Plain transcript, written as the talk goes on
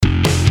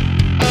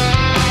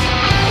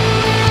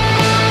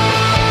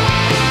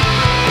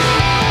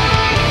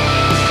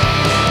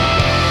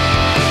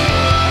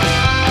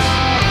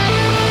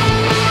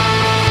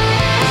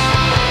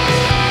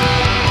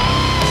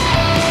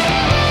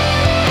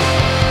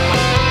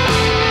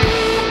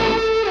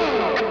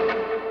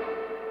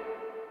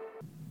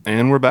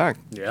And we're back.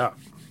 Yeah.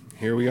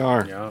 Here we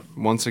are. Yeah.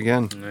 Once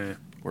again. Nah.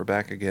 We're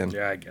back again.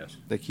 Yeah, I guess.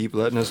 They keep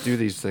letting us do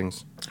these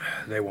things.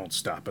 They won't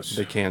stop us.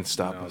 They can't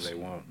stop us. No, they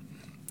won't.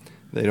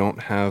 They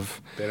don't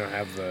have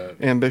the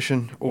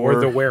ambition or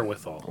the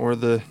wherewithal. Or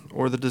the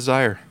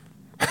desire.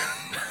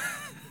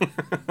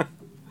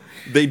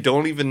 They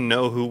don't even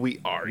know who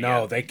we are yet.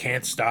 No, they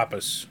can't stop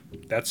us.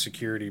 That's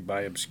security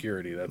by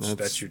obscurity.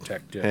 That's your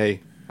tech tip. Hey,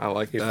 I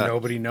like that. If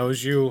nobody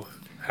knows you,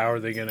 how are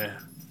they going to...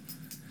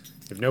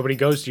 If nobody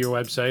goes to your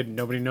website and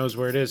nobody knows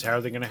where it is, how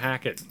are they going to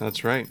hack it?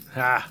 That's right.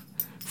 Ah.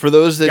 For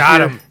those that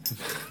Got him.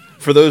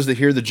 For those that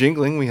hear the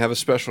jingling, we have a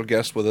special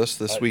guest with us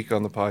this week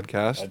on the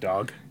podcast. A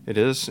dog. It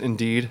is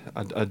indeed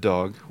a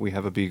dog. We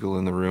have a beagle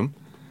in the room.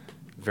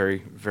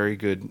 Very, very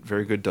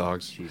good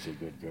dogs. She's a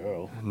good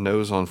girl.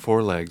 Nose on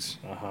 4 legs.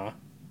 Uh-huh.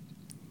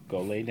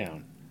 Go lay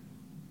down.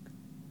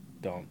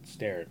 Don't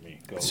stare at me.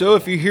 So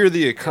if you hear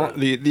the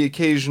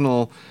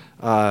occasional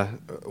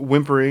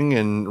whimpering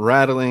and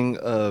rattling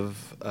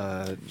of...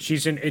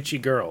 she's an itchy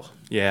girl.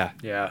 Yeah.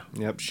 Yeah.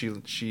 Yep.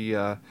 She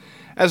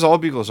as all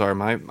beagles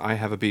are. I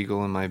have a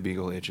beagle, and my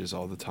beagle itches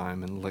all the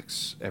time and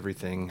licks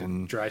everything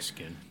and dry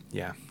skin.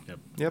 Yeah. Yep.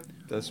 Yep.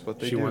 That's what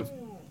they she do. Wants,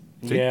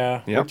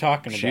 yeah. Yep. We're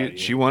talking about you.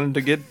 She wanted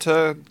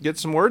to get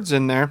some words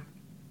in there,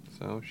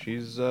 so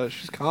she's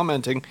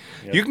commenting.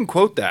 Yep. You can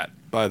quote that,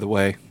 by the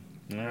way.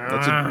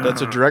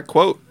 That's a direct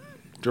quote.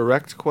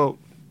 Direct quote.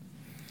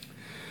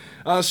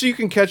 So you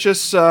can catch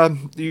us.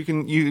 You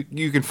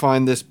can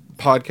find this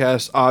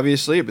podcast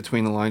obviously at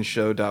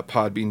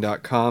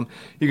betweenthelines.podbean.com.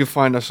 You can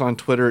find us on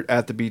Twitter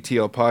at the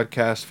BTL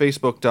Podcast,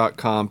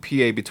 Facebook.com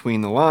PA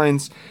Between the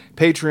Lines,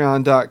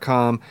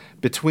 Patreon.com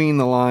Between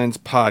the Lines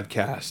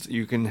Podcast.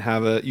 You can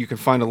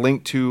find a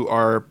link to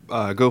our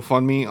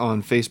GoFundMe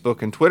on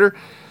Facebook and Twitter.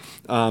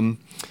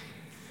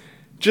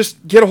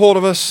 Just get a hold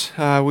of us.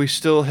 We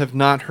still have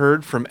not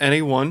heard from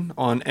anyone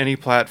on any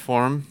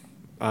platform.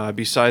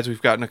 Besides,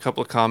 we've gotten a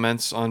couple of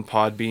comments on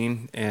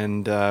Podbean,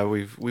 and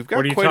we've got.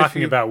 What are you quite talking a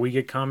few. about? We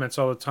get comments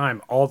all the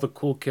time. All the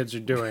cool kids are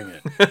doing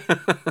it.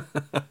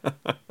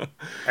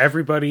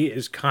 Everybody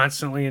is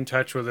constantly in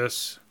touch with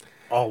us.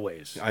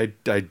 Always. I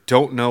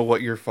don't know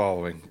what you're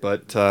following,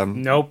 but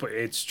nope,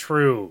 it's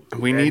true.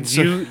 We need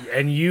some,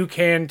 and you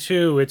can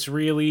too. It's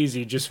real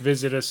easy. Just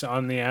visit us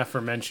on the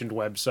aforementioned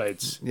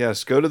websites.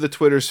 Yes, go to the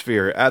Twitter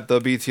sphere at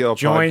the BTL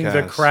Join Podcast.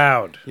 the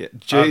crowd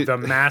of the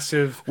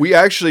massive. We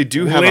actually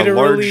do have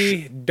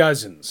literally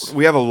dozens.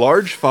 We have a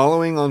large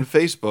following on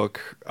Facebook,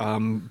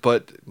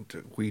 but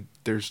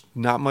there's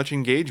not much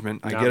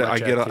engagement.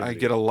 I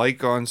get a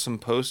like on some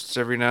posts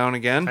every now and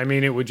again. I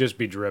mean, it would just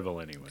be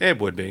drivel anyway. It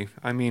would be.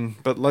 I mean,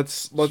 but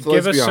let's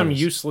give us be some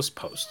honest. Useless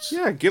posts.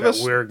 Yeah,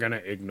 we're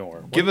gonna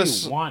ignore. What do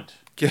you want?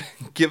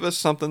 Give us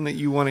something that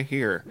you want to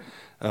hear.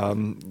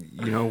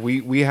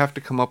 We have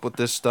to come up with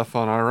this stuff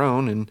on our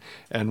own,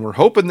 and we're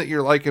hoping that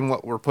you're liking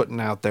what we're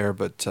putting out there.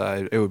 But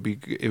it would be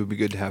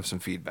good to have some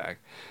feedback.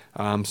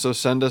 So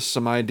send us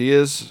some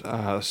ideas.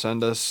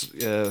 Send us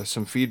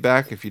some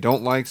feedback. If you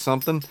don't like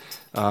something,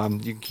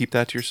 you can keep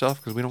that to yourself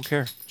because we don't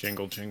care.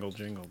 Jingle, jingle,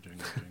 jingle,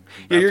 jingle, jingle.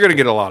 Yeah, you're gonna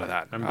get a lot of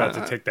that. I'm about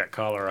to take that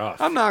collar off.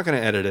 I'm not gonna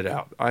edit it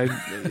out.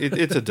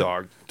 It's a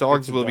dog.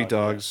 Dogs will be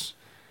dogs. Yeah.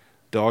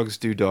 Dogs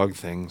do dog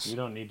things. You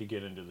don't need to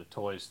get into the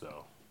toys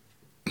though,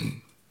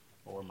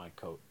 or my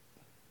coat.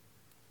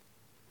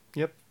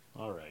 Yep.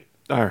 All right.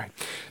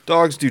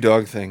 Dogs do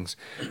dog things.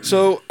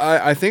 So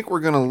I think we're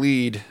going to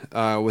lead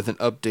with an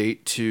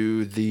update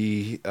to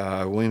the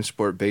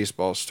Williamsport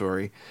baseball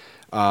story.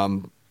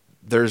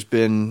 There's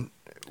been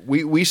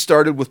we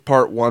started with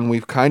part 1.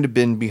 We've kind of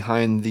been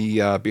behind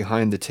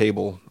the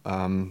table,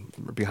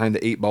 behind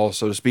the 8 ball,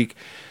 so to speak.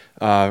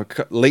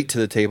 Late to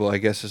the table, I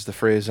guess is the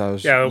phrase I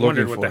was. Yeah, I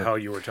wondered what the hell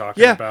you were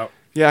talking about.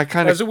 Yeah, I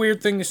kind of. That's a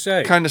weird thing to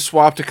say. Kind of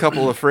swapped a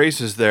couple of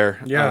phrases there.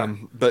 Yeah,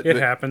 but it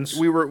happens.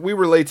 We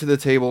were late to the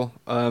table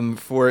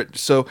for it,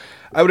 so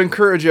I would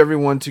encourage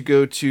everyone to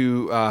go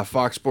to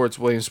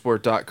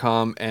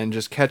foxsportswilliamsport.com and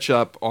just catch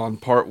up on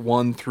part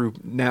 1 through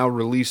now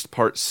released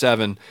part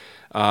 7.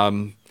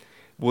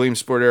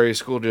 Williamsport Area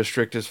School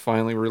District has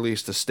finally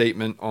released a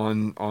statement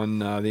on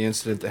the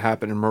incident that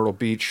happened in Myrtle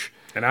Beach,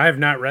 and I have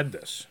not read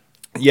this.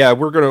 Yeah,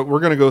 we're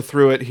gonna go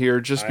through it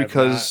here just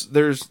because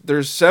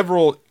there's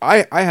several.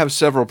 I have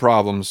several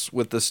problems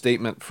with the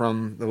statement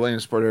from the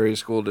Williamsport Area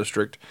School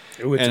District.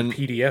 Oh, it's a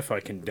PDF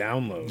I can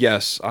download.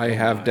 Yes, I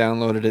have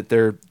downloaded it.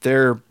 They're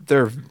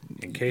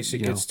in case it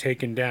gets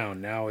taken down.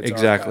 Now it's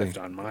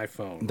archived on my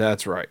phone.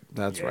 That's right.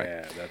 That's right.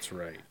 Yeah, that's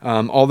right.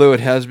 Although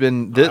it has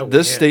been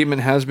this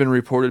statement has been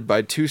reported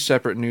by 2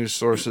 separate news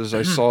sources.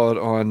 I saw it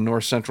on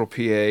North Central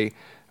PA.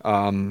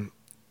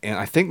 And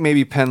I think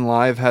maybe Penn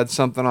Live had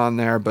something on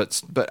there,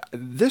 but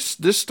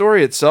this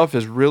story itself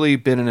has really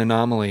been an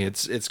anomaly.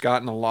 It's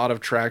gotten a lot of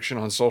traction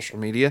on social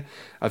media.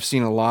 I've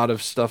seen a lot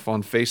of stuff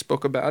on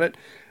Facebook about it.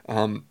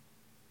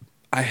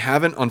 I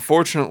haven't,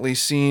 unfortunately,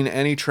 seen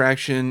any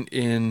traction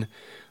in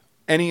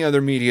any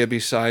other media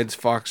besides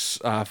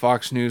Fox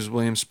News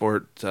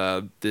Williamsport,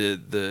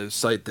 the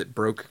site that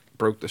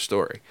broke the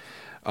story.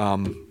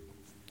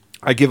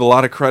 I give a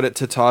lot of credit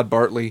to Todd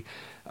Bartley.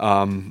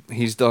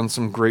 He's done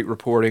some great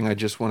reporting. I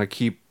just want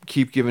to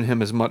keep giving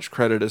him as much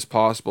credit as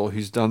possible.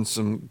 He's done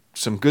some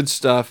good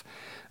stuff,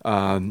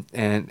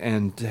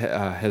 and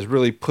has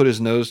really put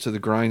his nose to the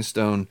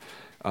grindstone,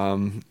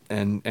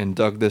 and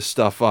dug this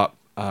stuff up.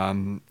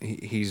 I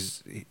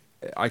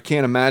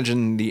can't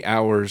imagine the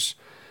hours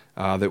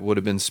that would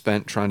have been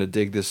spent trying to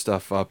dig this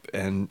stuff up,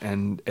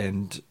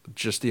 and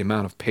just the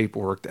amount of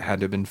paperwork that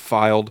had to have been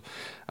filed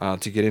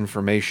to get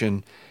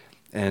information,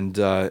 and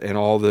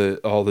all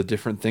the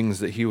different things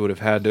that he would have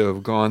had to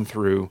have gone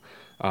through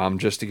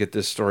just to get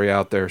this story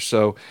out there.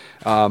 So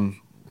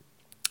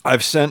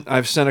I've sent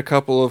a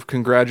couple of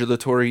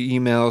congratulatory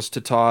emails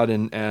to Todd,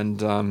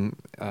 and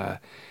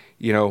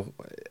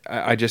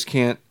I just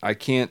can't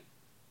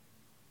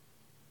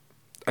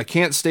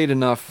state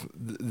enough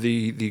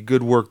the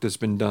good work that's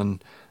been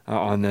done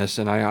on this,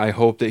 and I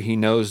hope that he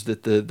knows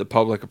that the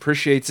public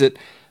appreciates it,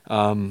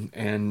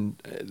 and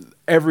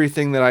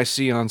everything that I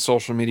see on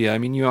social media. I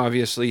mean, you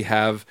obviously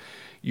have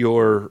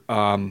your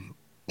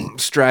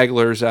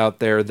stragglers out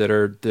there that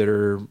are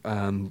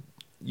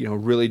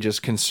really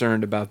just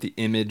concerned about the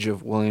image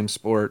of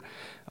Williamsport,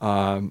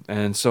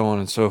 and so on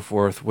and so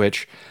forth,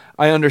 which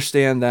I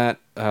understand that,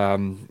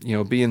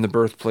 being the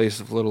birthplace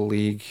of Little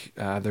League,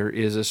 there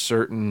is a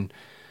certain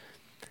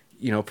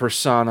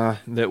persona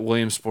that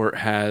Williamsport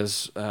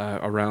has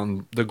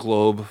around the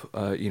globe,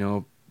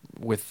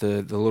 with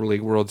the Little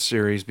League World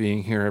Series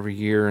being here every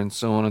year and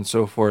so on and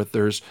so forth.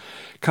 There's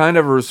kind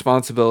of a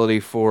responsibility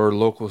for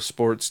local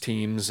sports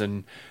teams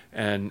and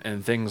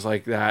things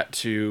like that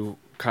to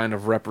kind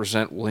of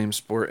represent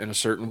Williamsport in a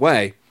certain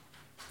way.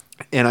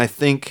 And I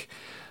think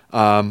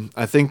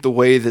the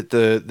way that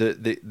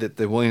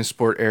the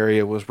Williamsport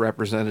area was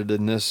represented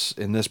in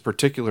this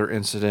particular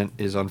incident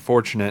is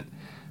unfortunate,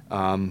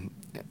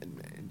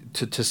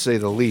 to say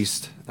the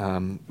least.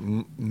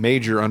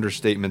 Major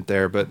understatement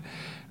there, but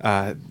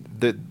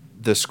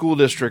the school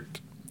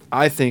district,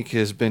 I think,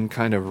 has been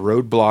kind of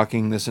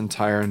roadblocking this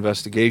entire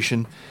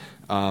investigation.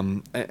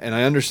 And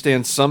I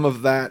understand some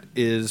of that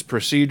is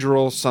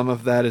procedural, some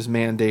of that is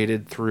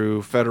mandated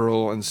through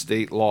federal and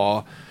state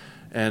law,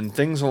 and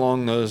things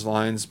along those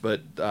lines.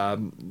 But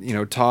Todd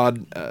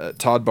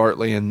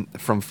Bartley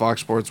from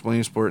Fox Sports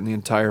Williamsport and the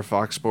entire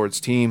Fox Sports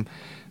team,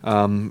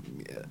 has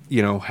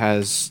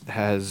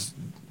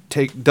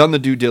done the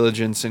due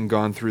diligence and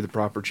gone through the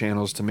proper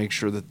channels to make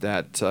sure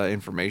that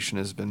information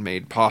has been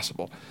made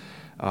possible,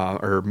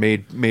 or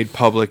made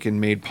public and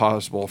made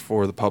possible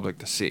for the public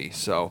to see.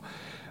 So.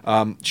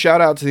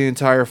 Shout out to the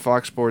entire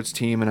Fox Sports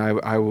team, and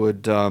I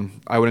would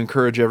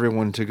encourage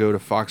everyone to go to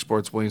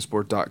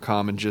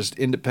foxsportswilliamsport.com and just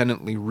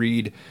independently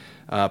read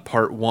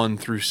part 1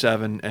 through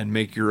 7 and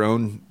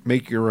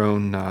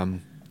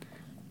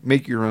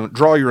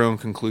draw your own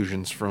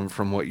conclusions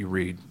from what you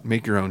read,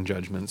 make your own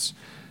judgments,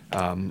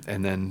 and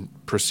then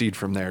proceed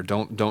from there.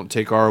 Don't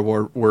take our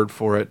word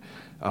for it.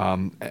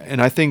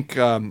 And I think,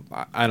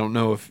 I don't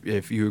know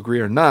if you agree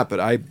or not, but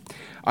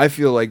I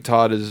feel like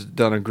Todd has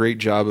done a great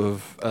job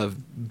of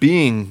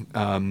being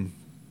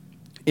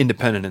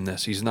independent in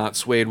this. He's not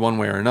swayed one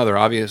way or another.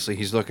 Obviously,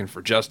 he's looking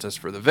for justice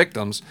for the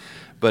victims,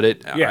 but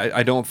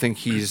I don't think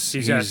he's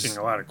asking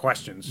a lot of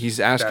questions. He's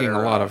asking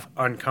a lot of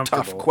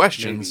tough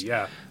questions, maybe,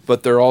 yeah.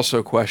 But they're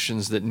also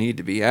questions that need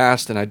to be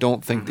asked, and I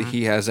don't think that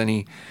he has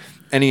any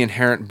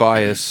inherent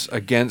bias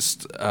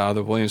against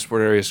the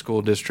Williamsport Area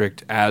School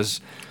District as...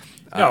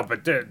 no,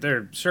 but there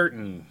are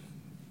certain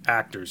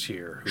actors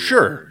here who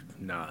are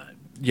not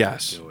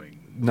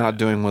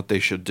doing what they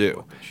should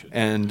do,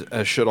 and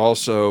should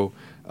also,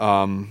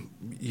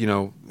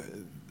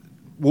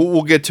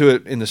 we'll get to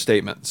it in the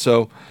statement.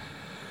 So,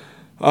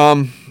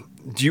 do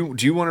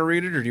you want to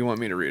read it, or do you want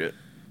me to read it?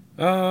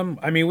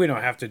 I mean, we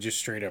don't have to just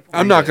straight up.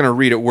 I'm not going to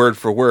read it word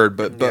for word,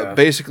 but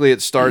basically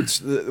it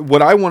starts.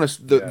 What I want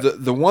to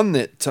the one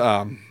that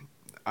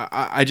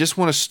I just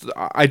want to.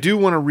 I do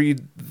want to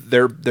read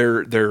their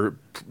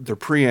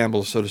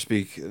preamble, so to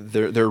speak,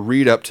 their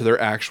read up to their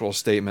actual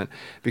statement,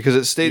 because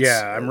it states.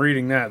 Yeah, I'm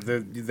reading that.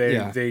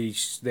 They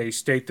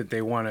state that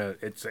they want to.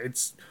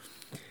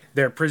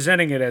 They're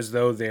presenting it as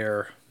though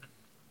they're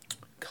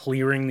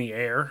clearing the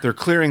air. They're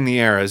clearing the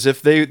air as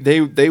if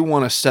they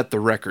want to set the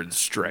record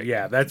straight.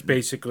 Yeah, that's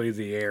basically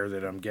the air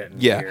that I'm getting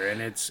here,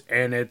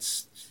 and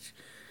it's.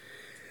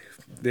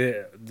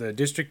 The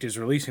district is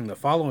releasing the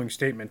following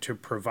statement to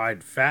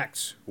provide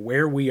facts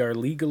where we are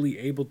legally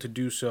able to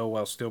do so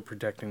while still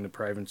protecting the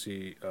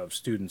privacy of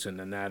students, and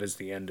then that is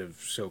the end of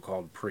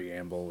so-called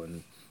preamble.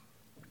 And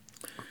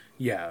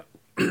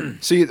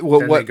see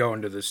what they go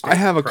into the statement.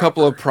 I have a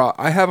couple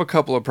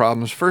of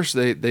problems. First,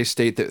 they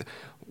state that.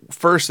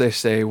 First, they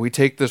say we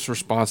take this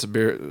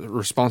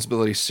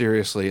responsibility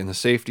seriously, and the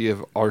safety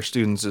of our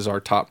students is our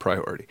top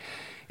priority.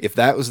 If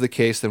that was the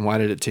case, then why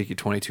did it take you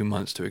 22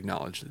 months to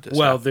acknowledge the dispute?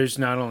 Well, there's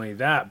not only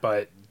that,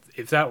 but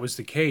if that was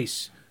the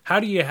case,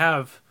 how do you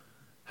have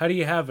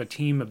a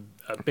team,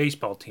 a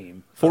baseball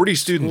team, 40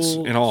 students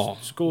in all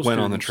went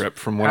on the trip,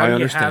 from what I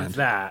understand. How do you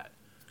have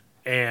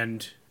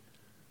that,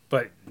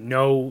 but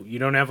no, you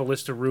don't have a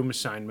list of room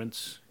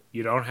assignments.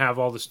 You don't have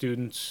all the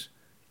students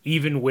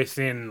even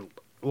within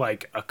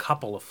like a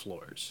couple of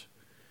floors.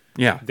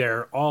 Yeah.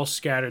 They're all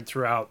scattered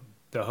throughout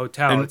the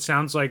hotel. And it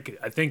sounds like,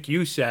 I think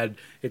you said,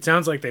 it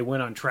sounds like they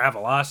went on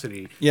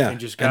Travelocity Yeah, and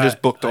just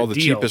booked all the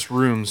deal. cheapest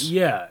rooms.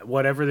 Yeah,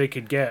 whatever they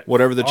could get.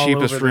 Whatever the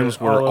cheapest rooms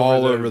were,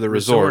 all over the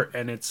resort.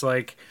 And it's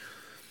like,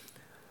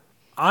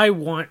 I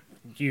will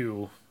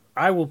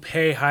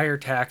pay higher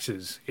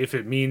taxes if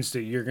it means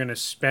that you're going to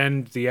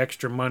spend the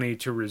extra money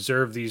to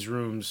reserve these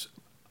rooms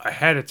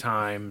ahead of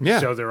time,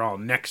 so they're all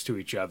next to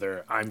each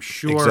other. I'm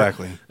sure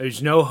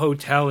there's no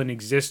hotel in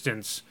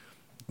existence,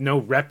 no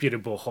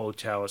reputable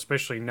hotel,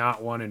 especially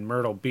not one in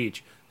Myrtle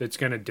Beach, that's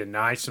going to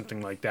deny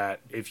something like that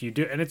if you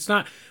do. And it's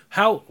not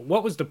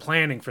what was the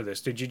planning for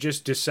this? Did you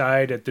just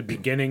decide at the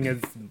beginning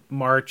of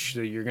March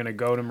that you're going to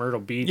go to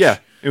Myrtle Beach? Yeah,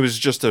 it was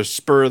just a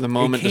spur of the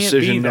moment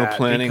decision. No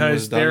planning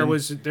was done.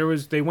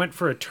 Because they went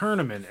for a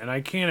tournament, and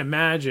I can't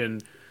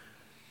imagine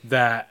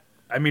that.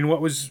 I mean,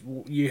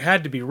 you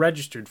had to be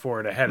registered for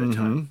it ahead of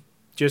time,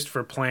 just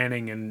for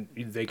planning, and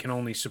they can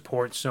only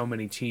support so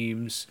many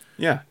teams.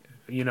 Yeah,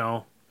 you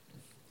know.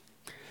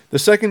 The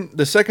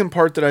second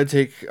part that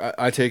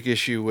I take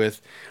issue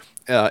with,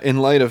 in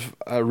light of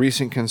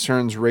recent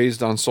concerns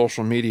raised on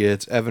social media,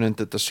 it's evident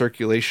that the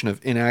circulation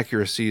of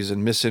inaccuracies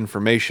and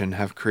misinformation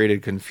have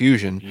created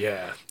confusion.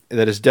 Yeah.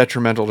 That is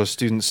detrimental to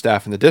students,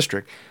 staff, and the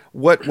district.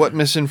 What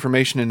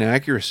misinformation and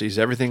inaccuracies?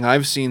 Everything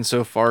I've seen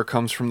so far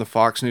comes from the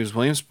Fox News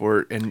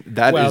Williamsport, and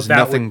that is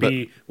nothing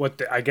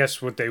but I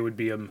guess what they would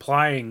be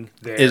implying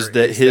there is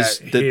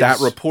that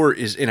report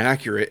is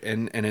inaccurate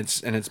and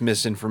it's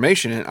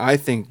misinformation, and I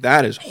think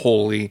that is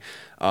wholly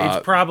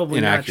it's probably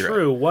inaccurate. Not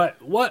true.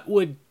 What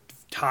would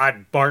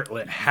Todd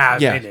Bartlett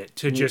have in it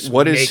to just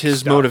what is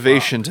his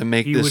motivation to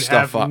make this stuff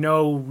up? He would have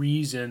no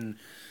reason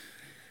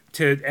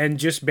to, and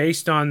just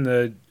based on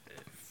the.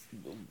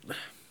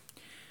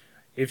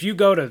 If you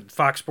go to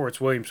Fox Sports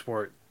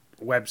Williamsport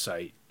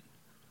website,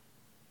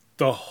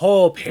 the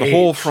whole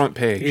front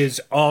page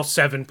is all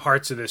 7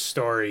 parts of this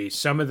story,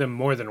 some of them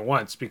more than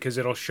once, because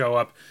it'll show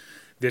up,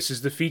 this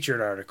is the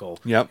featured article.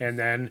 Yep. And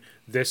then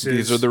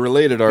these are the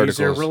related articles.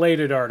 These are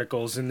related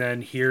articles, and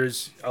then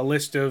here's a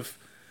list of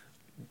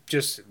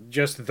just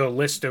the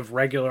list of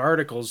regular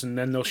articles, and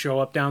then they'll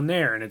show up down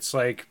there, and it's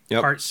like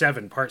part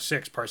 7, part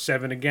 6, part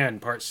 7 again,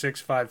 part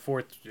 6, 5,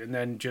 4, and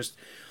then just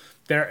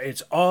there,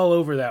 it's all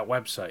over that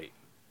website.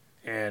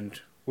 And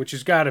which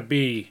has got to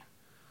be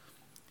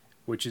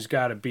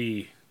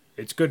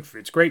it's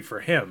great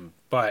for him,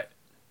 but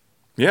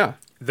yeah,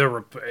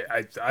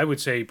 I would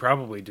say he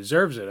probably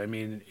deserves it. I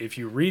mean, if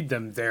you read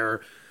them,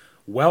 they're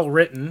well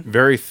written,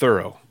 very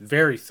thorough,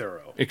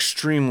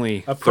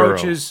 extremely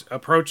approaches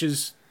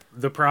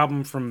the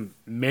problem from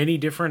many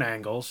different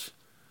angles.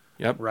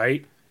 Yep.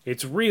 Right.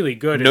 It's really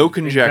good. No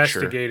conjecture.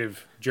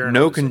 Investigative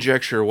journalism. No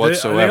conjecture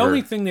whatsoever. The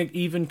only thing that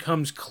even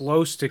comes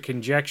close to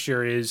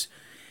conjecture is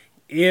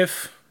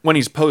when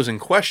he's posing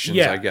questions,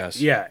 I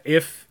guess. Yeah,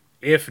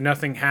 if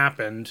nothing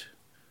happened,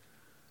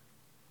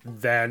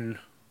 then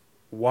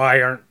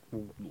why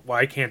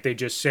can't they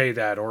just say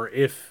that? Or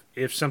if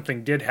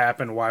something did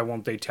happen, why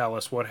won't they tell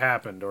us what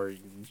happened? Or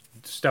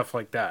stuff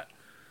like that.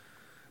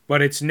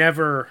 But it's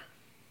never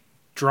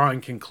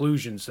drawing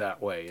conclusions that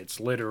way. It's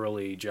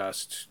literally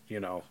just,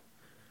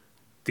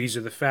 these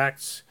are the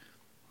facts.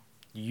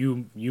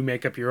 You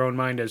make up your own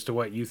mind as to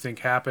what you think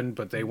happened,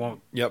 but they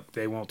won't. Yep.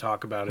 They won't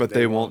talk about it. But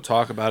they won't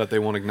talk about it. They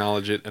won't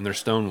acknowledge it, and they're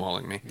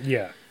stonewalling me.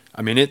 Yeah.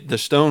 I mean, the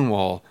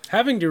stonewall.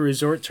 Having to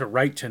resort to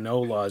right to know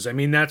laws. I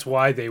mean, that's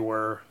why they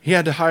were. He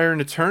had to hire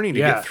an attorney to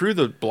get through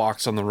the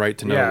blocks on the right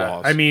to know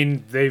laws. I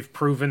mean, they've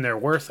proven their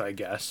worth, I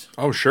guess.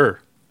 Oh,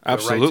 sure.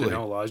 Absolutely. The right to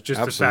know laws.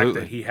 Just the fact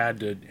that he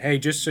had to. Hey,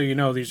 just so you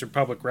know, these are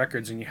public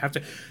records, and you have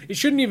to. It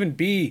shouldn't even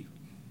be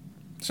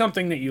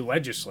something that you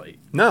legislate.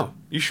 No,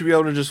 you should be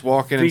able to just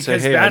walk in and say,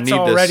 "Hey, I need this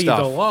stuff." Because that's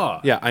already the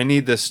law. Yeah, I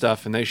need this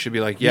stuff, and they should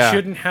be like, "Yeah." You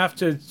shouldn't have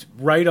to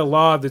write a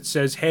law that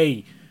says,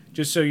 "Hey,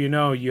 just so you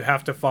know, you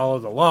have to follow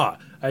the law."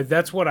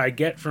 That's what I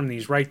get from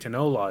these right to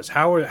know laws.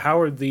 How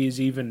are these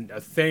even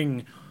a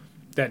thing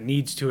that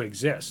needs to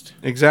exist?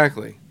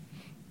 Exactly.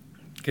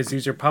 Because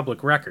these are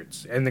public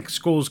records, and the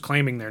school's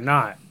claiming they're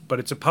not, but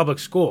it's a public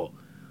school.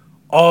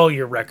 All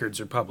your records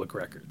are public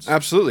records.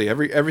 Absolutely.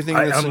 Everything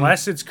that's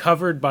unless it's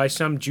covered by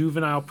some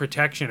Juvenile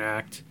Protection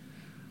Act,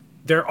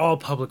 they're all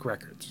public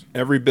records.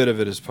 Every bit of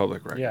it is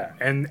public record. Yeah,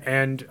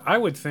 and I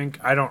would think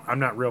I'm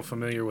not real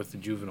familiar with the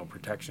Juvenile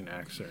Protection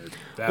Acts or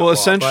that well, law,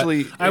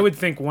 essentially, I would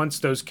think once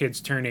those kids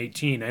turn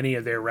 18, any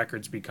of their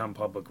records become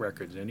public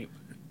records anyway.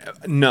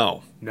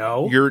 No.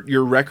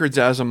 Your records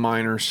as a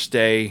minor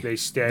stay. They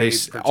stay.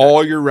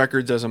 All your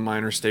records as a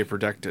minor stay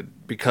protected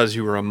because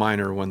you were a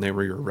minor when they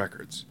were your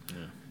records.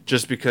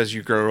 Just because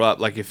you grow up,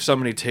 like if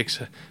somebody takes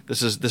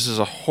this is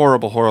a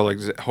horrible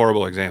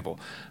example,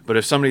 but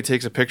if somebody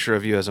takes a picture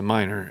of you as a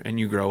minor and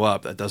you grow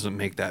up, that doesn't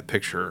make that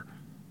picture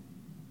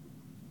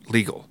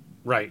legal.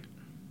 Right.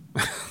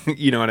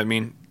 You know what I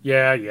mean?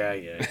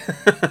 Yeah.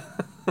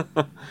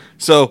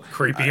 So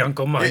creepy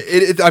Uncle Mike.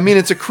 I mean,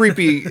 it's a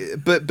creepy,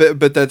 but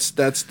that's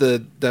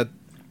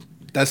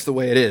That's the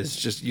way it is.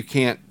 Just you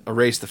can't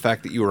erase the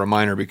fact that you were a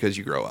minor because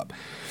you grow up.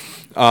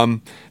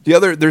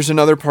 There's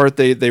another part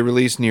they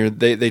released near.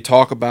 They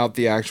talk about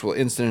the actual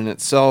incident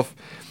itself.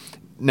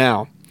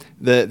 Now,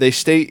 they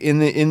state in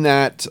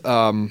that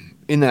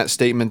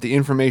statement, the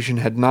information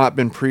had not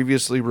been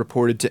previously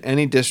reported to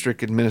any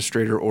district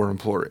administrator or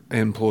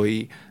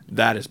employee.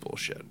 That is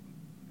bullshit.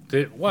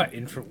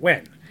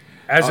 When?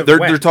 As of They're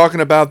when? talking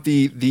about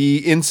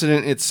the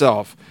incident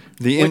itself.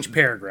 Which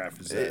paragraph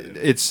is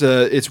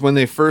that? It's when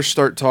they first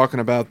start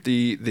talking about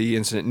the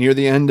incident. Near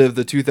the end of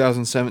the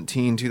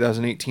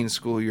 2017-2018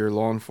 school year,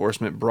 law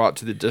enforcement brought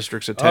to the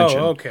district's attention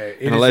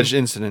an alleged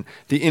incident.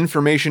 The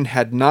information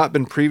had not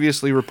been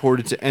previously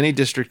reported to any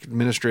district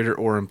administrator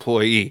or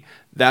employee.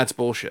 That's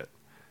bullshit.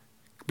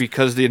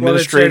 Because the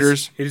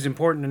administrators... It is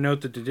important to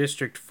note that the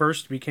district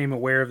first became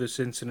aware of this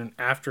incident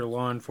after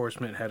law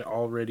enforcement had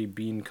already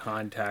been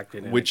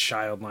contacted and a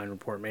child line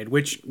report made,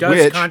 which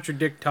does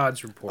contradict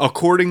Todd's report.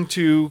 According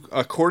to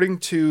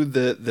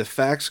the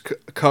facts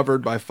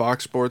covered by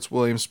Fox Sports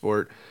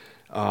Williamsport,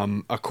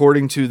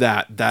 according to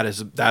that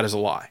is a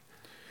lie.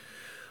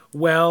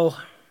 Well,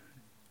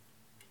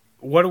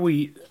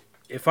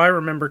 if I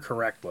remember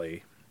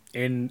correctly,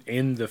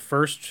 in the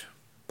first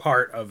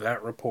part of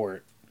that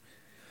report,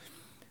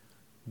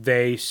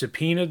 they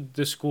subpoenaed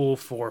the school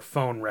for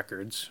phone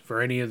records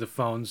for any of the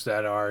phones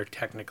that are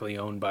technically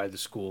owned by the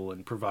school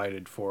and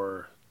provided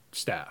for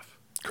staff.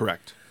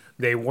 Correct.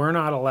 They were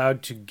not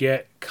allowed to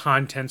get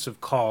contents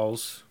of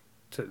calls.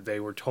 They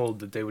were told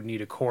that they would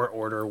need a court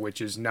order, which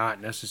is not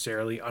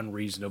necessarily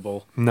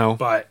unreasonable. No.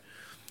 But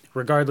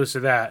regardless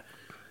of that,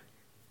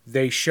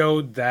 they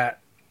showed that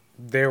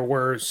there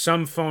were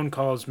some phone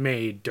calls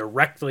made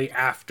directly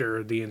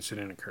after the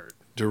incident occurred.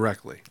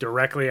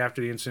 Directly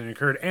after the incident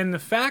occurred. And the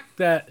fact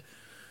that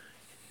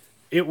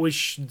it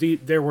was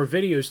there were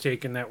videos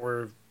taken that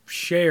were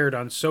shared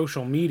on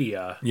social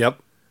media. Yep.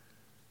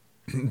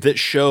 That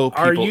show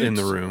people in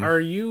the room.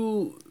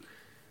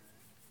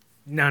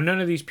 Now, none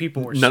of these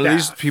people were None of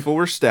these people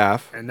were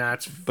staff. And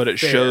that's But it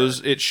fair.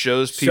 shows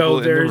people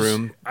in the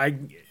room.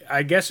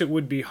 I guess it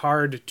would be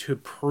hard to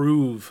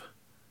prove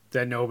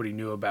that nobody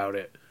knew about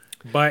it.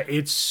 But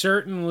it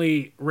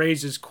certainly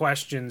raises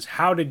questions.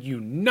 How did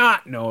you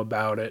not know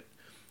about it?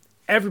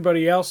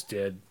 Everybody else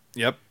did.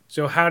 Yep.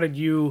 So how did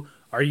you?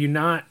 Are you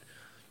not?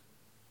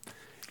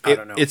 I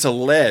don't know. It's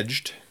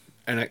alleged,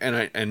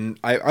 and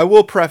I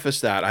will preface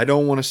that. I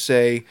don't want to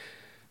say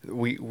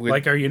we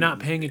are you not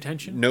paying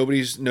attention?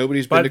 Nobody's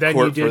been to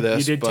court for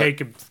this. You did take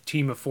a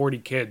team of 40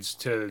 kids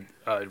to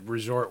a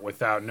resort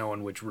without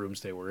knowing which rooms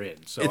they were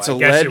in. So I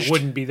guess it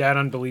wouldn't be that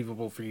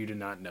unbelievable for you to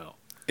not know.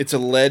 It's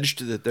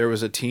alleged that there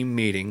was a team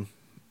meeting.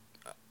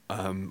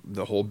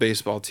 The whole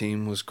baseball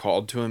team was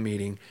called to a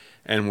meeting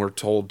and were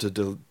told to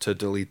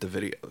delete the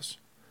videos.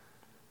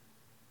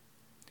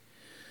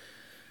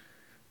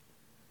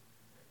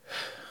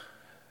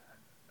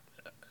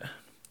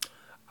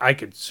 I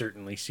could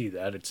certainly see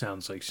that. It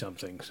sounds like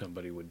something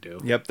somebody would do.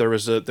 Yep, there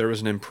was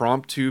an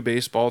impromptu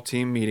baseball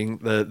team meeting.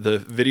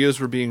 The videos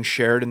were being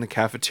shared in the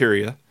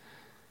cafeteria.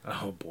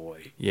 Oh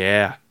boy.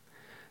 Yeah.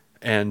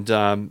 And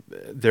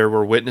there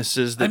were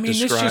witnesses that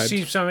described... this just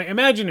seems something...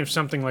 Imagine if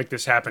something like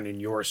this happened in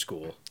your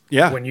school.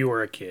 Yeah. When you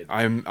were a kid.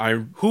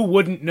 Who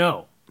wouldn't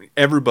know?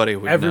 Everybody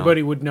would know.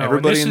 Everybody would know.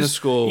 Everybody in the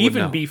school would know.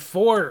 Even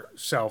before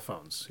cell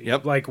phones.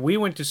 Yep. Like, we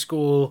went to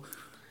school...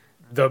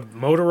 The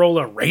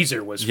Motorola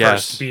Razr was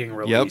first being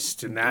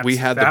released, and we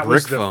had the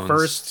brick phones.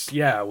 First, we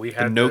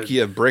had the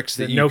Nokia bricks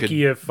that you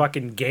Nokia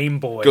fucking Game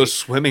Boy go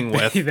swimming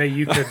with that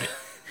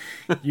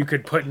you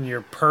could put in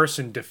your purse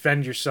and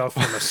defend yourself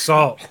from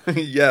assault.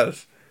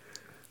 Yes,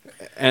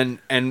 and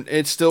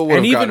it still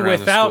would have gotten around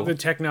without the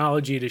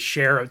technology to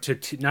share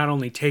to not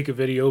only take a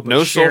video but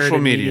no share social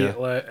it media,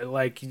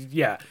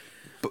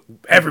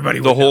 everybody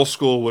the whole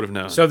school would have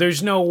known. So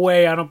there's no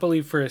way, I don't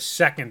believe for a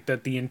second,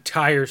 that the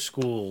entire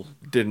school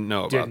didn't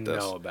know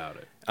about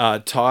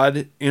it.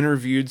 Todd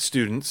interviewed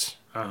students,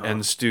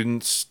 and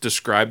students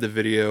described the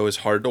video as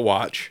hard to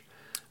watch.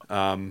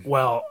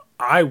 Well,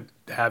 I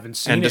haven't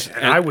seen it,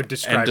 and I would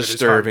describe it as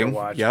hard to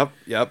watch.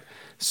 Yep.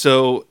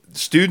 So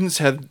students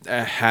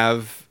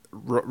have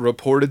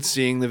reported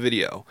seeing the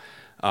video.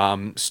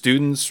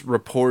 Students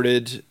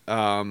reported...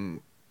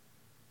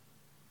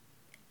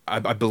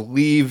 I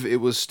believe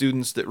it was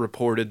students that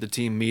reported the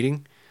team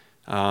meeting,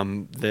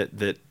 that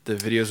the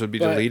videos would be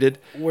deleted.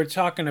 We're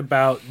talking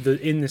about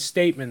in the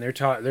statement.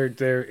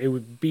 It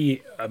would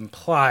be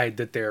implied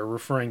that they're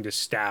referring to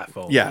staff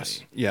only.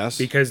 Yes.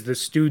 Because the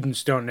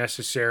students don't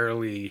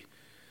necessarily.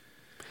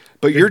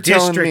 But you're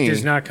telling me the district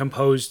is not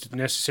composed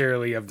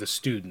necessarily of the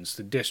students.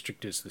 The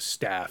district is the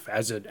staff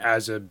as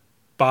a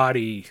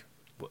body,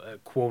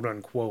 quote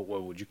unquote.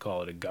 What would you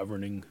call it? A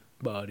governing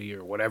body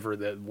or whatever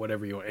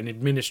you want, an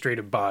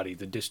administrative body.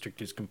 The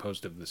district is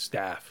composed of the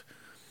staff,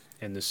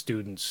 and the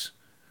students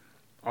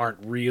aren't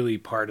really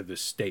part of this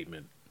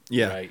statement.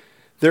 Yeah, right?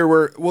 There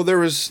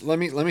was. Let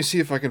me see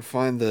if I can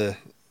find the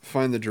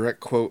direct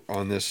quote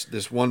on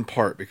this one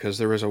part, because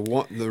there was a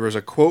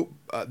quote.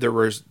 There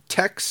was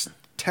text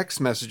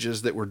text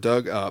messages that were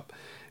dug up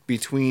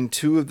between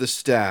two of the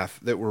staff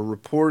that were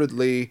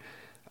reportedly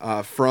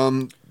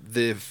from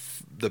the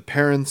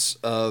parents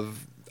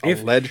of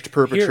alleged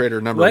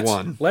perpetrator number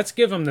one. Let's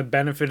give them the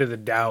benefit of the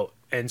doubt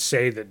and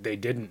say that they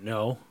didn't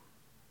know.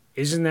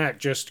 Isn't that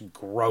just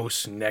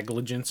gross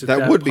negligence?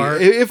 That would part?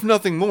 be, if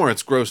nothing more,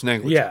 it's gross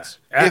negligence.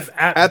 Yeah,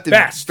 at the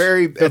best,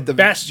 the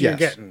best you're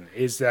getting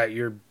is that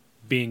you're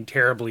being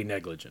terribly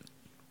negligent.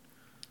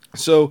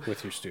 So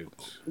with your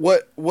students,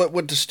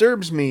 what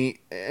disturbs me,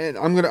 and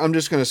I'm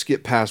just gonna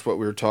skip past what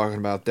we were talking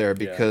about there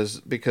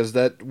because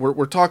that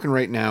we're talking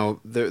right now.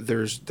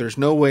 There's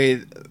no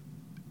way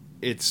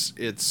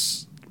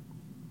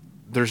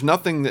there's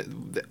nothing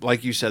that,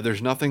 like you said,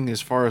 there's nothing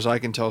as far as I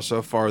can tell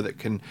so far that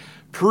can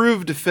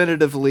prove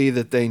definitively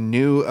that they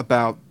knew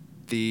about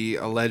the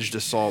alleged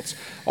assaults.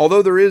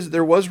 Although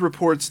there was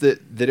reports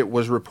that it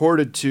was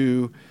reported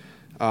to,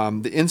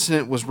 the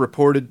incident was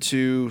reported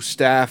to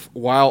staff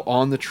while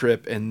on the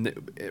trip,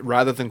 and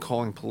rather than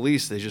calling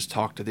police, they just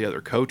talked to the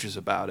other coaches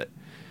about it,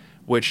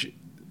 which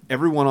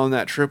everyone on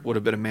that trip would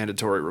have been a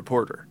mandatory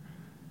reporter.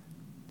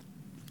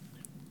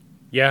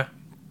 Yeah.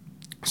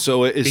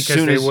 So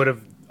because they would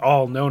have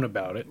all known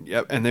about it.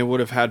 Yep, and they would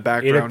have had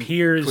background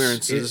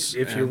clearances.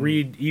 If you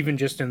read even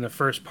just in the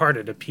first part,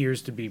 it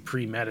appears to be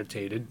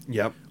premeditated.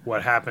 Yep.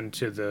 What happened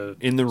to the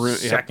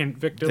second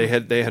victim?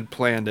 They had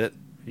planned it.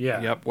 Yeah.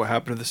 Yep. What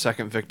happened to the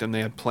second victim? They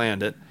had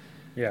planned it.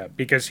 Yeah,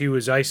 because he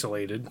was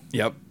isolated.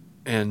 Yep.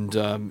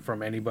 And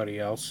from anybody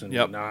else, and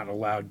not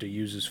allowed to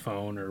use his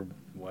phone or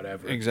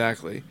whatever.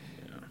 Exactly.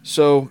 Yeah.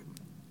 So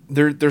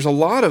there's a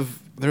lot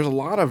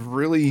of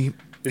really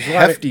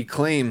hefty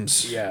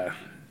claims. Yeah.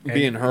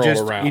 Being hurled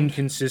just around.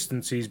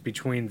 Inconsistencies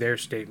between their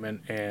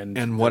statement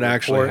and what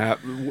actually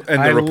happened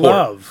and the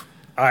report.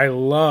 I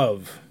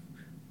love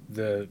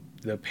the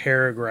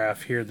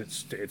paragraph here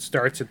it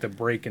starts at the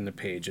break in the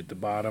page at the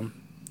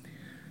bottom.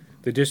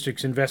 The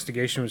district's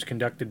investigation was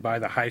conducted by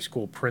the high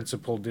school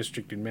principal,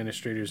 district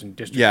administrators, and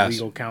district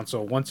legal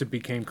counsel. Once it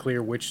became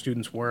clear which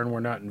students were and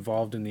were not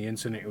involved in the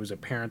incident, it was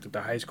apparent that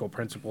the high school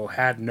principal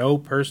had no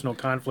personal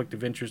conflict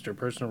of interest or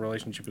personal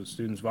relationship with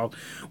students involved,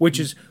 which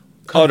is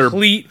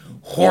complete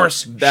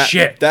horse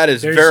shit. That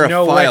is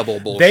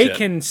verifiable bullshit. They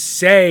can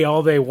say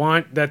all they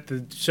want that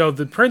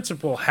the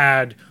principal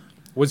had,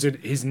 was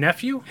it his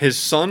nephew? His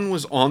son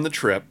was on the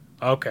trip.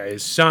 Okay,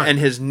 his son. And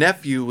his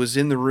nephew was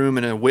in the room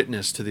and a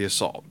witness to the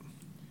assault.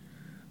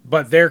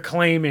 But they're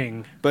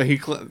claiming... But he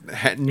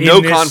had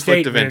no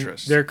conflict of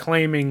interest. They're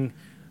claiming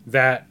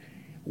that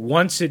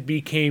once it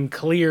became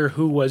clear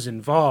who was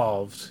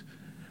involved...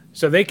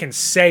 So they can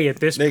say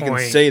at this point... They can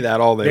say that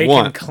all they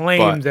want. They can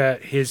claim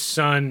that his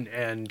son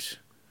and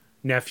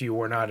nephew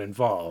were not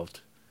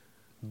involved.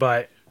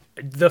 But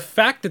the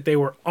fact that they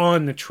were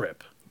on the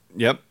trip...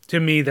 Yep. To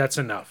me, that's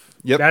enough.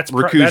 Yep.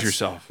 Recuse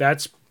yourself.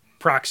 That's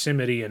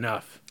proximity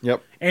enough.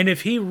 Yep. And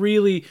if he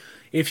really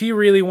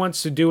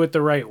wants to do it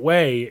the right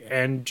way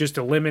and just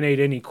eliminate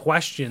any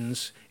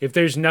questions, if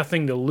there's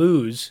nothing to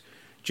lose,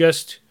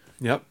 just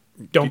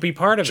don't be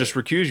part of it. Just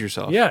recuse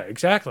yourself. Yeah,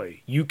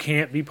 exactly. You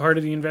can't be part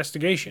of the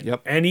investigation.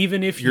 Yep. And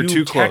even if You're you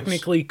too close.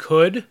 technically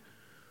could,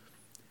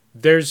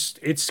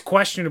 it's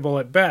questionable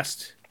at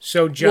best.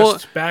 So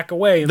just back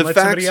away and let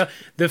somebody else.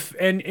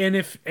 And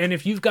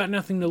if you've got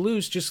nothing to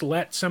lose, just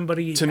let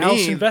somebody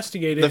else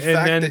investigate it,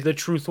 and then the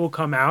truth will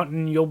come out,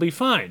 and you'll be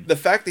fine. The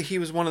fact that he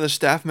was one of the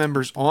staff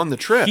members on the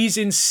trip, he's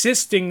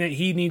insisting that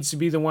he needs to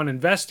be the one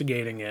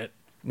investigating it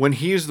when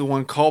he is the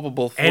one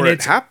culpable for and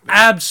it happening.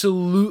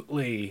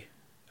 Absolutely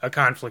a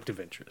conflict of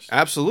interest.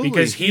 Absolutely.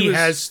 Because he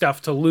has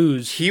stuff to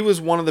lose. He was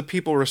one of the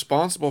people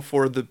responsible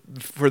for the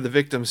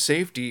victim's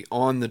safety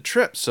on the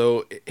trip.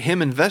 So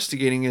him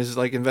investigating is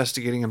like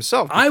investigating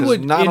himself.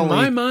 In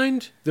my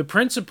mind, the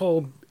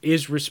principal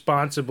is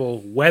responsible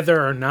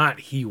whether or not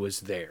he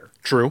was there.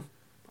 True.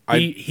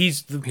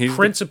 He's the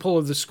principal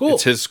of the school.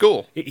 It's his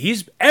school.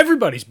 He's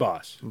everybody's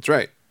boss. That's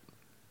right.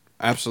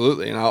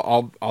 Absolutely. And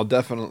I'll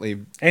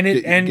definitely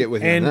get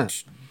with you on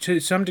that. To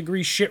some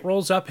degree, shit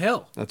rolls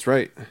uphill. That's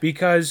right.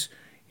 Because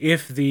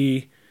if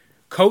the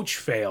coach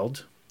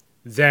failed,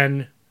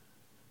 then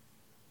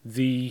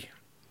the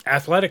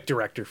athletic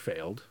director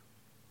failed,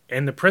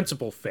 and the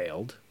principal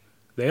failed.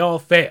 They all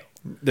fail.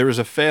 There was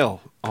a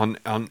fail on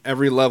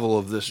every level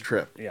of this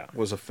trip. Yeah,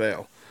 was a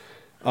fail.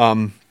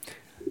 There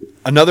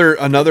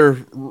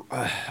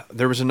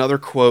was another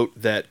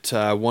quote that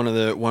one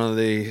of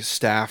the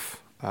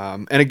staff,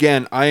 and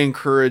again, I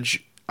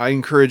encourage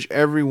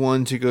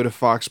everyone to go to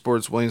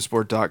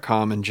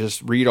foxsportswilliamsport.com and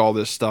just read all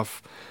this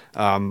stuff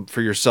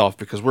for yourself,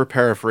 because we're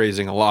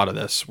paraphrasing a lot of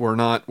this. We're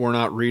not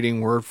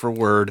reading word for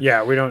word.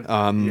 Yeah, we don't.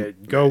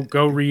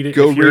 Go read it.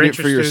 Go read it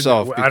for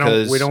yourself.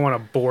 Because we don't want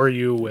to bore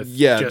you with.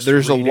 Yeah,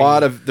 there's a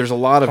lot of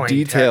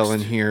detail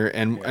text in here,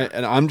 and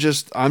I'm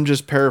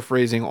just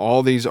paraphrasing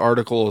all these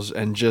articles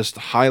and just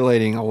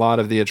highlighting a lot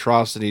of the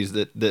atrocities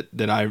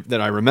that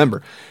I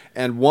remember.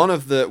 And one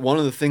of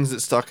the things that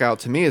stuck out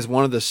to me is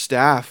one of the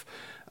staff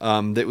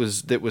that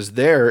was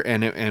there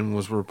and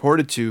was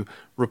reportedly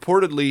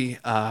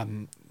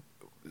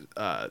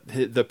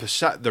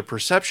the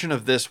perception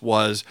of this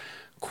was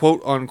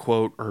quote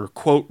unquote or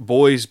quote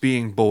boys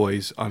being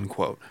boys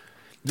unquote.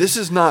 This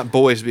is not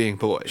boys being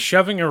boys.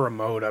 Shoving a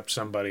remote up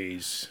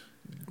somebody's.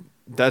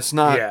 That's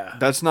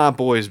not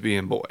boys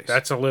being boys.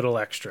 That's a little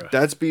extra.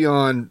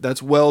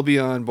 That's well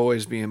beyond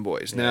boys being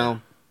boys. Yeah.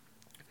 Now,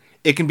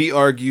 it can be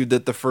argued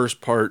that the first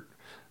part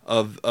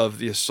of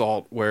the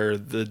assault where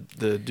the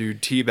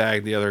dude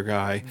teabagged the other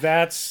guy.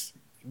 That's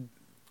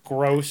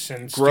gross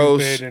and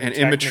stupid and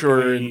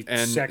immature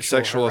and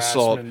sexual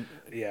assault.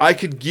 Yeah. I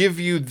could give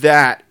you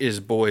that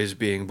is boys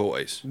being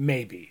boys.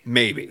 Maybe.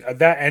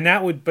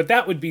 That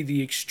would be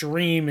the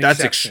extreme exception.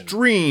 That's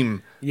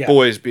extreme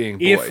boys being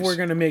boys. If we're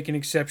going to make an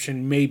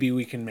exception, maybe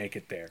we can make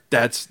it there.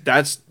 That's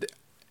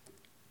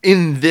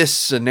in this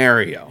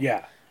scenario.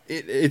 Yeah.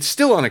 It's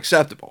still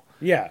unacceptable.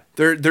 Yeah.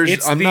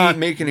 I'm not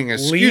making an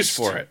excuse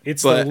for it.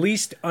 It's the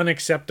least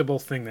unacceptable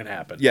thing that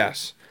happened.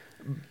 Yes.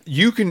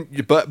 You can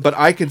but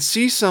I can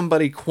see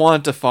somebody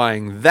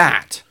quantifying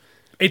that.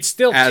 It's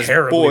still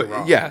terribly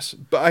wrong. Yes,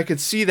 but I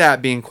could see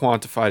that being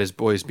quantified as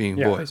boys being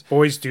boys.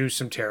 Boys do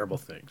some terrible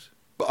things.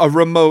 A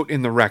remote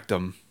in the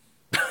rectum.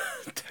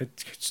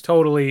 It's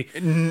totally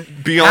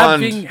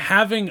beyond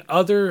having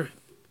other.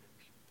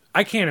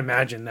 I can't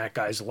imagine that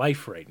guy's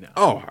life right now.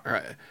 Oh,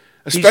 right.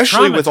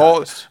 Especially with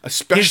all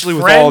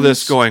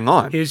this going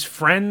on. His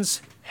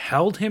friends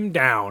held him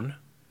down.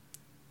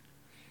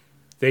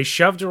 They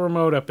shoved a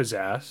remote up his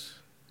ass.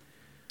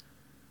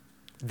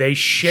 They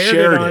shared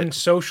it on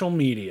social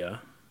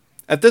media.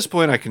 At this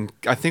point,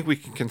 I think we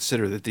can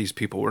consider that these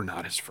people were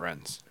not his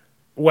friends.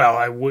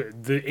 Well,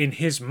 in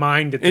his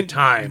mind at the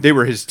time, they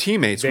were his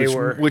teammates,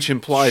 which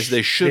implies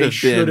they should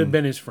have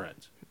been his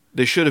friends.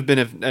 They should have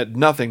been at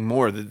nothing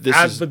more. But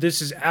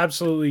this is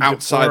absolutely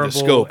outside the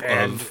scope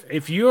of.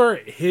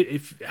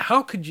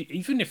 How could you?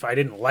 Even if I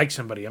didn't like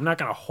somebody, I'm not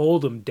going to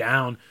hold them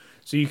down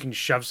so you can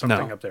shove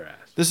something up their ass.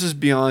 This is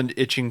beyond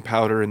itching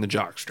powder in the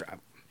jockstrap.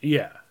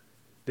 Yeah,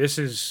 this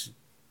is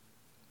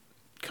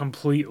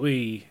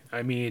completely.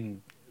 I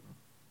mean,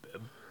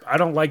 I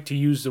don't like to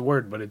use the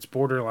word, but it's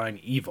borderline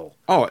evil.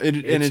 Oh, it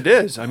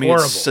is. I mean,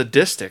 horrible. It's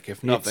sadistic,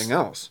 if nothing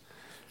else.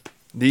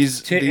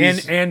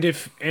 And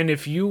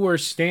if you were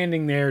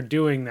standing there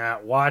doing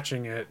that,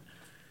 watching it,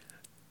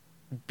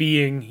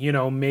 being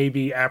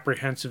maybe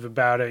apprehensive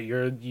about it,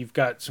 you've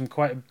got some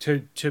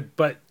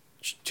but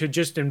to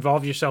just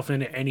involve yourself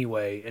in it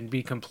anyway and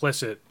be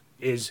complicit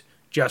is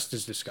just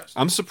as disgusting.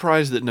 I'm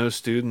surprised that no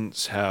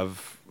students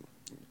have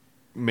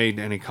made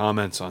any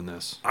comments on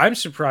this. I'm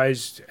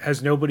surprised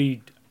has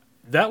nobody.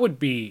 That would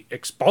be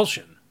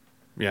expulsion.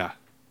 Yeah.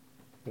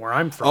 Where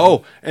I'm from.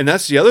 Oh, and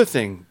that's the other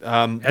thing.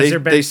 Has there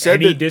been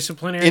any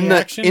disciplinary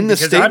action? In the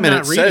statement,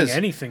 it says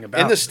anything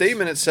about. In the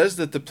statement, it says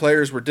that the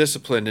players were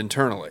disciplined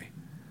internally.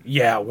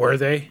 Yeah, were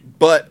they?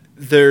 But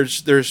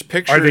there's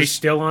pictures. Are they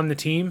still on the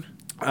team?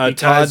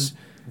 Because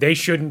they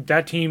shouldn't.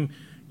 That team,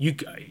 you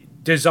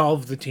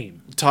dissolve the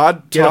team.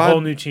 Get a whole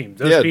new team.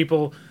 Those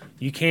people,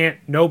 you can't.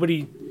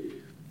 Nobody.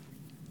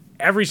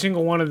 Every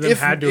single one of them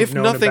had to have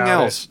known nothing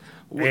about else,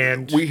 it.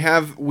 And we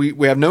have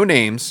no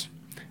names.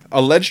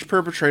 Alleged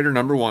perpetrator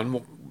number one.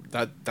 Well,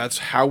 that's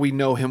how we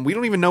know him. We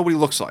don't even know what he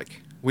looks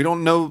like. We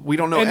don't know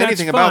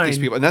anything about these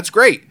people, and that's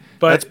great.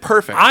 But that's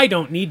perfect. I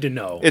don't need to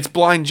know. It's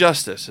blind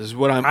justice, is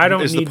what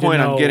is the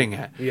point I'm getting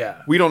at.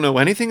 Yeah. We don't know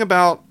anything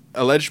about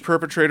alleged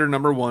perpetrator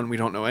number one. We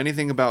don't know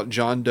anything about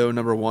John Doe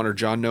number one or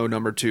John Doe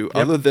number two,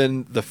 other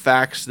than the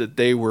facts that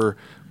they were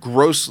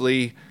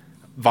grossly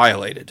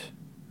violated.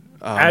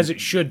 As it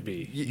should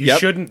be. You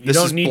shouldn't. You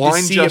don't need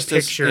to see a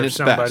picture of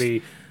somebody.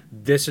 Best.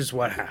 This is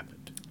what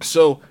happened.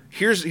 So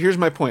here's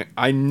my point.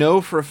 I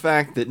know for a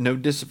fact that no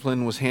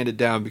discipline was handed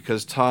down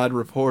because Todd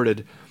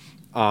reported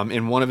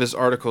in one of his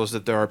articles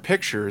that there are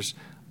pictures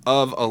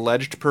of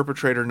alleged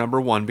perpetrator number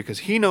one because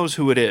he knows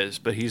who it is,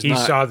 but he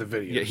saw the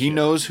video. Yeah, he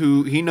knows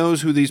who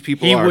these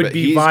people are. He would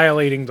be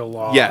violating the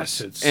law.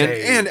 Yes,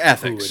 and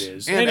ethics. Who it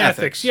is. And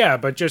ethics. Yeah,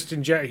 but just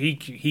in general,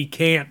 he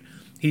can't.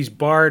 He's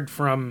barred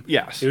from.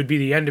 Yes, it would be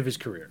the end of his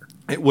career.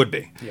 It would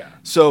be. Yeah.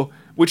 So,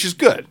 which is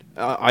good.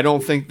 I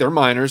don't think they're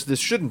minors. This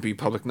shouldn't be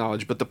public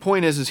knowledge. But the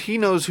point is he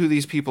knows who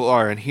these people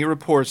are, and he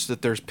reports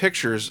that there's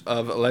pictures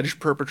of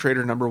alleged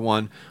perpetrator number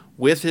one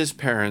with his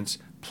parents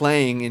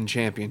playing in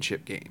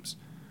championship games.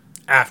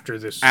 After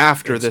this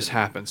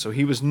happened. So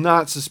he was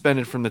not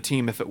suspended from the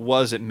team. If it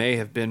was, it may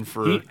have been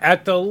for... He,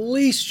 at the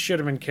least, should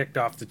have been kicked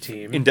off the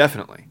team.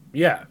 Indefinitely.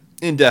 Yeah.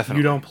 Indefinitely.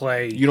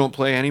 You don't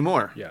play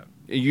anymore. Yeah.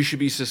 You should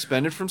be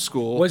suspended from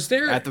school. Was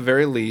there... At the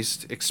very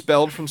least,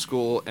 expelled from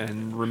school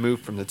and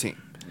removed from the team.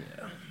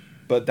 Yeah.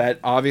 But that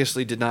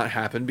obviously did not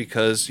happen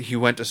because he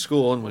went to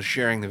school and was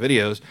sharing the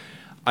videos.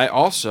 I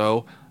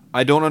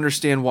don't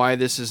understand why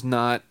this is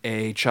not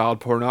a child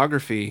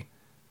pornography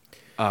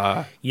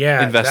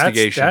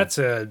investigation. That's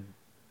a...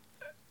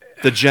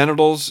 The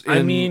genitals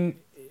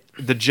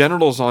the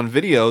genitals on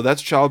video,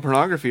 that's child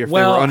pornography if they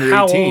were under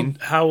 18.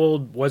 How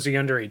old was he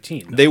under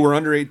 18? They were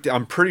under 18.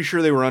 I'm pretty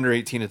sure they were under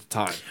 18 at the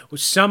time.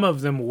 Some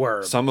of them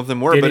were. But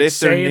if it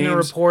say in the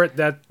report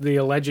that the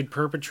alleged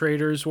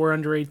perpetrators were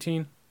under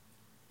 18?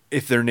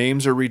 If their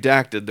names are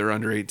redacted, they're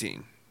under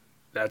 18.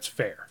 That's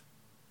fair.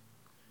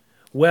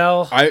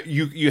 Well,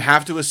 you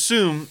have to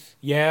assume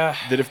yeah,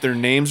 that if their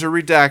names are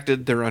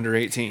redacted, they're under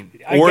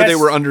 18, I or guess, they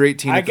were under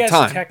 18 at the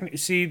time.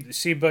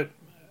 See, but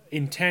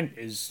intent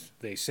is,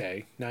 they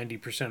say,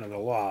 90% of the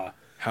law.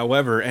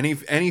 However,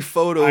 any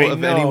photo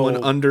of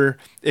anyone under,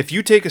 if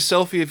you take a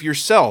selfie of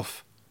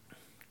yourself,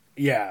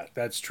 yeah,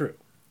 that's true.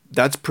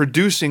 That's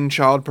producing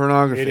child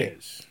pornography. It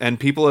is, and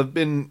people have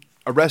been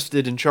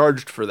arrested and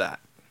charged for that.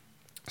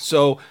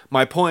 So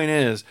my point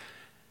is,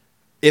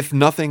 if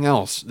nothing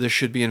else, this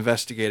should be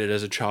investigated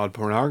as a child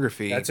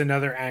pornography. That's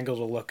another angle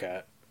to look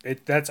at.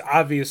 That's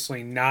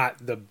obviously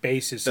not the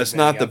basis. That's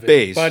not the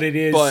base, but it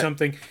is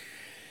something.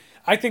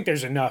 I think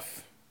there's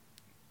enough.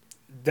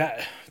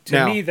 That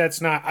to me, that's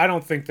not. I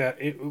don't think that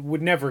it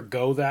would never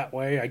go that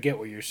way. I get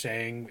what you're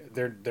saying.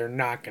 They're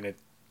not going to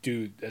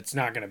do. It's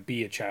not going to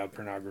be a child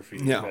pornography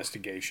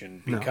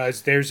investigation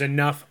because there's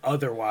enough.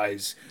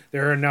 Otherwise,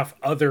 there are enough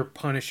other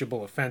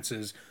punishable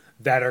offenses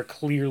that are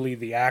clearly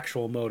the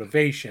actual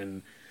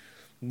motivation.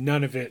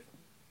 None of it,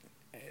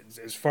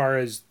 as far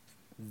as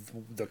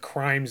the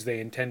crimes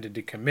they intended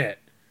to commit,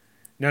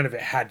 none of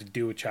it had to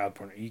do with child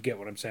porn. You get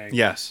what I'm saying?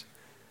 Yes.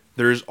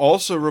 There's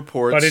also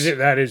reports... But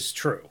that is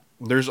true.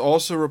 There's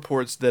also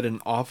reports that an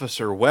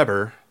Officer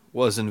Weber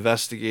was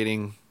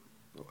investigating,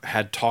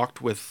 had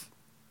talked with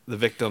the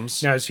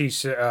victims. Now, is he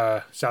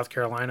South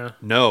Carolina?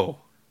 No.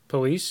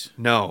 Police?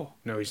 No.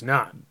 No, he's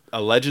not.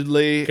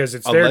 Allegedly... Because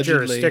it's their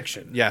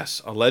jurisdiction.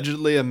 Yes.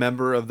 Allegedly a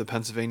member of the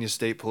Pennsylvania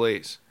State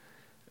Police.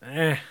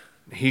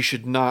 He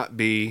should not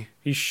be...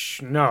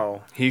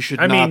 No. He should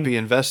not be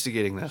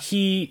investigating this.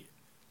 He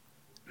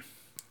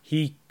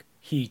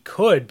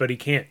could, but he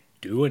can't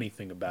do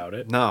anything about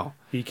it. No.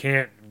 He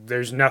can't...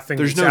 There's nothing...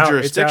 There's no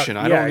jurisdiction.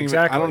 I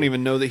don't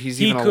even know that he's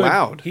even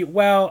allowed.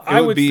 I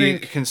would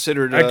think...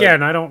 considered...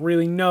 Again, I don't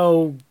really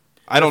know...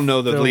 I don't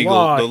know the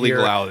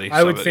legality.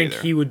 I would think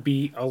he would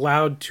be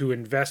allowed to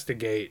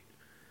investigate,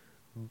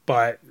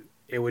 but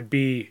it would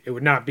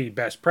not be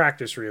best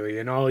practice really,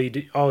 and all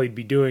he'd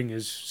be doing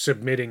is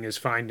submitting his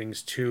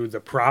findings to the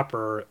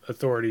proper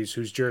authorities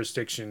whose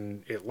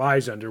jurisdiction it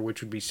lies under,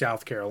 which would be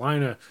South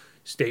Carolina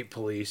State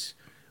Police,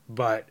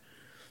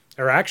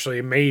 or actually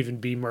it may even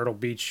be Myrtle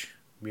Beach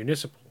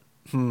Municipal.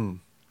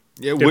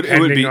 Yeah,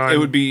 it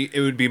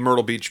would be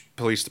Myrtle Beach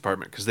Police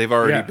Department because they've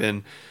already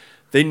been.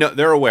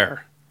 They're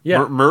aware.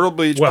 Yeah, Myrtle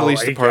Beach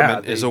Police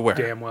Department is aware.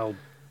 Damn well,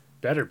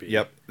 better be.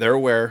 Yep, they're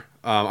aware.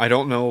 I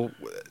don't know.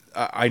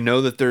 I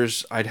know that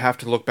there's. I'd have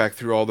to look back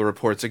through all the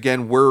reports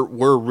again. We're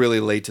really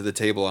late to the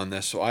table on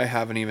this, so I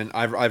haven't even.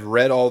 I've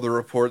read all the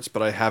reports,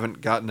 but I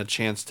haven't gotten a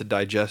chance to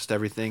digest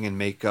everything and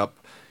make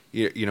up,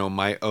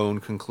 my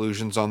own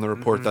conclusions on the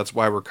report. Mm-hmm. That's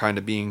why we're kind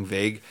of being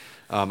vague.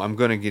 I'm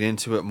going to get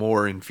into it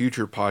more in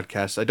future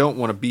podcasts. I don't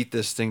want to beat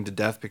this thing to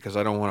death because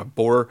I don't want to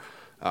bore.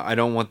 I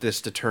don't want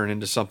this to turn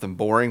into something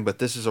boring, but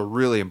this is a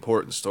really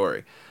important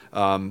story.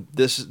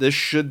 This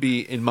should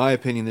be, in my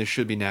opinion, this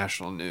should be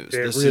national news.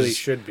 It really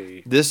should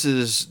be.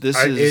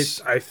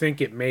 I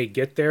think it may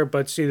get there,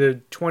 but see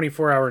the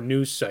 24-hour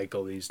news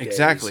cycle these days.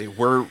 Exactly.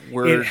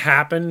 It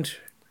happened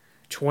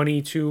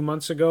 22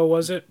 months ago,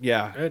 was it?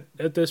 Yeah.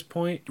 At this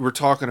point, we're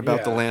talking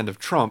about the land of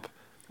Trump.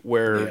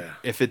 Where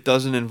if it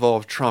doesn't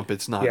involve Trump,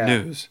 it's not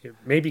news.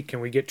 Maybe can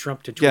we get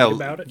Trump to tweet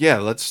about it? Yeah,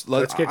 let's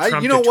get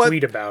Trump to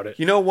tweet about it.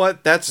 You know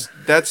what? That's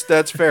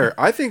fair.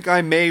 I think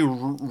I may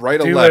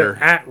write a letter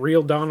at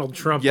Real Donald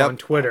Trump on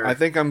Twitter. I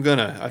think I'm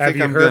gonna. Have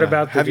you heard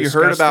about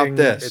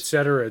this? Et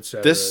cetera, et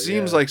cetera. This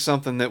seems like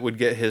something that would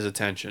get his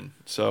attention.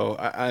 So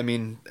I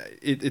mean,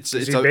 it's.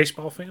 Is he a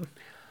baseball fan?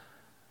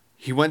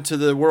 He went to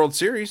the World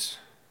Series.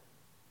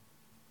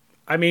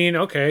 I mean,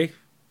 okay.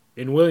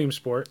 In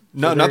Williamsport.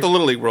 No, not the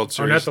Little League World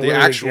Series. The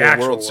actual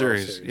World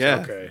Series. Yeah.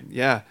 Okay.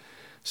 Yeah.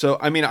 So,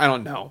 I mean, I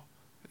don't know.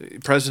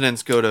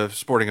 Presidents go to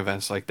sporting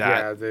events like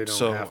that. Yeah, they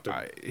don't have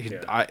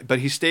to. But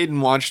he stayed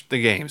and watched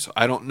the game, so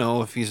I don't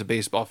know if he's a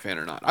baseball fan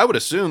or not. I would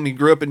assume he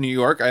grew up in New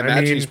York. I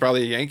imagine he's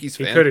probably a Yankees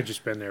fan. He could have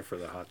just been there for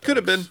the hot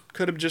dogs.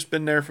 Could have just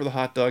been there for the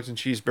hot dogs and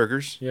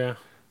cheeseburgers. Yeah.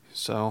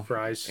 So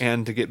fries.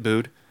 And to get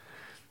booed.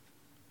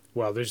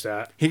 Well, there's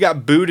that. He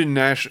got booed in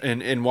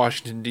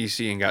Washington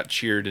D.C. and got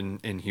cheered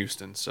in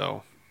Houston.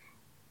 So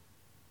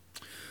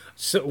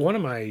one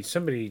of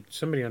somebody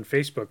on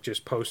Facebook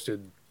just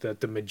posted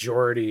that the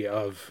majority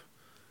of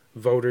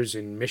voters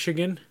in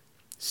Michigan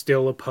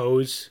still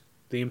oppose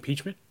the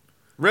impeachment.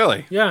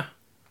 Really? Yeah.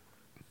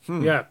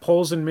 Yeah.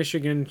 Polls in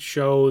Michigan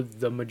show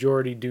the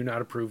majority do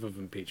not approve of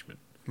impeachment.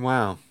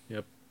 Wow.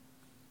 Yep.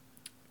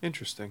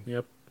 Interesting.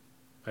 Yep.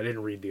 I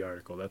didn't read the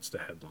article. That's the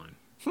headline.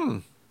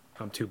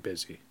 I'm too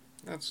busy.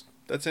 That's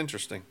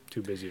interesting.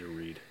 Too busy to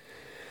read.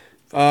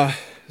 I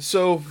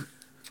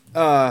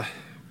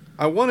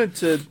want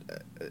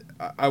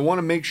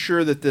to make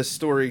sure that this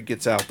story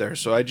gets out there.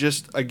 So I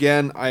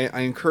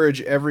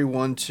encourage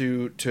everyone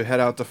to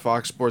head out to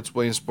Fox Sports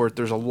Williamsport.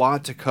 There's a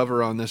lot to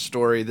cover on this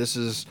story. This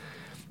is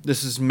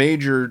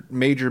major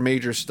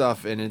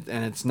stuff, and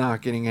it's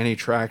not getting any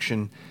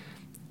traction.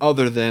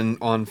 other than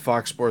on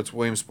Fox Sports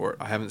Williamsport.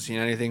 I haven't seen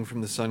anything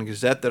from the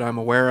Sun-Gazette that I'm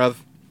aware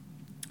of.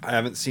 I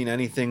haven't seen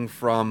anything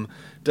from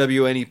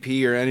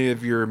WNEP or any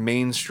of your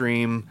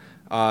mainstream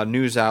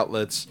news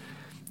outlets.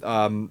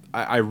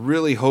 I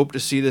really hope to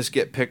see this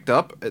get picked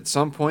up at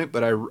some point,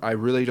 but I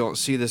really don't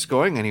see this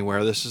going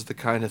anywhere. This is the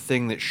kind of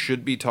thing that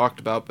should be talked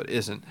about but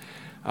isn't.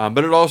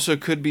 But it also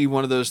could be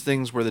one of those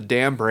things where the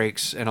dam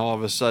breaks and all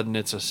of a sudden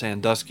it's a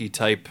Sandusky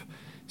type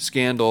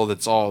scandal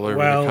that's all over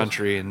the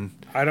country. And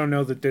I don't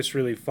know that this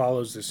really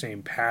follows the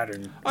same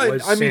pattern.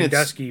 Was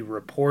Sandusky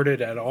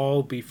reported at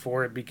all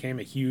before it became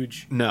a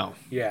huge... No.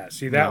 Yeah,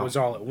 see, that was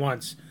all at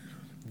once.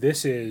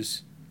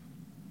 This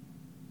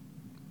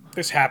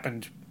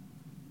happened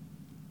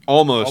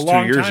almost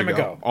 2 years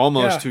ago.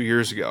 Almost 2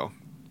 years ago.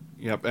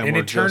 Yep. And an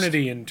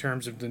eternity in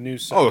terms of the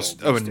news cycle.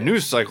 A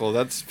news cycle,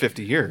 that's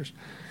 50 years.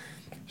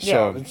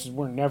 Yeah,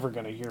 we're never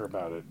going to hear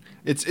about it.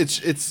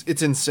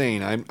 It's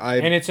insane.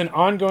 And it's an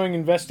ongoing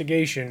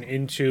investigation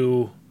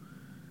into,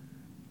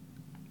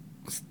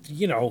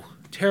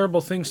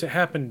 terrible things that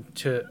happen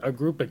to a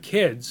group of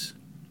kids,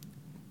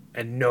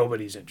 and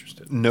nobody's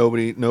interested.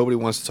 Nobody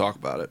wants to talk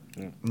about it.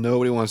 Mm.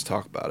 Nobody wants to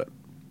talk about it.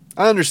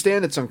 I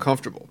understand it's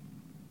uncomfortable.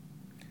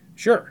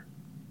 Sure.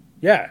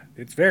 Yeah,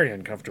 it's very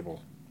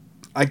uncomfortable.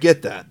 I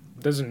get that.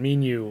 Doesn't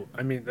mean you...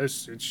 I mean,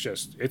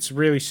 it's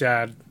really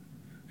sad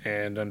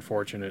and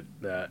unfortunate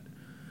that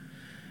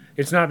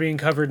it's not being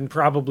covered, and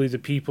probably the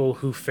people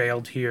who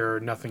failed here,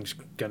 nothing's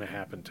going to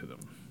happen to them.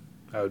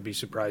 I would be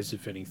surprised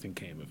if anything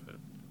came of it.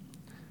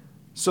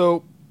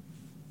 So,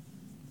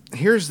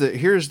 here's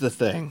the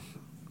thing.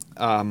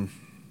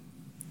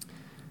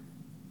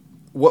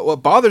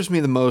 What bothers me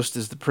the most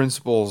is the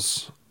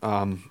principal's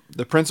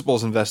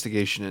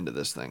investigation into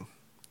this thing.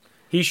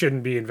 He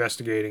shouldn't be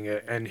investigating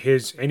it, and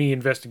any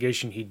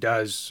investigation he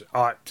does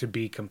ought to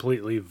be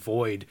completely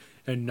void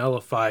and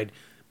nullified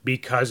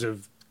because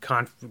of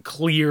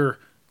clear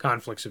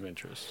conflicts of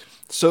interest.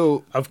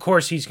 So, of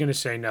course, he's going to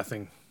say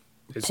nothing.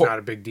 It's not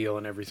a big deal,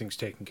 and everything's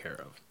taken care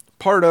of.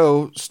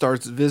 Pardo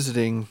starts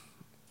visiting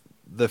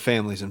the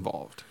families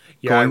involved.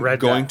 Yeah, I read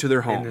going that to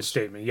their homes. In the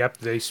statement. Yep,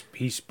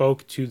 he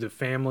spoke to the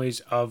families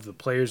of the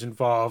players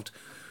involved.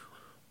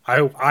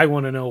 I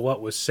want to know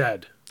what was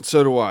said.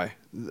 So do I.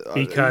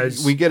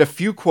 Because we get a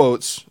few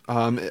quotes.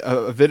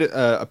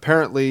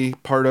 Apparently,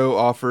 Pardo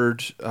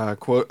offered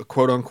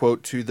quote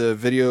unquote to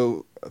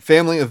the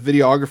family of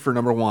videographer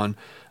number one,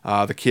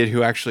 the kid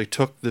who actually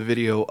took the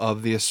video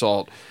of the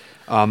assault.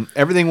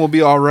 Everything will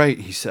be all right,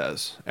 he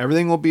says.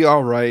 Everything will be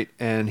all right,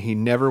 and he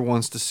never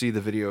wants to see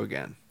the video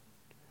again.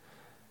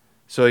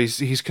 So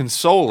he's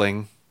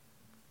consoling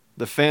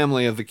the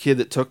family of the kid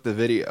that took the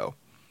video.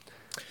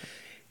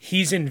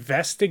 He's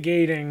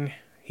investigating.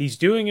 He's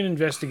doing an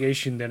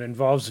investigation that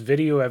involves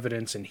video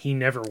evidence, and he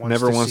never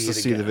wants to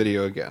see the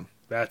video again.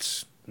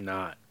 That's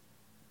not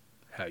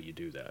how you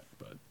do that,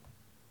 but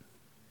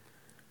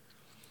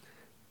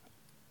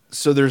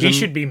so he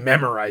should be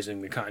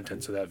memorizing the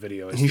contents of that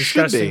video. As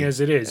disgusting as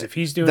it is, if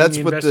he's doing the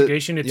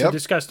investigation, it's a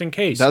disgusting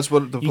case. That's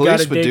what the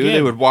police would do.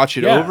 They would watch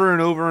it over and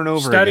over and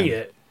over again. Study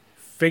it,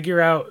 figure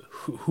out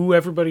who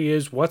everybody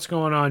is, what's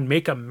going on,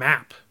 make a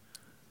map.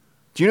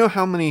 Do you know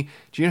how many?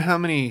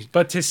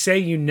 But to say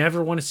you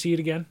never want to see it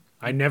again,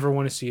 I never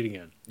want to see it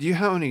again. Do you know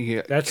how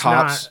many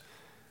cops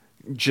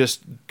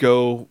just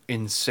go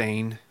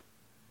insane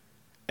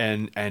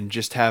and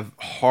just have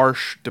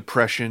harsh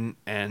depression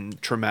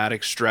and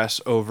traumatic stress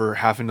over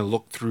having to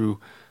look through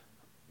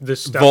the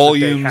stuff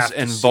volumes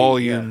and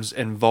volumes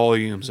and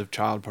volumes of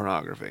child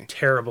pornography?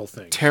 Terrible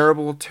things.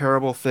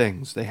 Terrible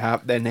things. They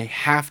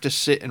have to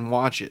sit and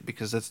watch it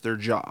because that's their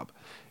job.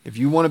 If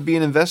you want to be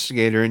an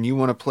investigator and you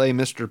want to play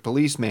Mr.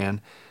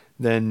 Policeman,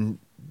 then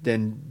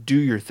do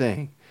your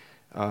thing.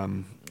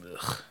 I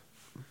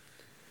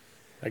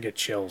get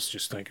chills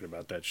just thinking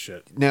about that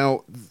shit.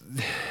 Now,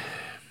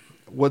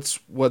 what's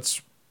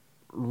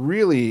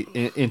really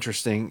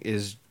interesting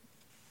is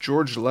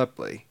George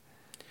Lepley.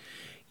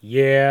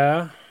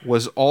 Yeah.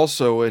 Was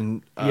also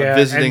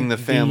visiting the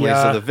families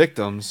of the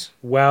victims.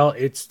 Well,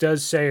 it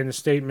does say in the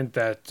statement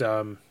that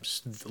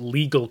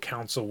legal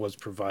counsel was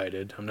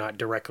provided. I'm not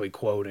directly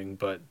quoting,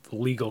 but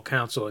legal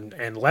counsel and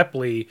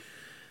Lepley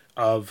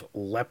of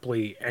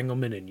Lepley,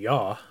 Engelman, and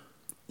Yaw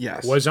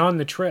was on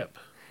the trip.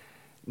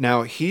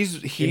 Now, he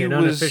in an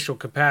unofficial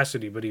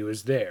capacity, but he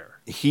was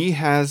there. He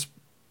has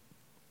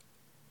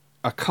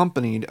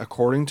accompanied,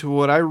 according to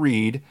what I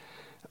read,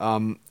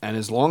 and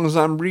as long as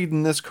I'm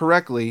reading this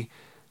correctly,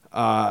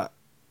 George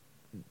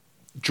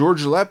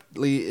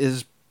Lepley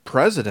is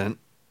president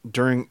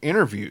during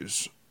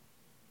interviews,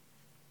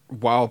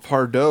 while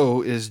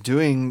Pardo is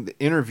doing the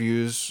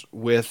interviews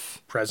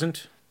with...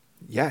 Present?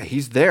 Yeah,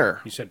 he's there.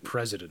 You said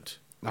president.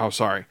 Oh,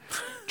 sorry.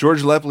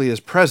 George Lepley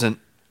is present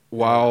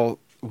while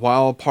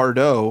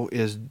Pardo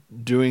is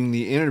doing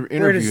the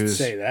interviews. Where does it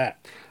say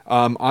that?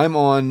 I'm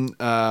on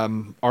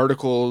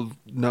article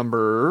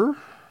number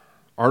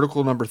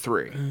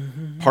 3,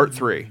 part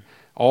 3,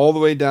 all the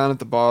way down at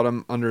the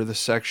bottom under the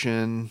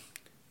section.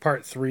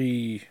 Part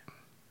 3.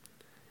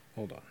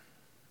 Hold on.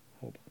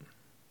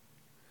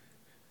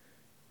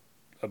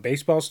 a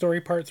baseball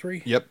story part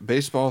 3? Yep,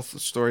 baseball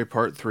story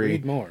part 3.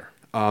 Read more.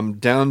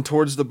 Down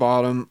towards the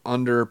bottom,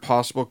 under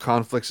possible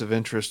conflicts of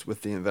interest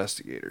with the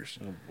investigators.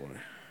 Oh, boy.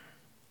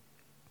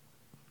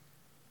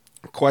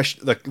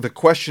 The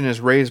question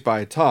is raised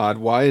by Todd.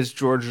 Why is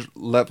George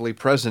Lepley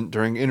present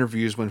during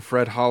interviews when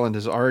Fred Holland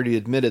has already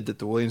admitted that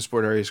the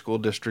Williamsport Area School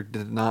District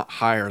did not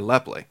hire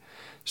Lepley?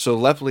 So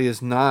Lepley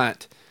is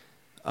not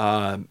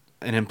an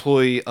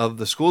employee of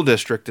the school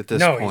district at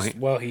this point.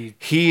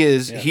 He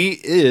is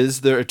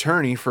the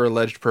attorney for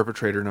alleged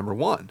perpetrator number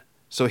 1.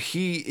 So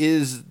he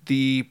is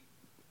the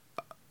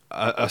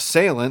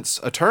assailant's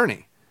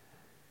attorney.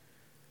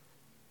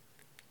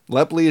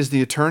 Lepley is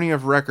the attorney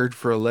of record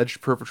for alleged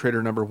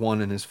perpetrator number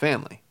 1 and his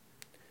family.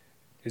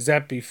 Is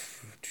that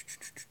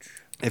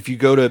If you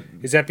go to...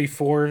 Is that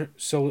before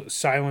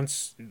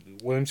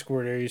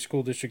Williamsport Area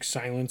School District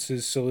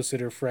silences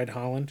solicitor Fred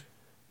Holland?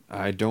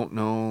 I don't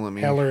know.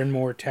 Heller and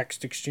Moore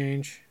text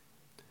exchange.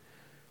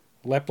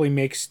 Lepley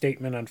makes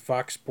statement on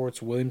Fox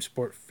Sports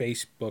Williamsport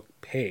Facebook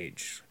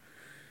page.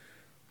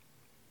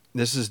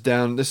 This is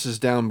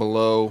down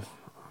below.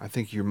 I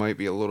think you might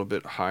be a little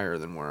bit higher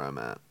than where I'm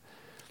at.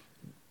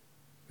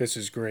 This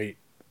is great.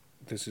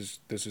 This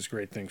is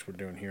great things we're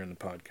doing here in the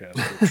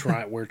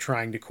podcast. We're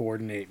trying to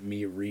coordinate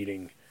me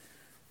reading.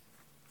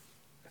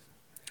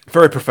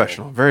 Very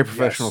professional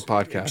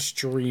podcast.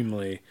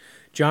 Extremely.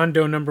 John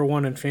Doe number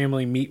 1 and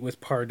family meet with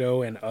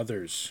Pardo and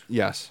others.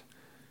 Yes.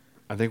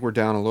 I think we're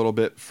down a little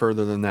bit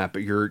further than that,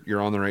 but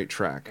you're on the right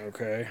track.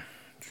 Okay.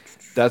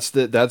 That's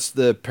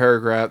the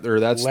paragraph,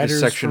 or that's Letters the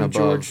section from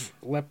above. George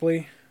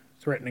Lepley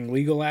threatening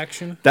legal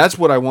action. That's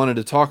what I wanted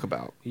to talk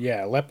about.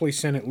 Yeah, Lepley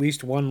sent at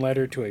least one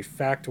letter to a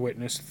fact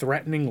witness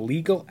threatening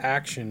legal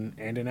action,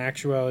 and in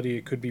actuality,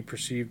 it could be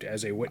perceived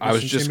as a witness I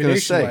was just going to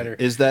say, letter.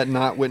 Is that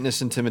not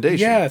witness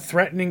intimidation?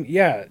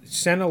 Yeah,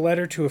 sent a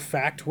letter to a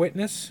fact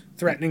witness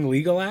threatening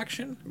legal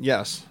action?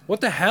 Yes.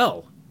 What the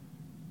hell?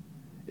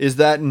 Is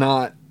that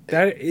not...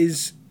 That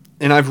is...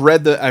 And I've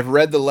read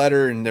the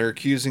letter, and they're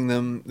accusing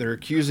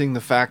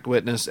the fact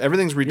witness.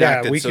 Everything's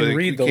redacted, yeah, we can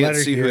read the can't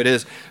letter see here. who it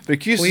is. But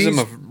accuses him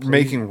of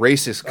making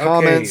racist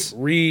comments.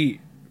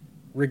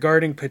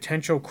 Regarding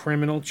potential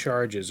criminal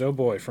charges. Oh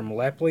boy, from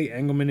Lepley,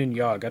 Engelman, and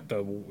Yaw.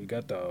 We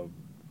got the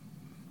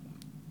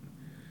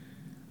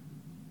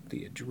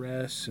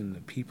address and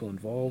the people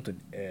involved and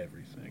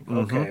everything.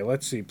 Mm-hmm. Okay,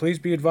 let's see. Please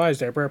be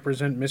advised, I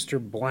represent Mr.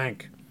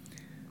 Blank.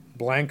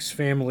 Blank's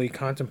family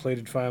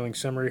contemplated filing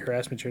summary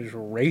harassment charges for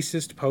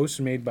racist posts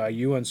made by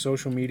you on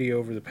social media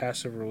over the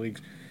past several weeks.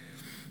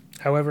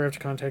 However, after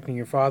contacting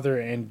your father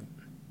and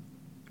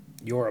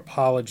your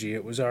apology,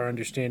 it was our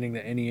understanding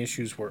that any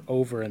issues were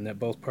over and that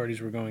both parties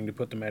were going to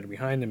put the matter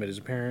behind them. It is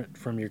apparent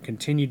from your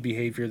continued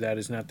behavior that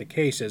is not the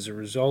case. As a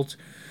result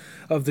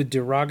of the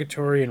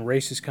derogatory and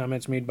racist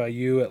comments made by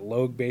you at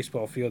Logue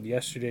Baseball Field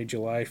yesterday,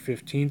 July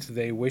 15th,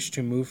 they wish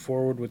to move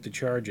forward with the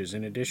charges.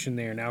 In addition,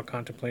 they are now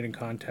contemplating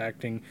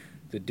contacting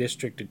the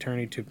district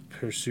attorney to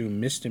pursue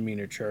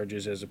misdemeanor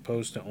charges as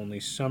opposed to only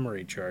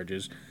summary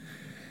charges.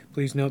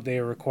 Please note they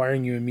are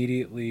requiring you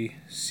immediately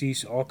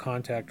cease all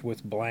contact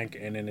with Blank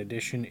and in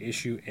addition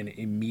issue an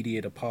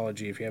immediate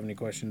apology. If you have any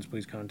questions,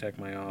 please contact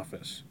my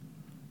office.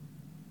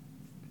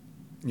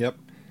 Yep.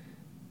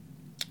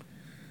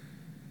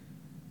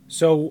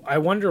 So I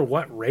wonder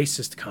what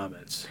racist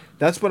comments.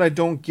 That's what I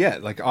don't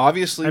get. Like,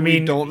 obviously, we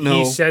don't know.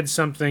 He said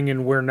something,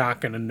 and we're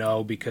not going to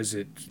know because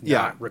it's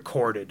not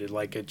recorded.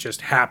 It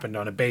just happened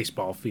on a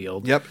baseball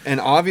field. Yep, and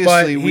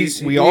obviously,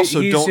 we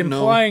also don't know. He's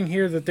implying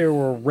here that there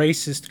were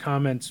racist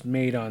comments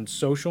made on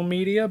social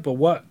media, but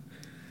what?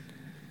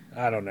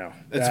 I don't know.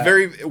 It's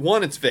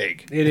it's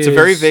vague. It's a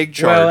very vague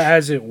charge. Well,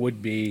 as it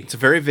would be. It's a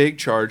very vague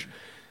charge.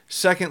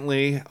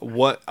 Secondly,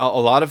 what a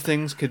lot of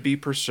things could be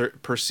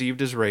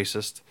perceived as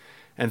racist.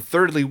 And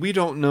thirdly, we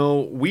don't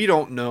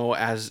know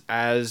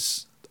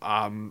as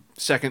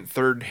second,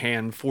 third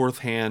hand, fourth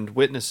hand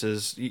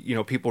witnesses,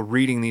 people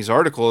reading these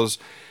articles,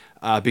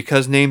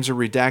 because names are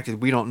redacted,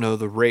 we don't know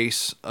the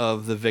race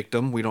of the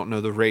victim, we don't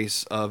know the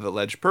race of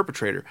alleged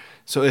perpetrator.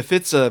 So if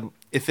it's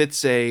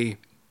a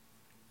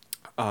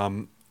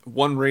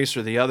one race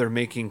or the other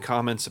making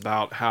comments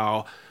about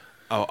how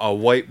a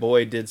white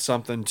boy did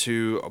something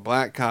to a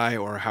black guy,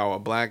 or how a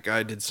black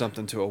guy did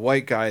something to a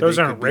white guy. Those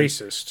aren't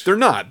racist. They're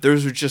not.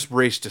 Those are just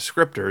race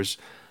descriptors.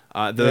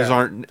 Those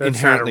aren't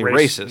inherently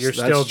racist. You're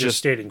still just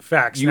stating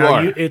facts.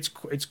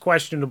 It's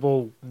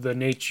questionable the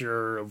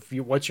nature of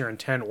what's your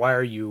intent. Why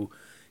are you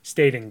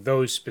stating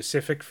those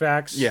specific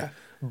facts? Yeah.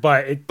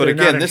 But they're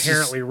not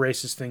inherently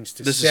racist things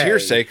to say. This is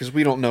hearsay because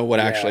we don't know what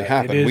actually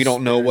happened. We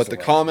don't know what the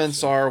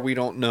comments are. We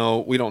don't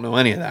know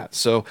any of that.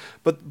 So,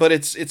 but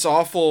it's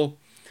awful.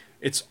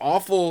 It's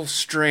awful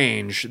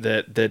strange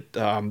that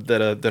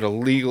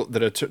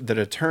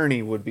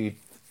attorney would be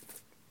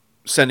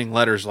sending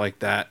letters like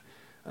that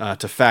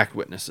to fact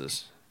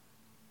witnesses.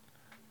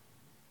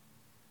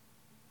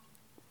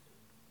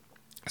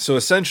 So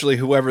essentially,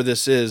 whoever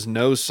this is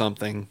knows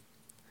something,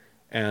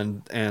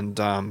 and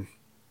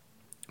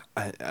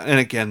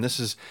again, this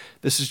is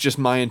just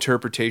my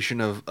interpretation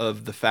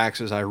of the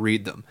facts as I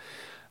read them.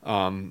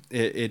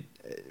 It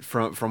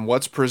from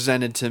what's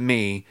presented to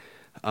me,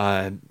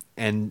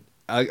 and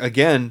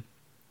again,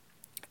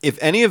 if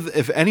any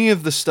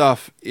of the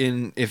stuff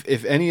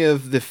if any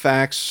of the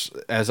facts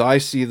as I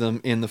see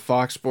them in the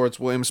Fox Sports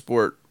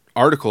Williamsport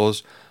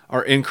articles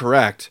are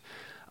incorrect,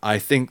 I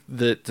think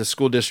that the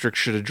school district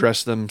should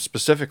address them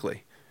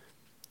specifically.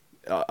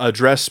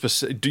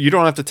 You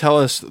don't have to tell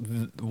us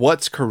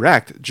what's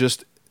correct,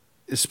 just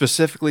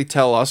specifically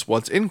tell us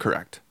what's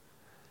incorrect.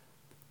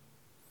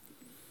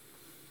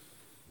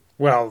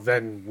 Well,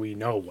 then we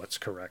know what's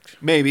correct.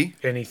 Maybe.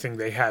 Anything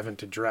they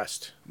haven't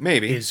addressed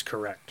is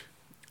correct.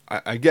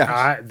 I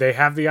guess. They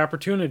have the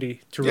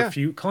opportunity to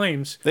refute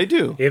claims. They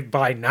do. If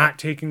by not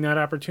taking that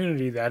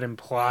opportunity, that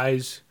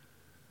implies...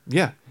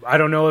 Yeah. I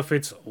don't know if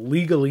it's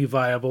legally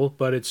viable,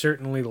 but it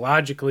certainly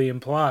logically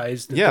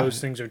implies that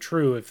those things are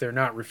true if they're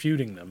not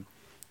refuting them.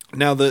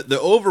 Now, the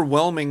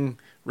overwhelming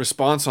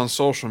response on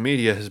social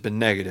media has been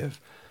negative.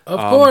 Of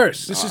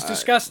course, this is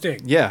disgusting.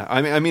 Yeah,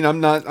 I mean,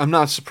 I'm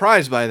not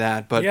surprised by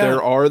that, but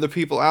there are the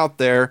people out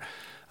there,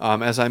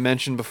 as I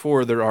mentioned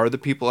before, there are the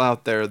people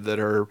out there that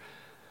are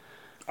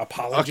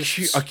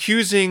apologists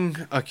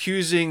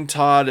accusing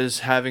Todd as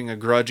having a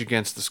grudge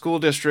against the school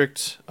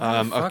district.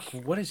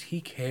 What does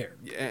he care?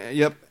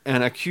 Yep,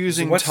 and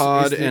accusing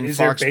Todd and is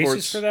Fox there a Sports.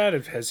 basis for that?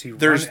 Has he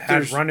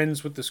had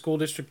run-ins with the school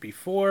district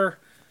before?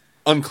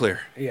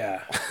 Unclear.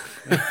 Yeah,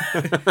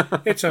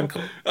 it's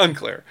unclear.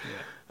 Unclear.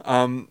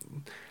 Yeah.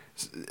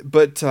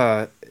 But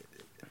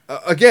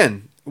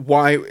again,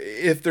 why,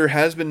 if there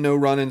has been no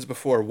run-ins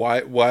before,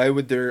 why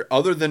would there,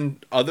 other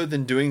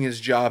than doing his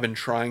job and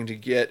trying to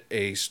get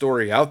a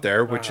story out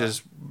there, which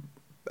is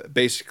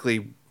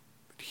basically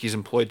he's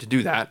employed to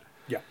do that.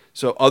 Yeah.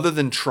 So other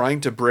than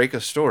trying to break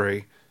a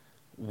story,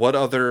 what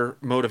other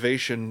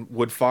motivation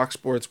would Fox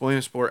Sports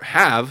Williamsport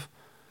have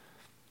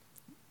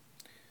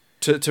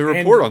to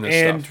report on this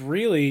stuff? And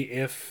really,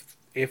 if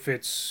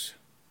it's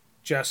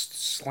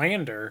just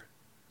slander,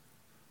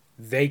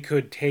 they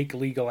could take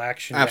legal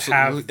action to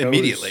have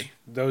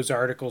those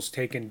articles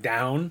taken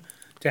down,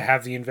 to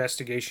have the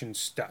investigation,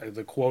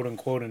 the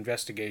quote-unquote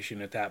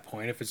investigation at that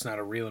point, if it's not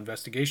a real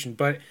investigation.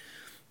 But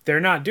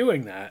they're not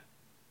doing that.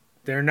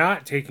 They're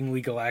not taking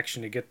legal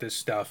action to get this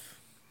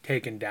stuff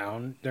taken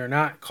down. They're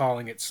not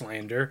calling it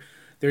slander.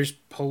 There's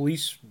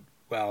police...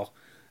 Well,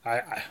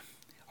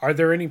 are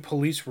there any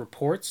police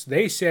reports?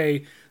 They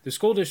say... The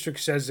school district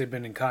says they've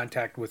been in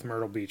contact with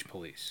Myrtle Beach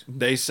police.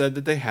 They said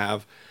that they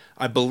have.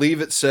 I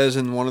believe it says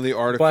in one of the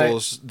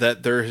articles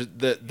that there's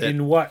that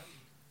in what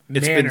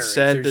it's manner, been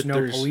said there's that no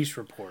there's police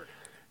report.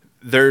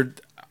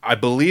 I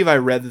believe I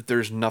read that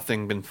there's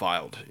nothing been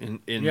filed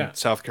in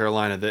South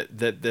Carolina, that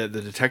the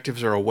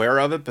detectives are aware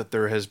of it, but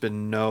there has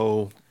been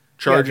no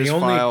charges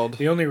filed.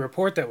 The only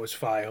report that was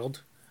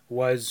filed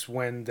was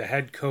when the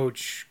head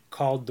coach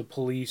called the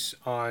police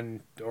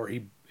on, or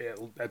he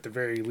at the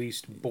very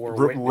least bore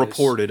witness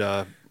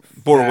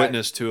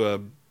to a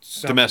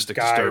domestic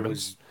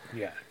disturbance.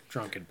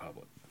 Drunk in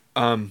public.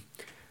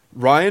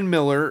 Ryan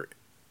Miller,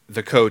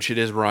 the coach, it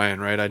is Ryan,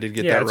 right? I did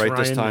get that right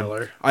this time.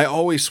 Miller. I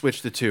always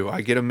switch the two.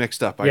 I get them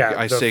mixed up.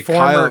 I the say former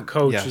Kyle.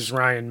 coach is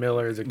Ryan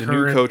Miller. The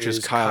current new coach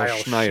is Kyle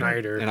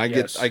Schneider. And I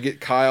get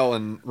Kyle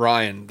and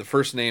Ryan. The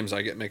first names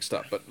I get mixed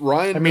up. But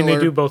Ryan Miller,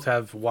 they do both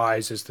have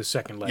Y's as the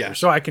second letter,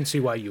 so I can see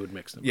why you would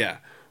mix them. Yeah.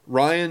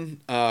 Ryan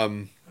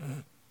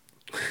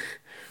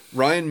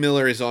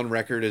Miller is on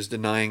record as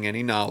denying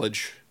any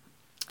knowledge.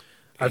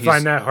 I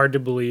find that hard to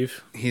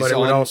believe, but it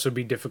would also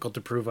be difficult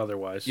to prove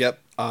otherwise. Yep.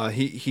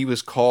 He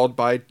was called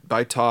by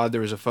Todd.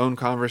 There was a phone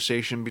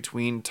conversation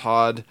between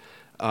Todd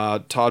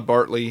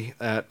Bartley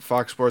at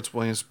Fox Sports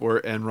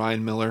Williamsport and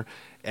Ryan Miller.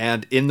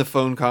 And in the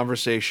phone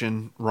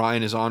conversation,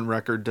 Ryan is on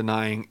record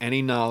denying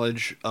any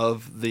knowledge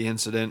of the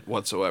incident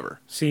whatsoever.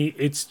 See,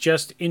 it's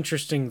just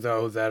interesting,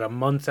 though, that a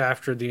month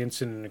after the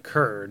incident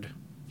occurred,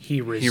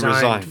 he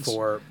resigned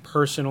for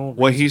personal reasons.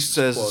 What he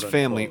says is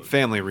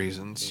family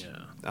reasons.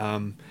 Yeah.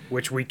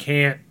 Which we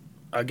can't,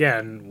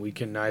 we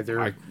can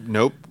neither...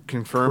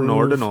 confirm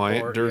nor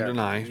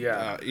deny.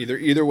 Yeah.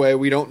 Either way,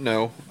 we don't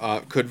know.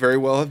 Could very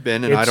well have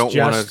been, and I don't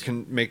want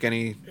to make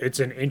any it's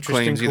an interesting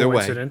claims either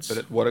coincidence. Way.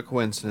 But what a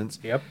coincidence.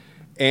 Yep.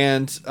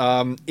 And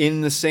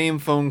in the same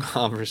phone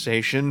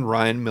conversation,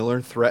 Ryan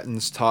Miller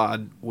threatens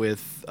Todd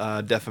with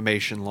a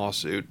defamation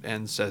lawsuit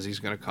and says he's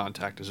going to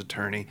contact his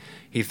attorney.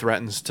 He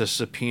threatens to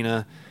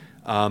subpoena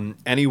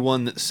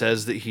anyone that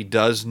says that he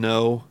does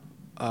know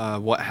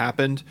what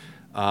happened,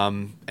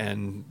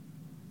 and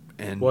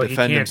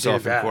defend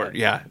himself in court.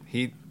 Yeah,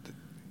 he's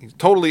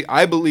totally.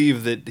 I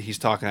believe that he's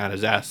talking out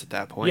his ass at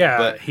that point. Yeah,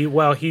 but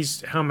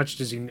he's how much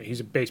does he? He's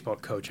a baseball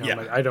coach.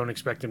 Much, I don't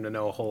expect him to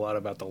know a whole lot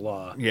about the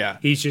law. Yeah,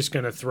 he's just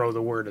going to throw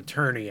the word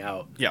attorney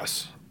out.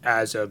 Yes,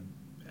 as a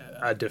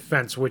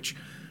defense. Which,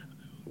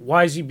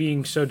 why is he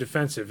being so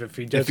defensive? If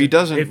he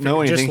doesn't know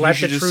anything, he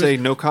should just say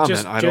no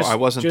comment. I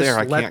wasn't there.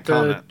 I can't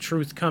comment. Let the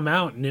truth come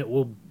out, and it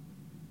will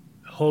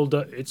hold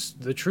up.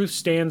 The truth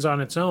stands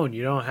on its own.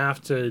 You don't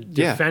have to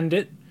defend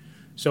it.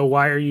 So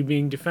why are you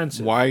being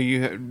defensive? Why are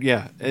you?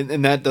 Yeah,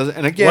 and that doesn't.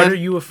 And again, What are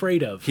you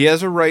afraid of? he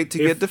has a right to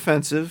get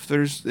defensive.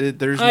 There's.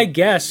 I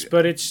guess,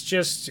 but it's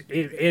just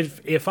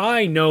if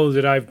I know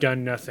that I've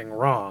done nothing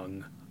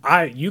wrong,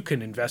 you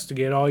can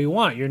investigate all you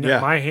want.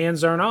 My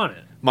hands aren't on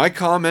it. My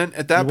comment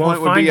at that point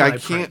would be I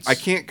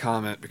can't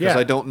comment because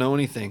I don't know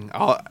anything.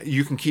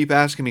 You can keep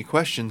asking me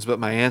questions, but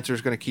my answer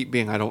is going to keep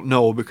being I don't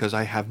know because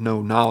I have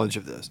no knowledge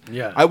of this.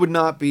 Yeah. I would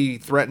not be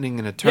threatening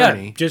an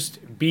attorney. Yeah,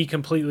 just be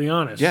completely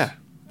honest. Yeah.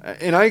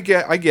 And I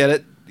get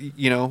it,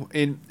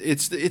 and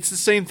it's the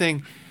same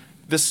thing.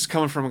 This is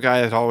coming from a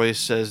guy that always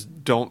says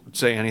don't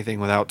say anything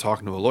without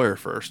talking to a lawyer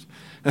first.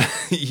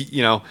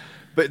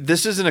 But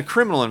this isn't a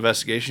criminal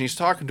investigation. He's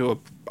talking to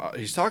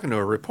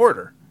a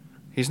reporter.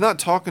 He's not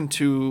talking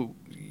to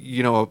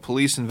a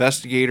police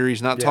investigator.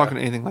 He's not talking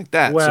to anything like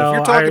that. Well, so if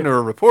you're talking to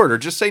a reporter,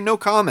 just say no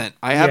comment.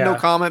 I have no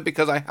comment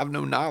because I have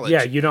no knowledge.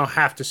 Yeah, you don't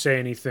have to say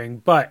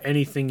anything, but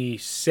anything he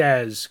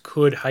says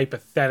could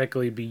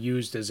hypothetically be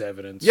used as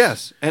evidence.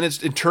 Yes, and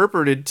it's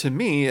interpreted to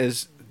me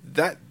as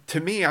that.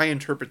 To me, I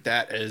interpret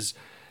that as,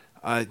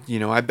 I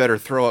better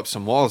throw up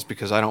some walls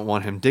because I don't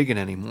want him digging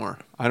anymore.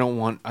 I don't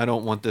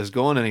want this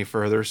going any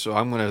further. So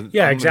I'm gonna.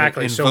 Yeah,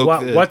 exactly. So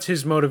what's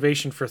his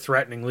motivation for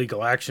threatening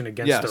legal action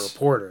against the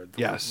reporter?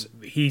 Yes,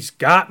 he's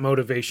got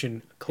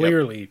motivation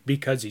clearly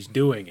because he's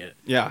doing it.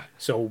 Yeah.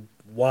 So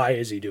why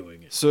is he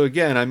doing it? So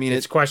again, I mean,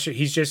 it's question.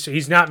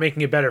 He's not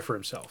making it better for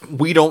himself.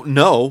 We don't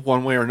know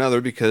one way or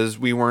another because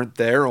we weren't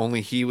there.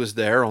 Only he was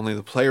there. Only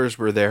the players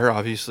were there.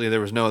 Obviously,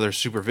 there was no other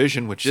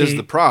supervision, which is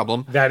the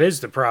problem. That is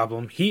the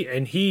problem.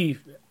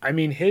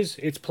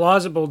 It's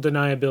plausible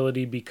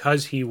deniability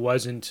because he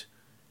wasn't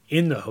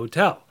in the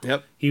hotel.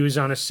 Yep. He was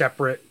on a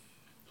separate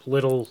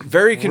little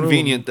very room,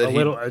 convenient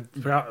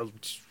that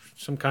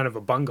some kind of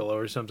a bungalow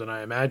or something,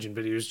 I imagine,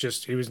 but he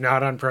was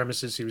not on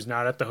premises. He was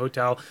not at the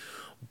hotel.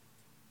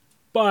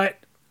 But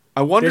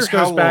I wonder this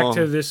goes back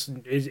to this: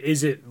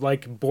 is it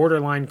like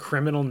borderline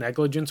criminal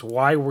negligence?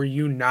 Why were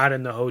you not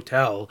in the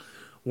hotel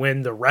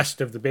when the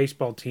rest of the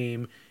baseball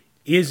team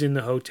is in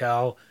the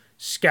hotel,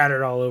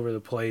 scattered all over the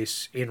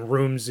place in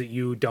rooms that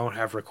you don't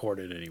have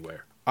recorded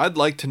anywhere? I'd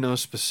like to know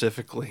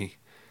specifically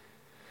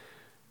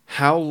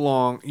how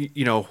long.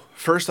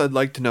 First I'd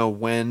like to know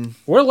when.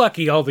 We're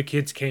lucky all the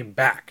kids came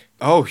back.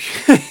 Oh,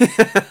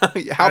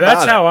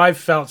 that's how I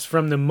felt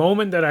from the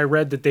moment that I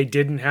read that they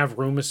didn't have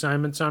room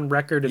assignments on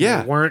record and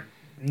they weren't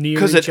near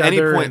each other. Because at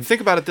any point, think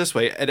about it this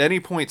way: at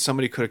any point,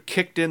 somebody could have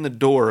kicked in the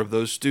door of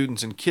those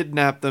students and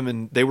kidnapped them,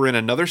 and they were in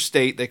another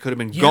state. They could have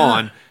been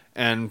gone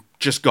and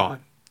just gone.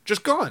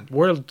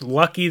 We're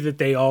lucky that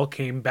they all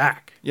came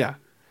back. Yeah.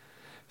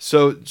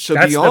 So that's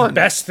the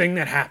best thing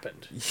that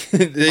happened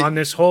on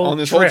this whole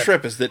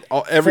trip is that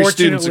every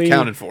student's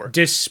accounted for,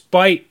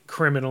 despite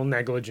criminal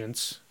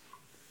negligence.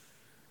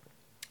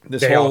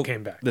 They all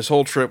came back. This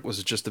whole trip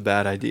was just a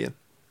bad idea.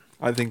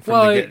 I think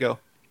from the get-go.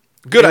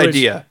 Good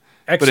idea,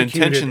 but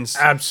intentions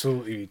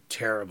absolutely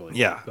terribly.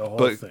 Yeah, the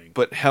whole thing.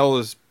 But hell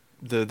is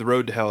the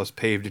road to hell is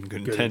paved in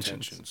good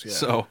intentions. Yeah.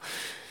 So,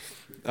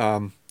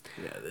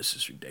 this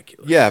is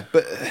ridiculous. Yeah,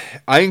 but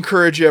I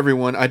encourage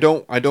everyone. I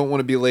don't want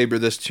to belabor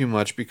this too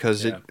much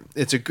because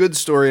it's a good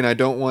story, and I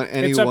don't want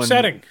anyone. It's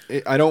upsetting.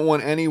 I don't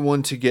want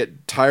anyone to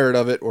get tired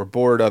of it or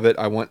bored of it.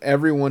 I want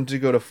everyone to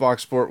go to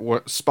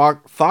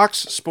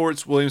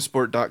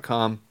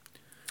foxsportswilliamsport.com.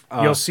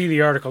 You'll see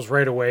the articles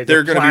right away.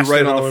 They're going to be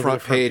right on the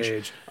front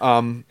page.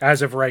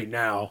 As of right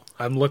now,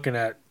 I'm looking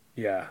at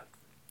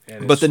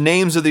But the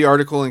names of the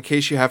article, in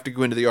case you have to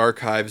go into the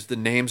archives, the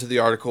names of the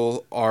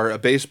article are a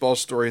baseball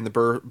story in the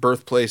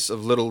birthplace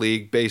of Little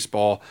League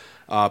Baseball,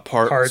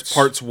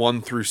 parts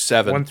 1 through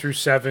 7. 1 through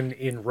 7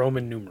 in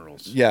Roman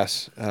numerals.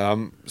 Yes.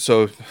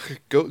 So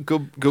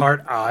go.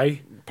 Part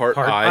I. Part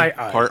I.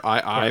 Part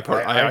II.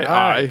 Part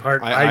III.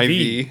 Part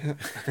IV.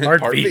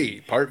 Part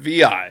V. Part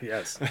VI.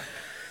 Yes.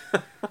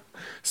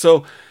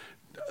 So,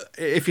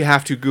 if you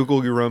have to,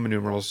 Google your Roman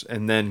numerals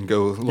and then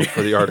go look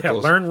for the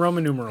articles. Learn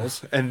Roman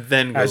numerals and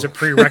then as a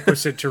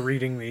prerequisite to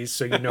reading these,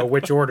 so you know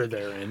which order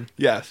they're in.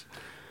 Yes,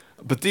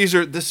 but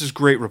this is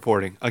great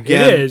reporting.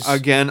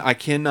 Again, I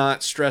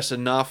cannot stress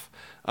enough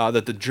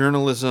that the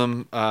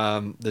journalism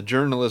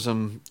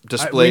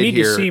displayed we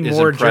need to see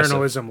more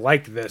journalism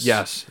like this.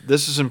 Yes,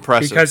 this is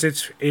impressive because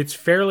it's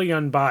fairly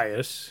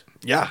unbiased.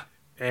 Yeah.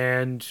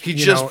 And he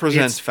just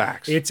presents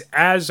facts. It's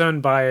as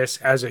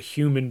unbiased as a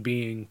human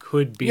being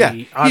could be. Yeah,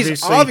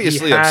 he's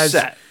obviously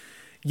upset.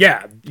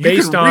 Yeah,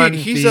 based on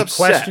the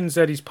questions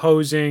that he's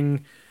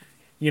posing,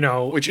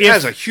 which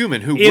as a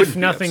human who if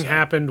nothing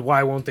happened,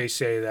 why won't they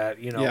say that?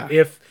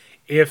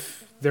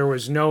 If there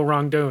was no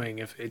wrongdoing,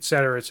 if et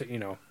cetera,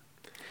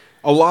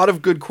 a lot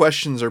of good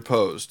questions are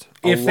posed.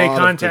 If they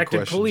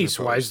contacted police,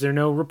 why is there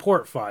no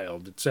report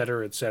filed, et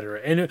cetera, et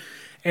cetera?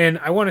 And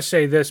I want to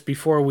say this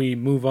before we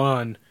move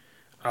on.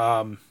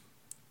 I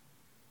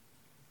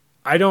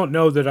don't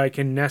know that I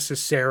can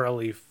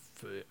necessarily.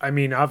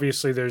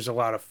 Obviously, there's a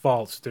lot of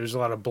faults. There's a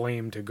lot of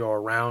blame to go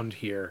around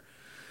here.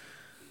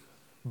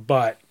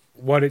 But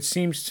what it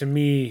seems to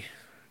me,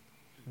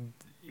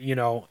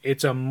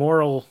 it's a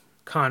moral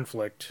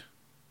conflict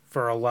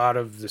for a lot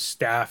of the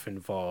staff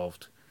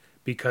involved,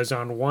 because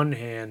on one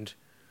hand,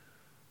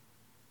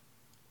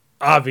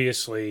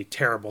 obviously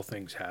terrible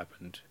things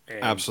happened,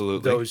 and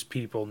Absolutely. those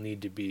people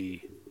need to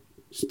be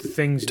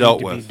things Dealt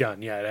need to with. be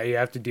done. Yeah, you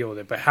have to deal with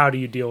it. But how do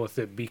you deal with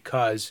it?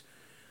 Because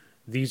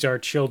these are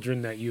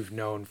children that you've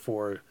known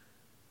for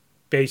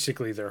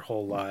basically their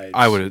whole lives.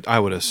 I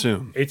would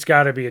assume. It's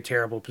got to be a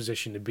terrible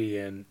position to be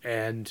in,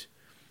 and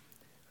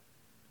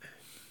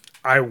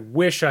I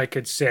wish I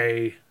could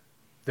say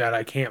that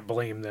I can't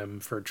blame them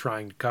for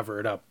trying to cover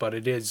it up, but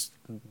it is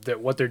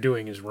that what they're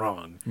doing is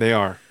wrong. They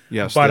are.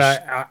 Yes. But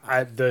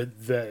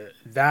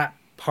that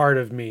part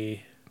of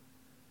me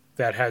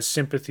that has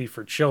sympathy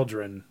for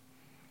children,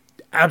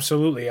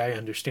 absolutely, I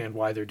understand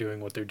why they're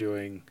doing what they're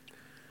doing,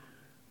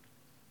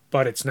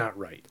 but it's not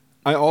right.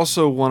 I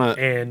also want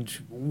to. And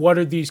what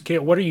are these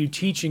kids? What are you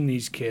teaching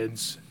these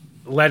kids?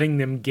 Letting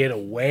them get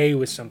away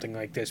with something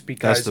like this,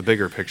 because That's the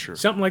bigger picture.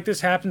 something like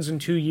this happens in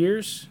 2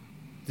 years.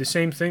 The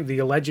same thing. The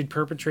alleged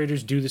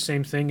perpetrators do the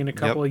same thing in a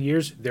couple of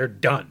years. They're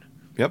done.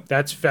 Yep.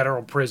 That's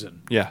federal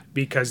prison. Yeah.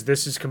 Because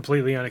this is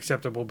completely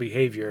unacceptable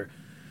behavior.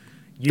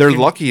 They're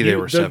lucky they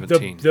were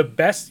 17. The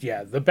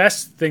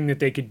best thing that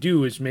they could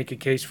do is make a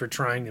case for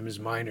trying them as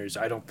minors.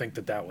 I don't think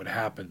that would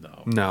happen,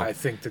 though. No. I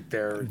think that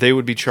they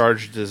would be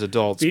charged as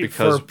adults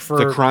because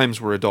the crimes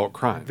were adult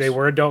crimes. They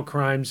were adult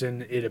crimes,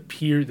 and it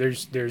appeared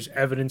there's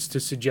evidence to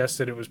suggest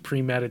that it was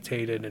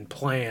premeditated and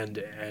planned.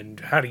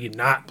 And how do you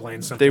not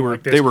plan something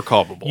like this? They were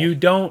culpable. You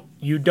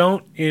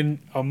don't in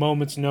a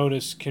moment's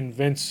notice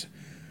convince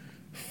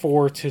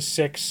 4 to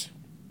 6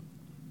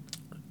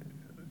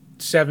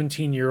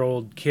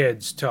 17-year-old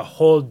kids to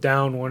hold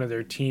down one of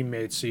their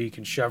teammates so you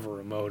can shove a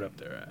remote up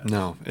their ass.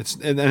 No, it's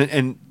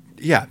and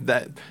yeah,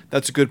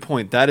 that's a good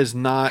point. That is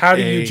not. How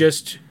do you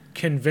just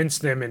convince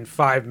them in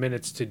 5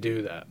 minutes to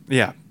do that?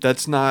 Yeah,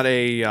 that's not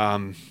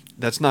an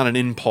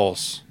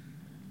impulse.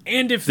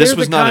 And if this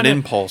was not an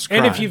impulse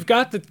crime. And if you've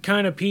got the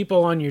kind of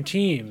people on your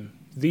team,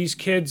 these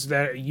kids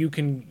that you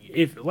can,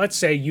 let's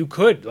say you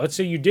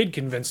did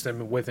convince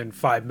them within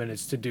 5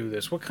 minutes to do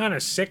this, what kind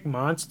of sick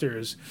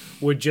monsters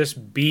would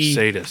just be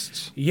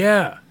sadists?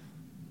 Yeah,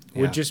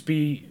 would just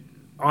be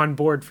on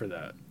board for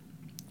that.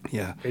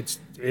 Yeah, it's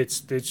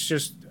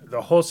just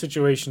the whole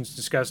situation's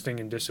disgusting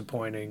and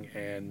disappointing,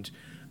 and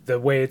the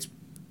way it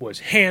was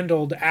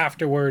handled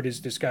afterward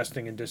is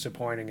disgusting and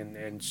disappointing, and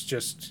it's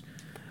just,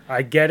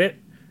 I get it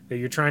that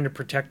you're trying to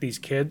protect these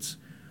kids.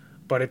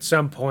 But at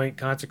some point,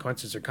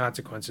 consequences are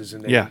consequences,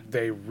 and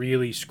they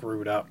really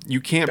screwed up.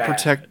 You can't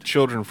protect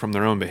children from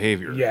their own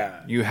behavior. Yeah.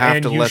 You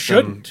have to let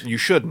them. You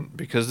shouldn't,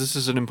 because this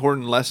is an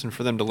important lesson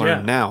for them to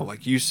learn now,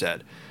 like you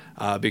said.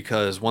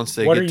 Because once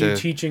they what are you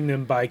teaching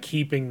them by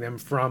keeping them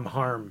from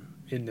harm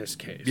in this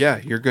case? Yeah,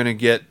 you're gonna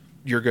get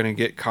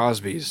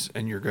Cosby's,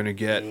 and you're gonna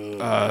get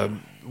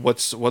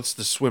what's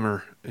the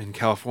swimmer in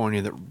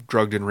California that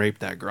drugged and raped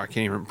that girl? I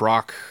can't even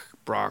Brock.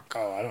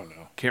 Oh, I don't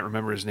know. Can't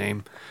remember his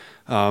name.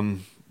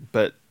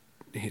 But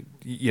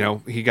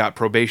he got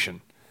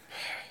probation.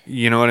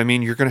 You know what I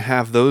mean? You're going to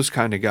have those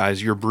kind of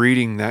guys. You're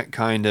breeding that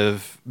kind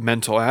of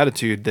mental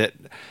attitude that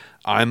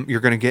you're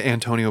going to get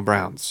Antonio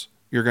Browns.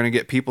 You're going to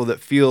get people that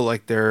feel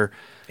like they're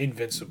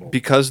invincible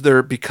because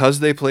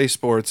they play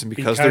sports, and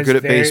because they're good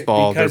at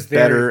baseball, they're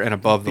better and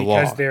above the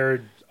law. Because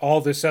they're all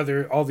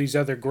these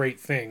other great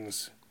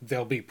things,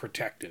 they'll be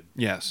protected.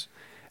 Yes.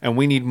 And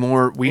we need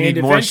more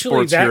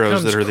sports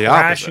heroes that are the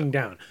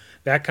opposite.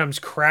 That comes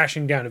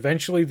crashing down.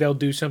 Eventually, they'll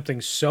do something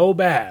so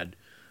bad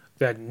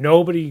that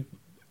nobody's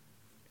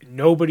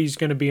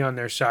going to be on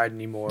their side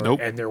anymore,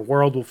 and their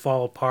world will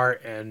fall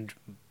apart, and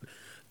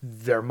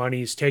their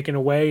money's taken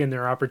away, and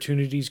their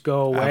opportunities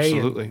go away.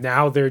 Absolutely. And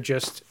now they're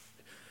just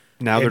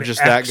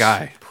that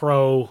guy.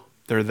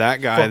 They're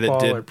that guy that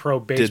did or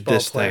pro baseball did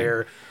this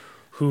player thing.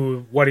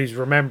 Who what he's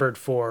remembered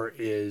for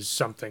is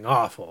something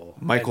awful.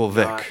 Michael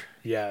Vick.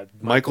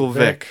 Michael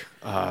Vick.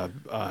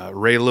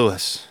 Ray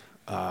Lewis.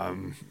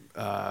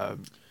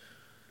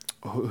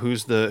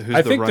 Who's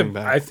the running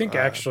back? I think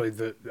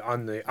actually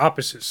on the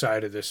opposite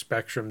side of the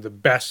spectrum, the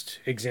best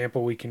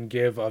example we can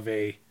give of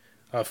a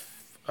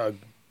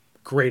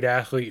great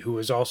athlete who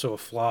was also a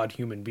flawed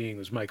human being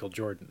was Michael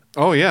Jordan.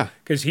 Oh yeah,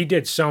 because he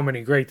did so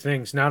many great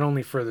things, not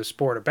only for the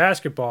sport of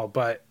basketball,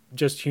 but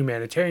just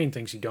humanitarian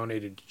things. He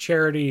donated to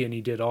charity, and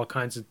he did all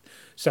kinds of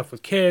stuff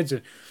with kids.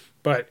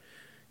 But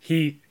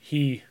he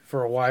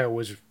for a while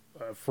was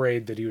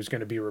afraid that he was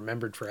going to be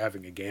remembered for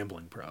having a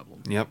gambling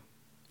problem. Yep.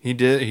 He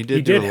did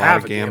do a lot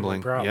of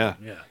gambling. Yeah.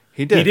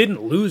 He did. He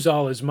didn't lose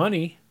all his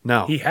money.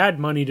 No. He had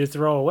money to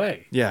throw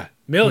away. Yeah.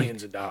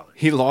 Millions of dollars.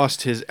 He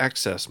lost his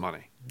excess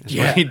money.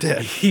 What he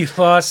did. He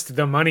lost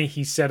the money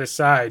he set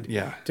aside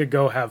to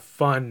go have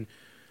fun.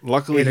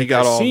 Luckily, he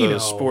got all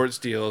those sports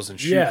deals and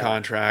shoe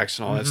contracts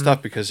and all that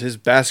stuff because his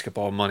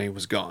basketball money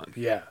was gone.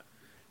 Yeah.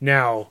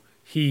 Now,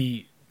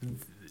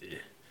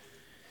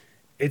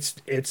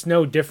 it's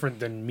no different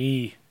than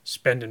me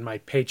spending my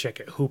paycheck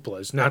at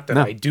Hoopla's. Not that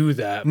I do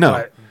that. No.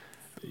 But,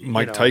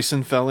 Mike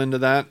Tyson fell into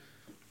that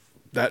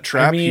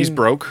trap. He's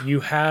broke.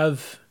 You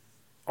have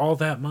all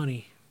that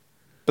money.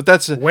 But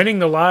that's winning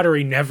the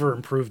lottery never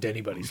improved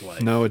anybody's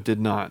life. No, it did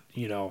not.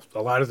 You know,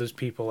 a lot of those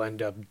people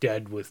end up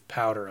dead with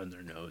powder on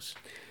their nose.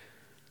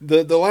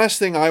 The last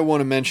thing I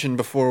want to mention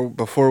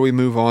before we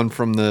move on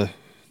from the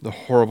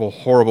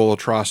horrible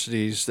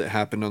atrocities that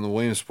happened on the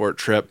Williamsport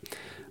trip,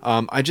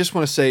 I just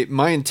want to say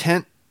my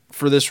intent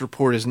for this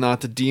report is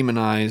not to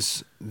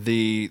demonize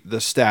the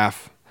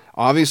staff.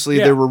 Obviously,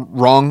 there were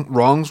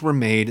wrongs were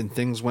made and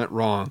things went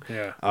wrong.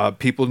 Yeah.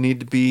 People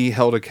need to be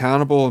held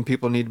accountable and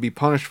people need to be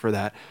punished for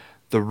that.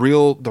 The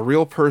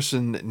real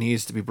person that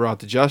needs to be brought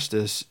to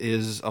justice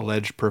is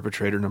alleged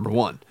perpetrator number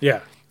one. Yeah.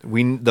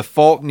 The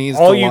fault needs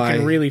all to you lie.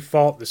 can really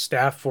fault the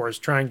staff for is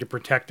trying to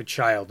protect a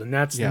child, and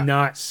that's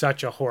not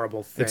such a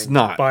horrible thing. It's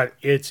not, but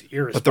it's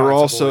irresponsible. But they're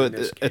also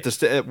at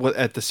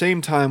the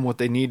same time, what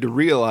they need to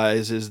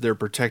realize is they're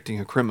protecting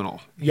a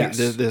criminal. Yes,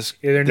 this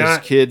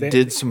kid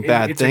did some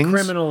bad things. It's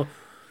a criminal.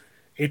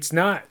 It's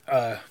not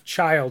a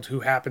child who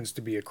happens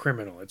to be a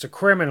criminal. It's a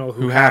criminal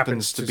who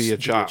happens to be a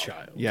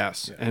child.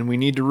 Yes, and we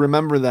need to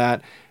remember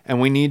that,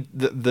 and we need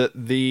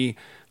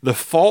the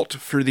fault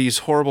for these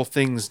horrible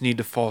things need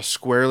to fall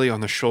squarely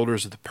on the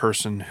shoulders of the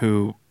person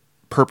who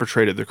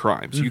perpetrated the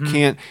crimes.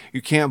 Mm-hmm.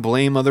 You can't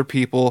blame other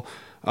people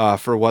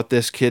for what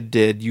this kid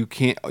did.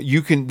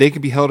 They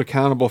can be held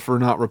accountable for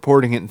not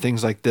reporting it and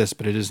things like this,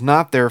 but it is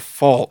not their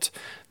fault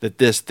that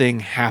this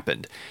thing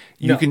happened.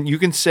 You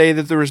can say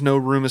that there was no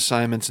room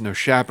assignments and no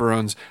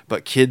chaperones,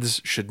 but kids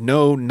should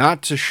know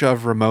not to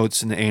shove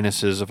remotes in the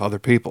anuses of other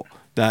people.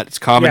 That's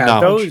common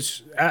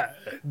knowledge.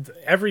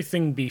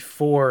 Everything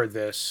before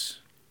those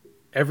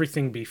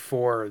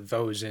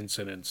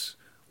incidents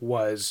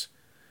was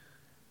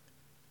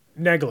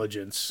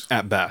negligence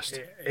At best.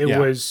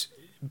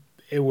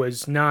 It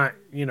was not,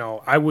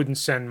 I wouldn't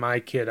send my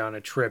kid on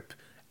a trip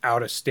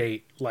out of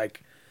state.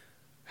 Like,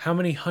 how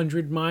many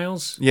 100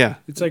 miles? Yeah.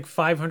 It's like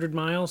 500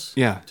 miles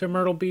to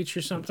Myrtle Beach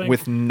or something.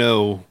 With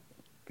no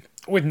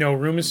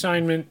room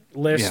assignment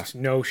list,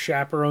 no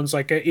chaperones.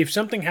 Like, if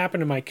something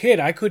happened to my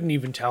kid, I couldn't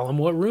even tell him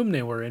what room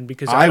they were in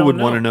because I would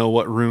want to know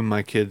what room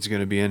my kid's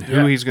going to be in,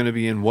 who he's going to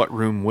be in, what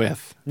room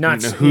with.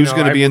 Who's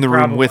going to be in the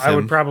room with him. I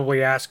would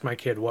probably ask my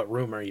kid, what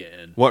room are you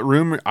in? What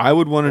room? I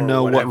would want to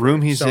know what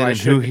room he's in and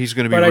who he's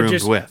going to be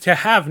roomed with. To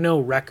have no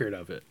record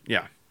of it.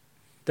 Yeah.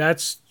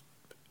 That's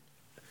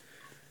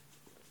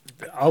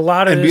a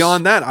lot of and this,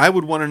 beyond that, I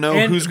would want to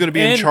know who's going to be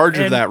in charge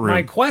of that room.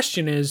 My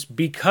question is,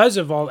 because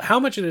of how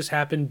much of this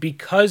happened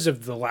because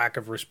of the lack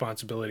of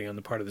responsibility on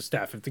the part of the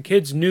staff. If the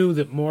kids knew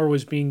that more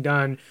was being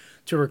done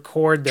to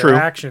record their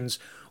actions,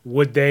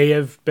 would they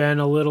have been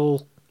a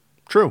little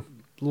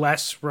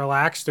less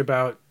relaxed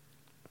about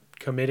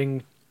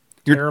committing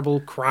terrible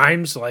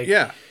crimes? Like,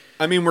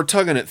 I mean, we're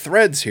tugging at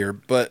threads here,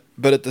 but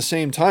at the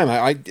same time,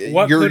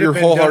 you're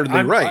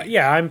wholeheartedly right.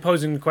 I'm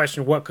posing the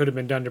question: what could have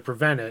been done to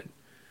prevent it?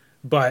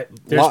 But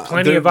there's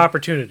plenty of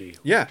opportunity.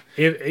 Yeah.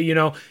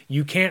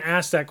 You can't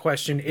ask that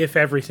question if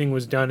everything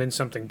was done and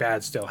something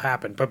bad still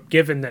happened. But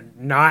given that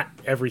not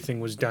everything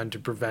was done to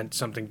prevent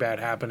something bad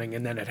happening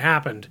and then it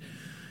happened,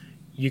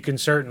 you can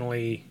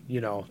certainly,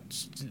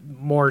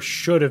 more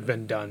should have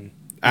been done.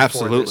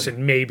 Absolutely.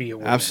 And maybe it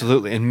would.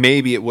 Absolutely. And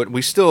maybe it would.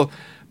 We still,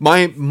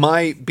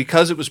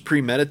 because it was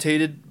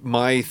premeditated,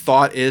 my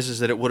thought is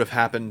that it would have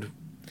happened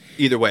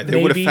either way.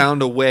 They would have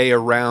found a way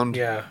around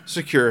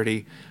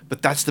security.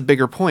 But that's the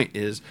bigger point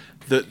is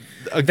then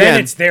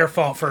it's their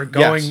fault for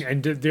going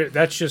and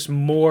that's just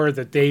more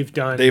that they've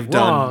done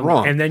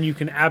wrong. And then you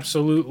can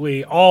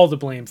absolutely all the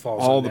blame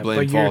falls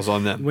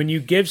on them. When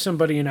you give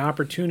somebody an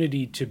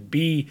opportunity to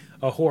be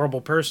a horrible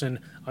person,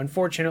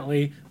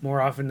 unfortunately, more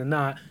often than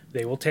not,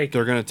 they're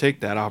going to take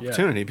that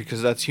opportunity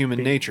because that's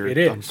human nature. It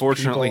is.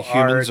 Unfortunately,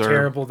 people humans are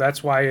terrible.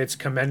 That's why it's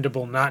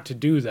commendable not to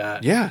do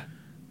that. Yeah.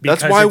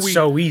 Because that's why it's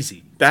so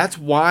easy. That's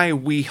why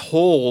we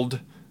hold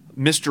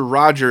Mr.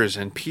 Rogers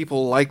and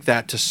people like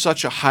that to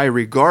such a high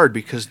regard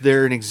because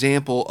they're an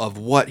example of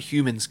what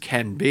humans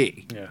can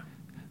be. Yeah.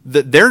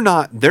 They're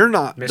not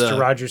Mr.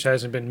 Rogers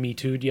hasn't been Me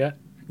Too'd yet?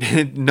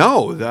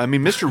 No. I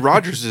mean, Mr.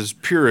 Rogers is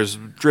pure as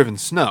driven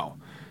snow.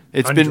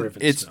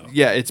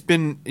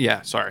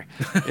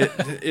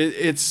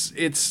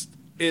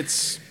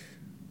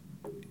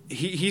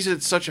 He's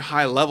at such a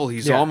high level.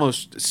 He's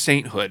almost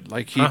sainthood.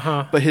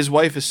 But his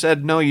wife has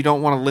said, no, you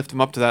don't want to lift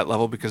him up to that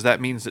level because that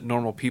means that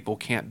normal people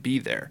can't be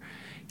there.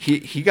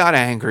 He got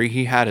angry.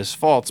 He had his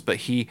faults,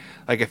 but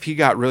if he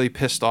got really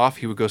pissed off,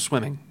 he would go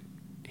swimming.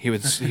 He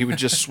would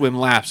just swim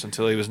laps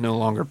until he was no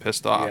longer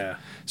pissed off. Yeah.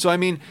 So I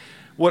mean,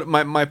 what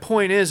my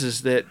point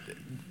is that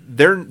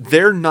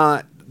they're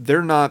not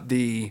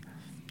the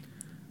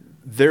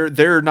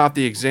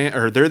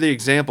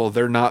example.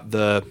 They're not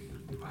the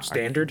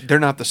standard. They're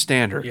not the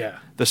standard. Yeah.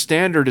 The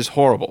standard is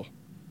horrible.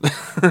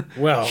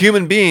 Well,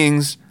 human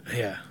beings,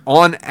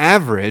 on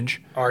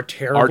average, are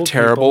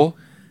terrible,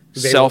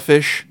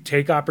 selfish,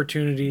 take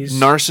opportunities,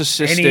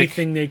 narcissistic,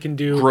 anything they can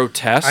do,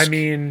 grotesque. I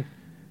mean,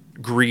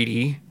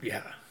 greedy.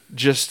 Yeah.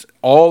 Just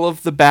all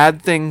of the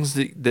bad things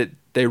that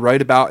they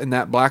write about in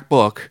that black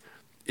book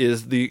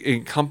is the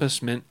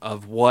encompassment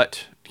of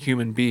what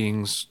human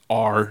beings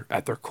are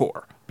at their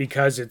core.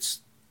 Because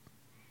it's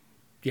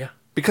Yeah.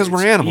 Because It's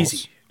we're animals.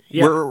 easy.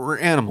 Yeah. We're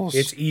animals.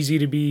 It's easy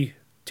to be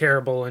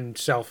terrible and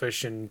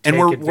selfish and take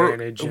and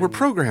advantage. we're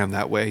programmed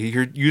that way.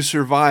 You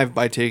survive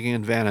by taking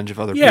advantage of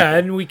other yeah, people.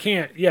 and we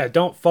can't. Yeah,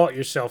 don't fault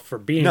yourself for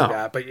being No.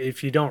 that. But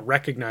if you don't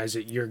recognize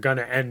it, you're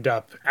gonna end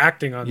up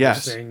acting on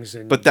Yes, those things.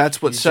 And but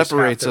that's what you just have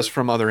separates to- us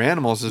from other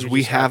animals is you we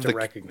just have have to the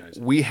recognize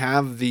it. we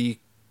have the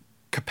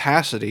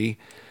capacity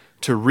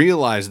to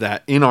realize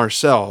that in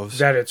ourselves.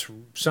 that it's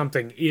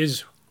something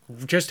is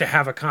just to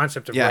have a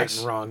concept of right Yes.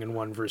 and wrong and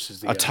one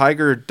versus the A other.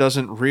 tiger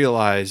doesn't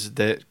realize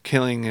that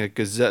killing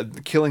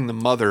the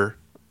mother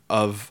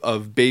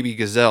of baby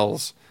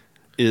gazelles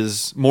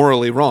is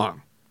morally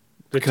wrong.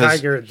 The because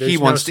tiger, there's he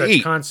no wants to such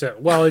eat.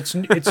 concept. Well, it's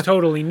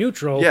totally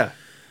neutral. Yeah,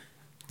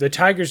 The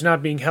tiger's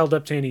not being held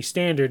up to any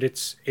standard.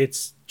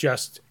 It's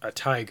just a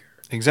tiger.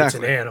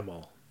 Exactly. It's an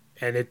animal,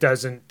 and it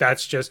doesn't.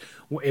 That's just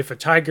if a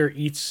tiger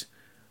eats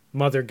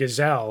mother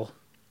gazelle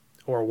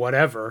or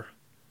whatever,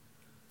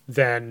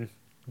 then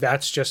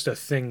that's just a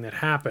thing that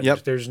happened.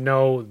 Yep. There's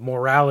no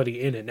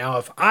morality in it. Now,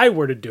 if I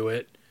were to do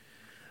it,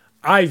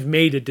 I've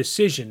made a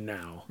decision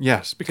now.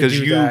 yes, because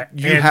do you that,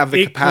 you and have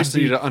the it could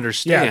capacity be- to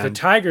understand. Yeah, the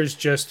tiger's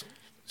just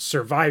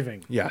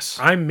surviving. yes,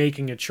 I'm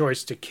making a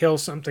choice to kill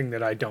something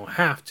that I don't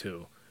have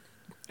to.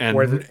 and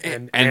where the-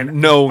 and,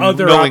 and knowing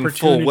other full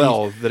opportunities-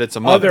 well that it's a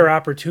mother. Other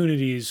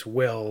opportunities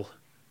will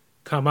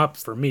come up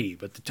for me,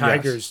 but the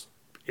tiger's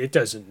it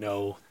doesn't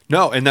know.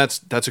 No, and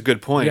that's a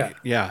good point. Yeah.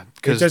 Yeah,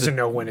 It doesn't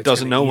know when it's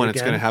doesn't gonna know eat when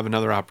it's going to again. have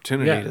another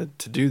opportunity Yeah.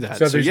 to do that.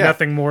 So there's yeah.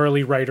 nothing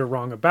morally right or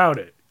wrong about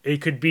it. It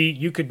could be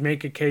you could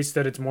make a case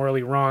that it's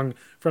morally wrong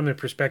from the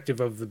perspective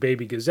of the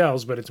baby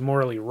gazelles, but it's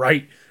morally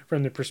right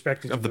from the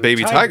perspective Of the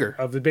baby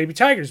of the baby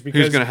tigers because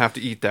Who's going to have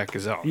to eat that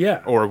gazelle?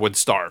 Yeah. or would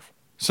starve.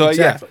 So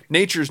Exactly. yeah,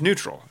 nature's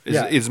neutral.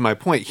 Yeah. Is my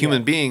point. Human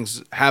Yeah.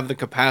 beings have the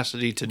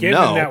capacity to given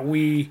know. that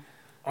we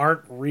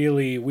aren't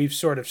really we've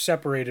sort of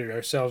separated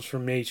ourselves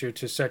from nature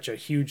to such a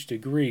huge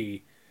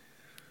degree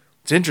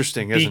It's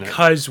interesting, isn't it?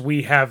 because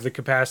we have the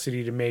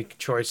capacity to make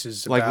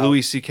choices Like about,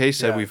 Louis C.K.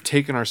 said, yeah. we've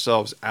taken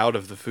ourselves out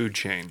of the food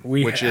chain,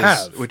 We which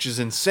have. is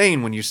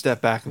insane when you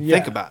step back and Yeah.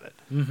 think about it.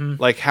 Mm-hmm.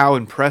 Like how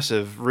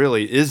impressive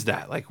really is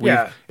that? Like it's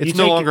You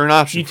no take longer it- an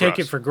option. You for take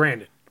us. it for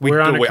granted. We We're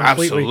on do- a we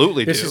completely,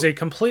 absolutely This do. is a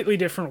completely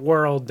different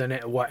world than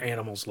what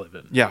animals live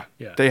in. Yeah.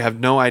 Yeah. They have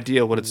no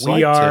idea what it's We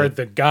like. are to,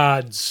 the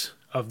gods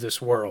of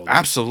this world.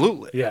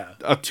 absolutely. Yeah.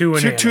 To To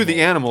an the animal.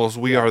 animals,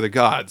 we are the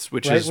gods,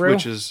 which Right, is Rue?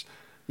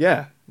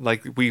 yeah.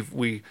 Like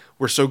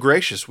we're so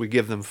gracious. We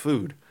give them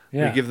food.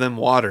 Yeah. We give them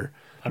water.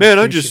 Man,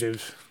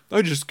 Appreciative.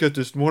 I just get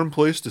this warm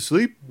place to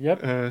sleep.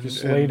 Yep. And,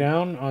 Just and- lay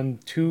down on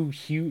two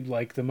huge,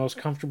 like the most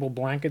comfortable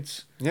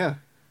blankets, Yeah.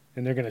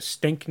 and they're gonna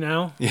stink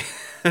now. Yeah.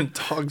 And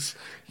dogs.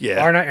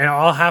 Yeah. Aren't I? And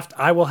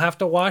I will have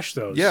to wash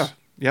those. Yeah.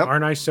 Yep.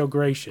 Aren't I so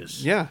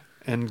gracious? Yeah.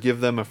 And give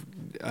them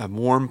a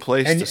warm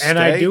place to stay. And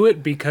I do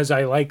it because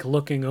I like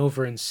looking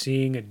over and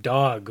seeing a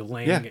dog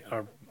laying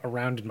Yeah.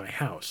 around in my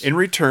house. In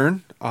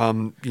return,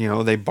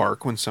 they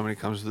bark when somebody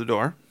comes to the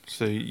door.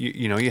 So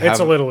you have It's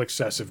a little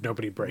excessive.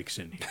 Nobody breaks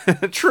in here.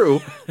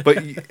 true, but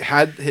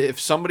if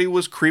somebody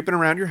was creeping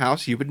around your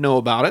house, you would know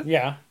about it.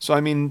 Yeah. So I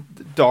mean,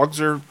 dogs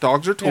are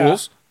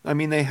tools. I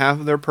mean, they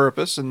have their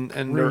purpose, and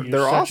You're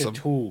they're such awesome. a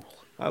tool.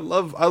 I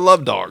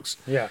love dogs.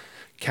 Yeah.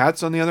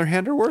 Cats, on the other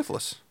hand, are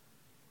worthless.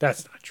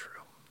 That's not true.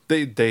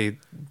 They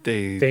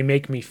They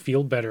make me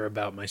feel better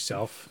about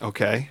myself,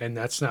 okay. and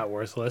that's not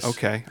worthless.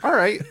 Okay. All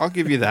right. I'll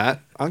give you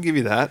that.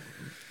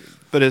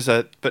 But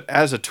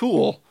as a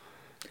tool,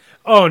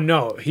 Oh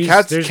no,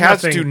 cats there's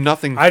do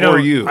nothing I for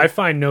don't, you. I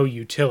find no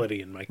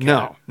utility in my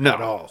cat. No.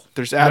 at all.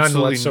 There's None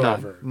absolutely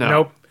whatsoever. none. No.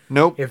 Nope.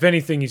 Nope. If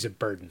anything, he's a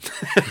burden.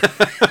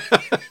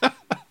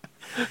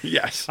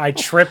 Yes. I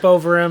trip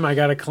over him. I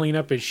got to clean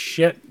up his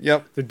shit.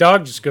 Yep. The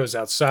dog just goes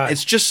outside.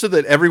 It's just so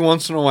that every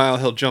once in a while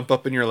he'll jump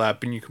up in your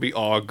lap and you can be,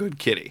 oh, good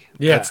kitty.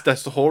 Yeah.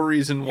 That's the whole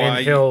reason why.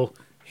 and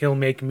he'll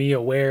make me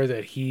aware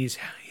that he's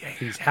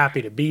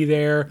happy to be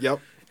there. Yep.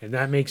 And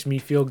that makes me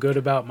feel good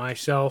about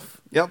myself.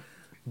 Yep.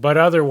 But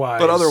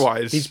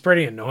otherwise, he's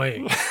pretty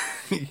annoying.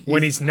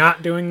 When he's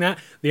not doing that,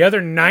 the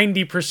other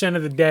 90%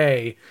 of the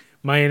day,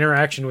 my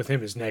interaction with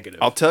him is negative.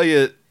 I'll tell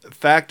you a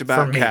fact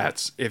about For me.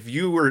 cats. If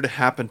you were to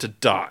happen to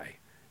die,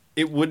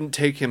 it wouldn't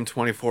take him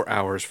 24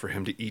 hours for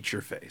him to eat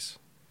your face.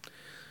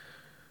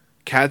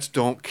 Cats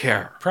don't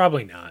care.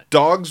 Probably not.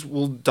 Dogs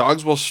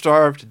will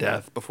starve to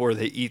death before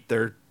they eat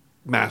their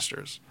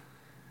masters.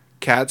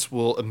 Cats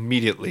will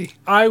immediately.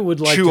 I would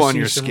like Chew to on see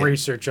your some skin.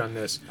 research on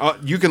this.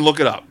 You can look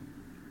it up.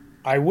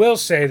 I will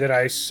say that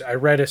I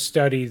read a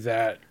study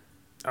that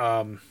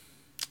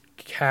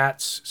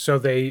cats. So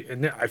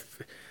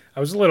I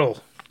was a little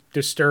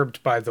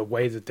disturbed by the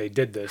way that they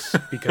did this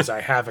because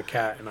I have a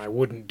cat and I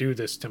wouldn't do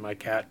this to my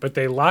cat. But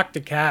they locked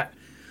a cat.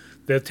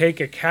 They'll take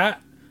a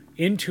cat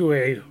into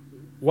a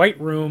white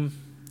room.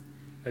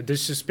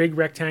 This big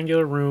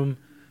rectangular room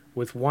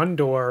with one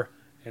door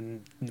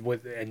and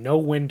no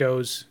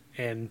windows,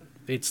 and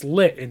it's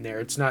lit in there.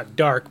 It's not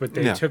dark, but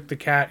they took the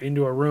cat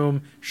into a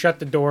room, shut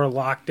the door,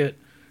 locked it.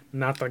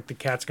 Not like the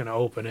cat's gonna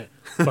open it,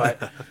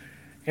 but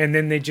and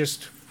then they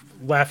just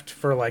left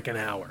for like an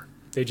hour.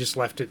 They just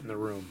left it in the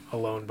room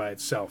alone by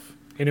itself.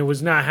 And it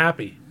was not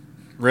happy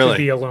Really? to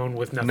be alone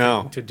with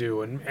nothing to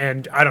do.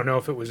 And I don't know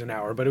if it was an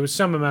hour, but it was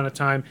some amount of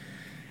time.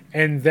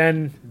 And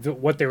then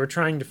what they were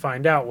trying to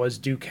find out was,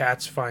 do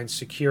cats find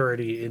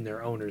security in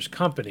their owner's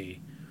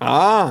company?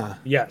 Ah.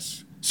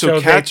 Yes.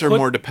 So cats are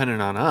more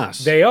dependent on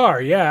us. They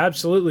are, yeah,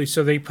 absolutely.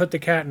 So they put the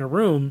cat in a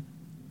room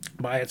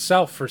by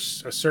itself for a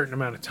certain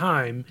amount of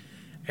time,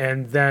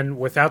 and then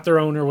without their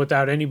owner,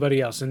 without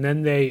anybody else. And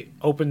then they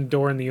opened the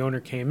door and the owner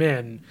came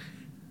in,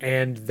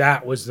 and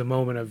that was the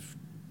moment of,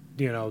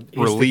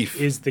 relief.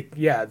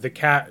 The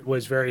cat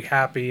was very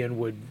happy and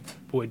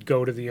would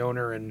go to the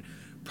owner and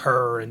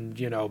purr and,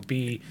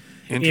 be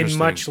in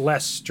much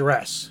less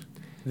stress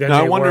than now,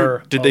 they I wonder,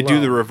 were did alone. they do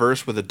the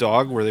reverse with a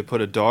dog where they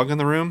put a dog in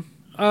the room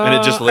and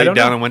it just laid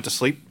down and went to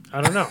sleep?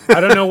 I don't know.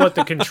 I don't know what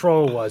the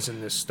control was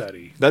in this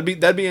study.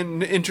 That'd be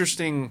an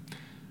interesting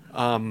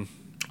I'm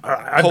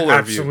polar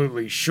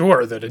absolutely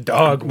sure that a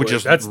dog would.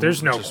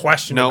 There's no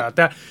question about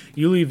that.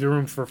 You leave the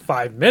room for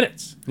 5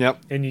 minutes. Yep.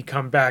 And you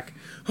come back.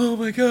 Oh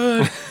my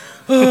God.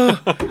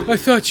 I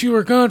thought you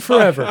were gone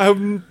forever. I have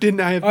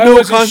no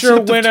wasn't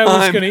sure when I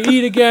was going to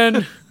eat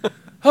again.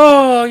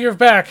 Oh, you're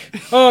back.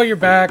 Oh, you're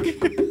back.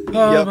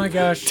 Oh my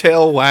gosh.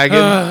 Tail wagging.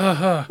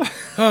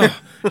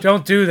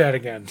 Don't do that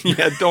again.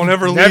 Yeah, don't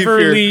ever leave Never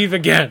here. leave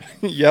again.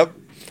 Yep.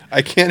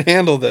 I can't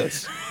handle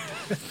this.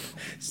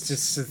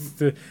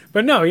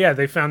 But no, yeah,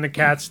 they found the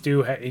cats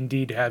do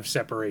indeed have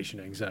separation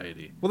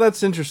anxiety. Well,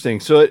 that's interesting.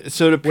 So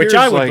it appears which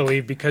I would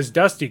believe, because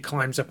Dusty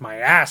climbs up my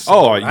ass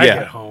when I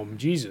get home.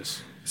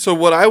 Jesus. So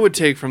what I would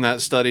take from that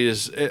study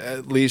is,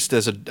 at least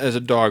as a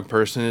dog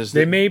person, is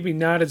they may be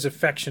not as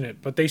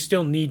affectionate, but they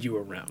still need you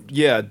around.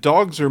 Yeah,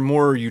 dogs are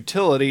more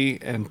utility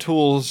and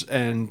tools,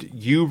 and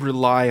you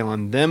rely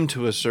on them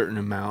to a certain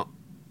amount.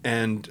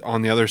 And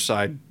on the other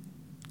side,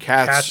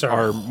 cats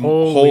are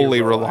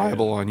wholly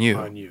reliable on you.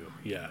 On you,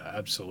 yeah,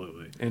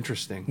 absolutely.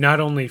 Interesting. Not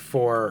only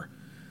for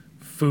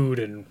food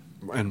and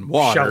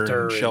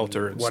water,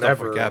 shelter and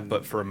whatever, stuff like that,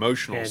 but for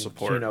emotional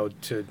support.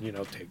 To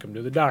take them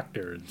to the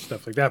doctor and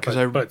stuff like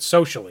that. But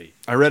socially,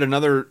 I read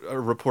another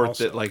report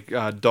also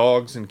that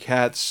dogs and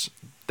cats,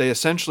 they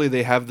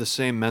have the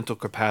same mental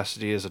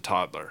capacity as a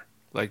toddler.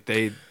 Like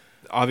they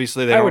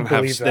don't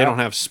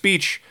have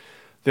speech.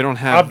 They don't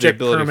have object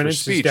the ability permanence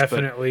for speech. Is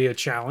definitely a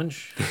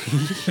challenge.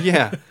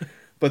 Yeah,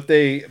 but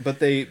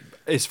they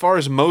as far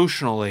as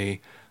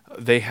emotionally.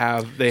 The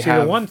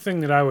one thing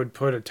that I would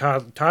put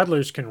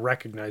toddlers can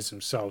recognize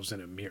themselves in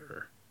a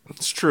mirror.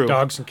 It's true.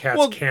 Dogs and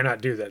cats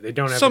cannot do that. They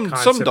don't have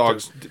some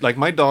dogs. Like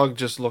my dog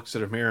just looks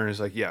at a mirror and is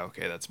like, "Yeah,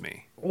 okay, that's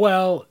me."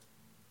 Well,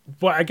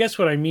 I guess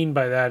what I mean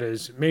by that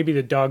is maybe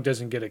the dog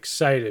doesn't get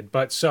excited,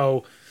 but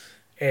so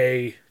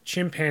a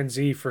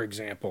chimpanzee, for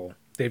example,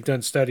 they've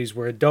done studies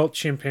where adult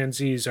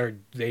chimpanzees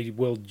they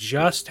will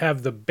just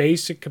have the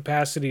basic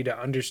capacity to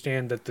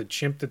understand that the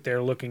chimp that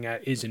they're looking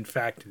at is in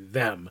fact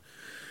them.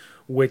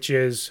 Which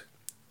is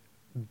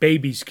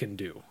babies can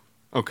do.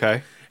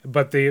 Okay.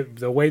 But the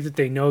way that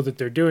they know that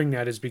they're doing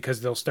that is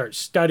because they'll start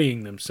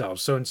studying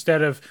themselves. So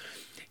instead of,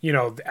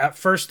 at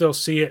first they'll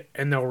see it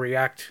and they'll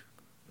react,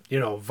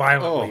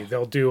 violently.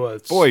 They'll do a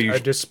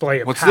display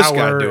of what's power this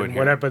guy doing and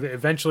whatever. But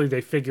eventually they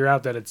figure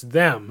out that it's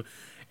them.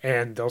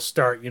 And they'll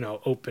start,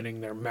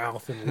 opening their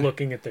mouth and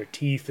looking at their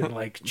teeth and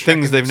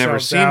things they've never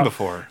seen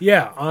before.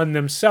 Yeah, on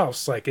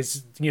themselves. Like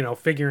it's,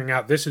 figuring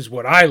out this is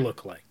what I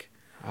look like.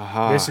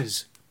 Uh-huh. This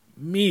is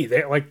me.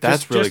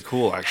 That's really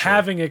cool, actually.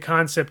 Having a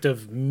concept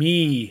of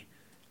me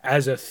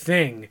as a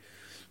thing.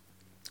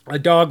 A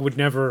dog would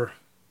never,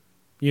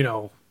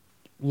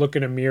 look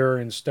in a mirror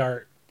and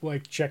start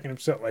checking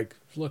himself,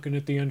 looking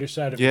at the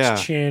underside of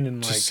his chin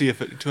and to see if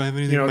do I have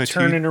anything in my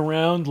turning teeth?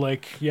 Around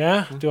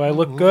do I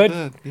look good?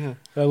 Yeah.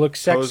 Do I look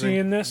sexy Posing,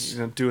 in this?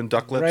 Doing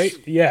duck lips.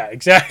 Right? Yeah,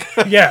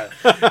 exactly. Yeah.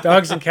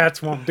 Dogs and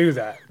cats won't do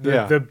that.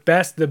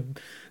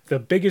 The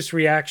biggest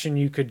reaction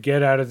you could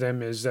get out of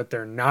them is that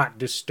they're not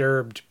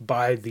disturbed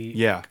by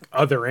the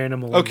other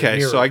animal. Okay,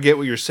 so I get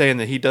what you're saying,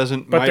 that he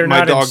doesn't. But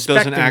my dog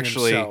doesn't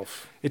actually.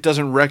 Himself. It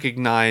doesn't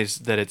recognize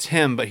that it's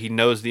him, but he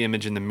knows the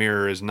image in the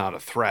mirror is not a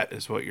threat.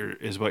 Is what you're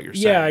saying.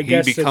 Yeah, I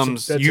guess he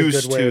becomes that's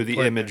used to the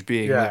image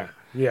being there.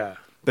 Yeah.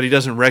 But he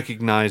doesn't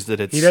recognize that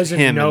it's him. He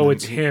doesn't know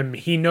it's him.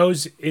 He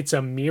knows it's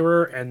a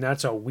mirror, and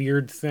that's a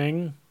weird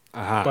thing.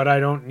 But I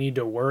don't need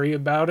to worry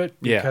about it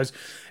because,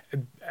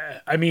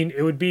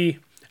 it would be.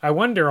 I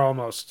wonder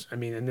almost,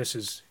 and this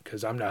is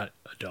because I'm not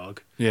a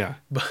dog. Yeah.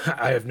 But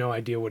I have no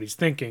idea what he's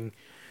thinking.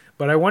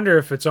 But I wonder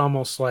if it's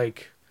almost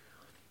like,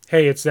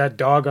 hey, it's that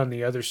dog on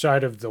the other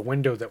side of the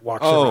window that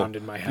walks around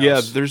in my house. Yeah,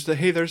 there's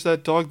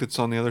that dog that's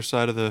on the other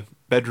side of the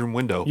bedroom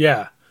window.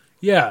 Yeah.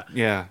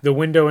 The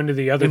window into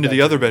the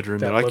other bedroom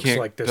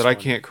that I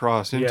can't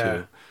cross into.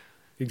 Yeah.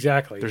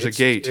 Exactly. There's a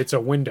gate. It's a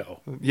window.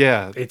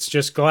 Yeah. It's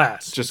just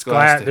glass. Just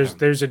glass.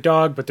 There's a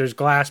dog, but there's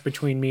glass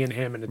between me and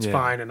him, and it's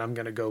fine. And I'm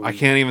gonna go. I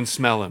can't even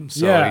smell him,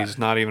 so he's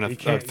not even a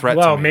threat.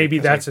 Well, to me maybe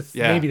that's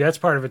maybe that's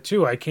part of it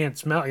too. I can't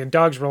smell. And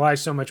dogs rely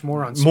so much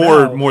more on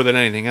smell. More than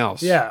anything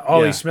else. Yeah.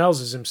 All he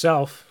smells is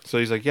himself. So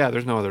he's like, yeah,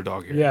 there's no other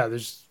dog here. Yeah.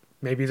 There's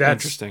Maybe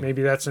that's Interesting.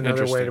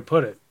 another way to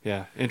put it.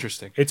 Yeah,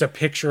 interesting. It's a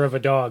picture of a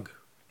dog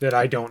that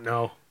I don't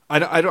know.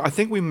 I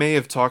think we may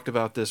have talked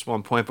about this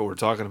one point, but we're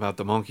talking about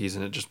the monkeys,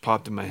 and it just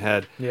popped in my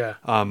head. Yeah.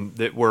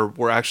 That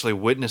we're actually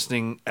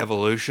witnessing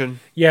evolution.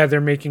 Yeah, they're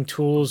making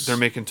tools.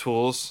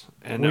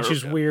 And which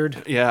is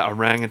weird. Yeah,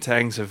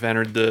 orangutans have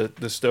entered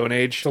the Stone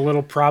Age. It's a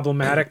little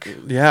problematic.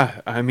 Yeah,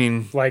 I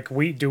mean, like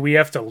do we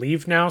have to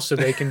leave now so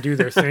they can do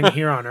their thing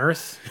here on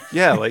Earth?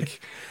 Yeah,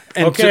 like.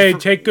 And okay,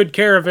 take good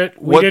care of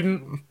it. We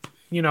didn't.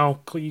 You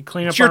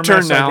clean up our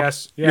mess, I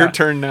guess. Yeah. Your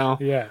turn now.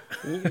 Yeah.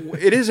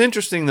 It is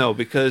interesting, though,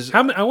 because...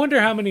 I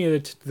wonder how many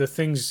of the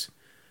things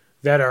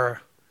that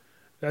are...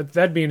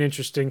 That'd be an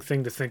interesting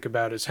thing to think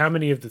about, is how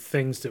many of the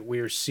things that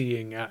we're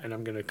seeing, and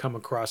I'm going to come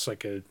across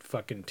like a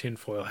fucking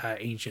tinfoil hat,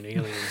 ancient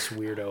aliens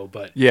weirdo,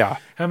 but... Yeah.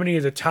 How many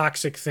of the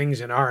toxic things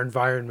in our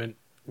environment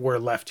were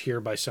left here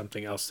by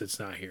something else that's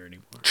not here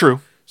anymore?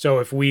 True. So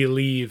if we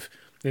leave,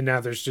 then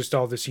now there's just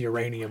all this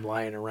uranium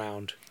lying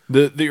around.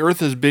 The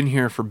Earth has been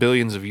here for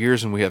billions of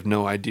years, and we have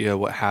no idea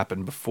what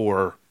happened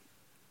before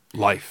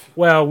life.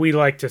 Well, we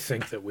like to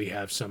think that we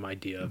have some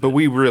idea, but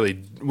we really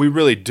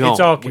don't. It's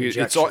all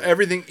conjecture. It's all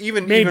everything.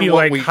 Even maybe what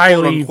like we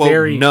highly, quote,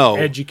 very know.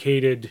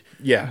 Educated,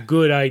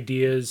 good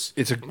ideas.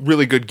 It's a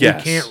really good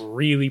guess. We can't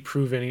really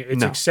prove any.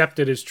 It's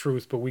accepted as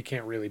truth, but we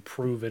can't really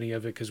prove any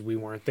of it because we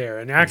weren't there.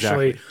 And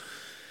actually. Exactly.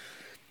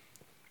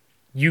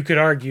 You could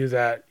argue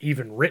that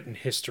even written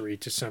history,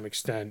 to some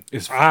extent,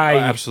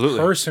 I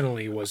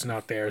personally was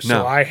not there,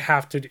 so I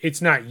have to.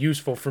 It's not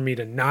useful for me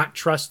to not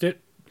trust it.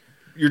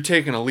 You're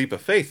taking a leap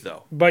of faith,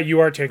 though. But you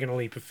are taking a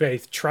leap of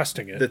faith,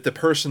 trusting it. That the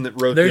person that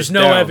wrote there's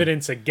no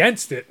evidence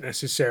against it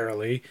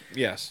necessarily.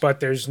 Yes, but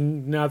there's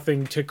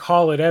nothing to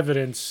call it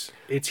evidence.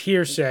 It's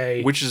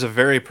hearsay, which is a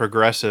very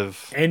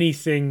progressive.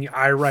 Anything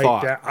I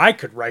write that I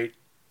could write,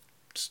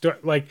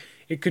 like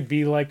it could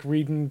be like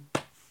reading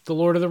The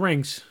Lord of the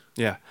Rings.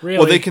 Yeah. Really?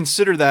 Well, they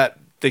consider that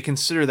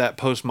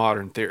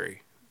postmodern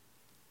theory.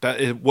 That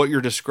is, what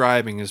you're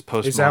describing is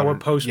postmodern. Is that what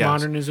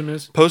postmodernism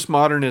is?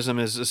 Postmodernism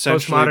is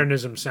essentially...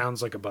 Postmodernism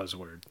sounds like a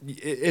buzzword.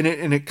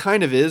 And it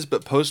kind of is,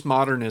 but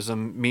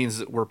postmodernism means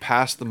that we're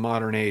past the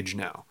modern age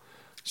now.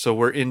 So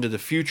we're into the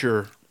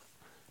future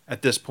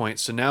at this point.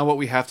 So now what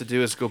we have to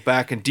do is go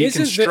back and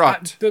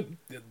deconstruct.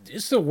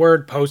 The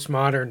word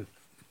postmodern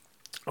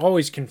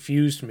always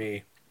confused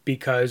me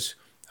because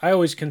I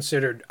always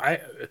considered...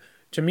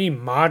 To me,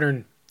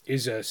 modern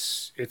is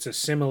it's a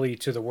simile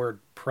to the word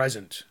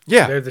present.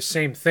 Yeah, they're the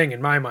same thing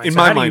in my mind. In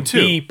my mind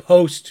too.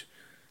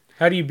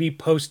 How do you be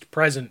post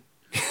present?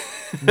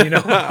 You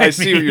know, what I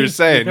see what you're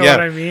saying. You know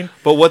what I mean?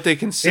 But what they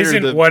consider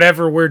isn't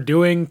whatever we're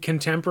doing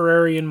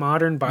contemporary and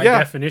modern by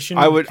definition.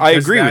 I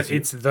agree with you.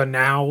 It's the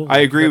now. I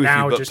agree with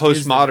you, but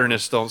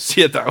postmodernists don't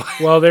see it that way.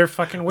 Well, they're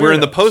fucking weirdos. We're in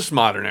the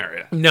postmodern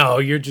area. No,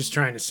 you're just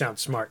trying to sound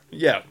smart.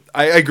 Yeah,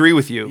 I agree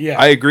with you. Yeah.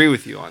 I agree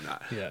with you on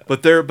that. Yeah.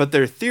 But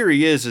their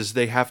theory is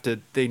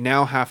they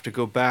now have to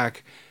go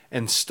back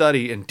and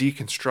study and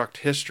deconstruct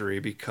history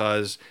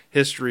because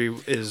history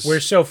is... We're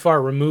so far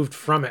removed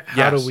from it.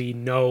 How do we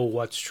know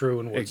what's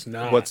true and what's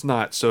not? What's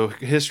not. So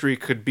history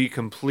could be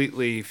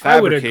completely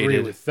fabricated. I would agree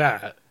with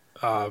that.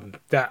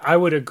 That I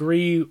would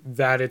agree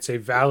that it's a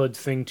valid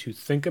thing to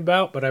think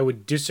about, but I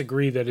would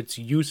disagree that it's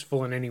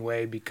useful in any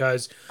way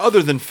because...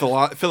 Other than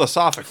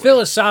philosophically.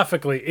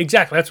 Philosophically,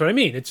 exactly. That's what I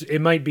mean.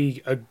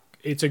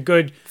 It's a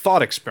good...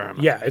 Thought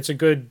experiment. Yeah, it's a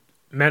good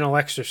mental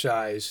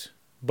exercise.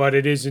 But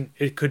it isn't.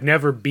 It could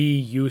never be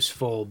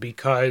useful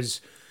because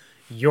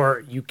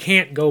you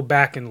can't go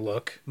back and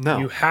look. No,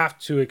 you have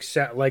to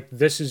accept. Like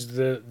this is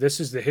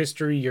the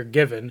history you're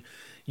given.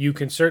 You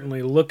can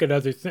certainly look at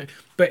other things,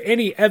 but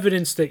any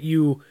evidence that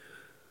you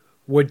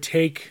would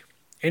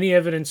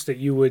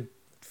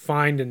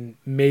find and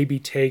maybe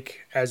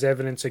take as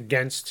evidence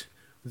against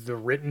the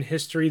written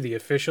history, the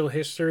official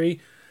history.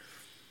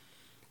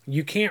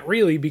 You can't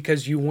really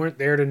because you weren't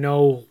there to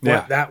know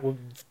what that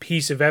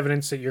piece of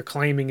evidence that you're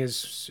claiming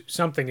is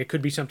something. It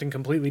could be something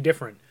completely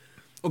different.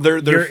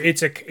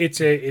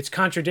 It's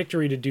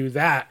contradictory to do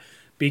that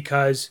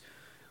because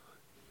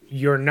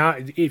you're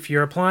not. If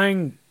you're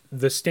applying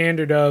the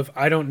standard of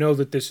I don't know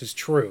that this is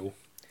true,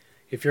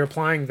 if you're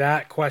applying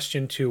that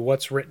question to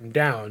what's written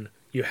down,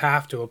 you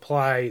have to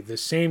apply the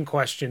same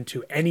question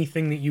to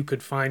anything that you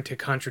could find to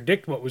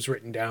contradict what was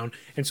written down,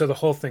 and so the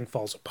whole thing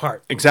falls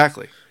apart.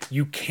 Exactly.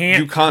 You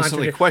can't... You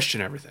constantly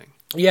question everything.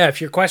 Yeah,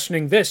 if you're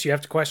questioning this, you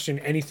have to question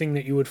anything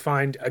that you would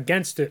find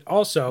against it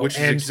also. Which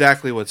is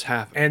exactly what's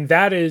happening. And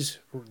that is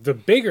the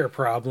bigger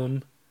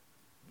problem.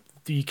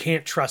 You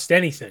can't trust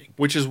anything.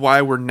 Which is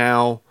why we're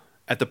now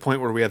at the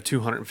point where we have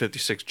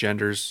 256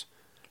 genders.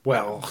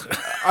 Well,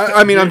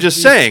 I mean, I'm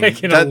just saying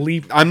that, a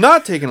leap. I'm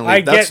not taking a leap. I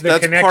get the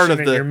connection part of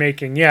that you're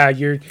making. Yeah,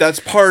 that's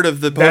part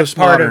of the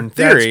postmodern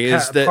theory.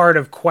 Is that part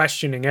of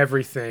questioning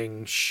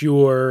everything?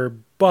 Sure,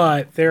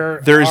 but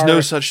there is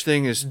no such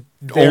thing as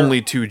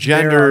only two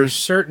genders. There are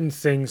certain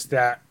things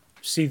that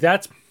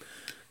that's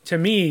to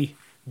me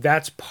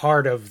that's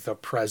part of the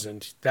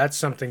present. That's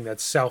something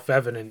that's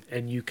self-evident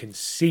and you can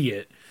see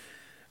it.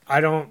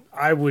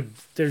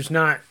 There's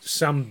not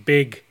some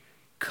big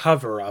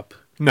cover-up.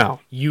 No.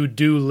 You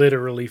do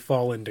literally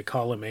fall into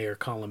column A or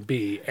column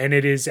B. And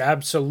it is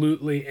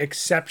absolutely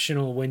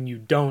exceptional when you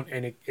don't,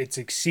 and it's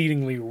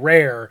exceedingly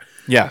rare.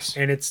 Yes.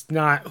 And it's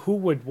not, I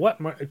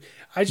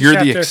just You're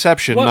have the to,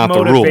 exception, what not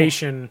the rule.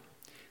 motivation.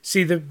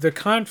 See, the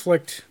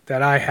conflict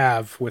that I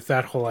have with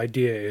that whole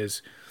idea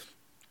is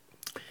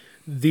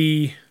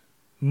the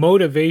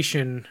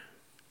motivation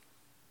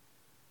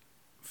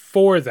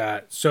for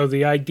that. So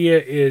the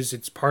idea is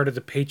it's part of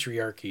the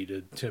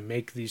patriarchy to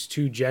make these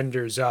two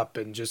genders up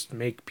and just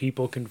make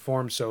people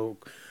conform. So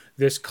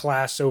this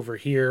class over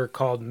here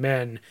called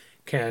men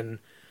can,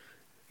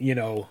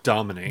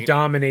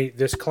 dominate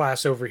this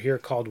class over here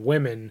called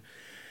women.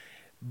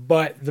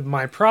 But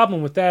my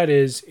problem with that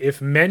is if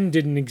men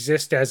didn't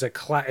exist as a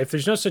class, if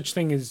there's no such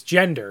thing as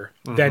gender,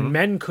 then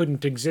men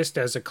couldn't exist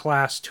as a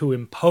class to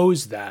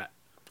impose that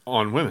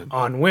on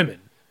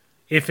women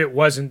if it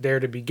wasn't there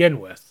to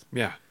begin with.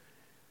 Yeah.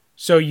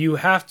 So you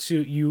have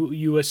to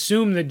you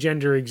assume that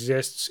gender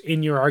exists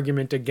in your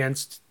argument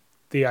against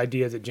the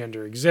idea that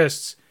gender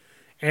exists,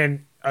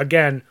 and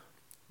again,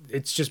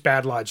 it's just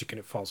bad logic and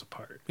it falls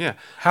apart. Yeah.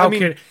 How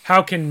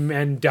can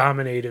men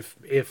dominate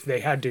if they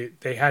had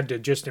to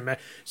just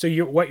imagine? So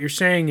what you're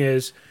saying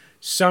is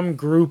some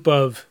group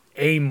of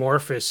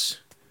amorphous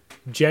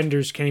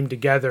genders came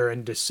together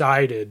and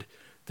decided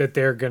that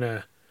they're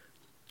gonna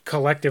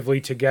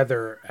collectively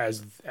together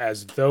as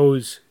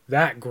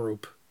that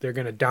group they're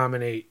gonna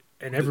dominate.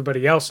 And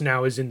everybody else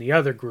now is in the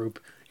other group.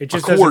 It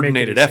just a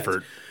coordinated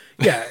effort.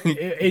 Yeah,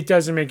 it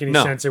doesn't make any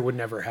sense. It would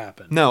never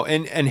happen. No,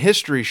 and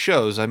history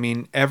shows. I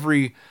mean,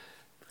 every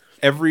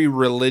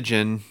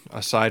religion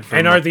aside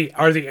from are the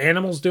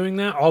animals doing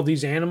that? All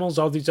these animals,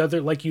 all these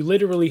other, like you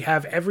literally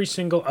have every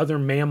single other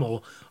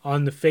mammal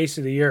on the face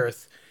of the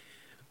earth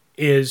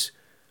is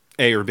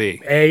A or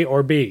B. A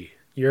or B.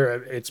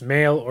 It's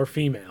male or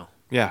female.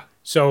 Yeah.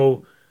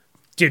 So.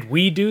 Did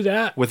we do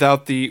that? With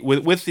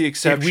the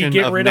exception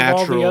of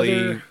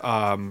naturally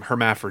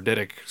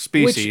hermaphroditic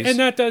species. And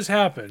that does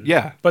happen.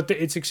 Yeah. But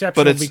it's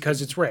exceptional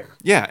because it's rare.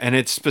 Yeah, and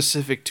it's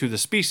specific to the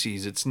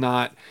species. It's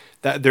not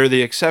that they're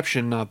the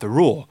exception, not the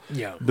rule.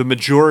 Yeah. The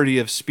majority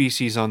of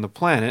species on the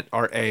planet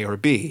are A or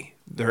B.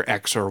 They're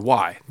X or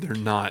Y. They're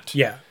not.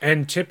 Yeah,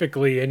 and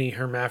typically any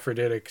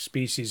hermaphroditic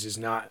species is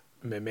not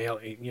mammal.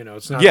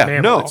 It's not a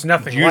mammal. No. It's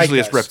nothing Usually like Usually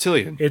it's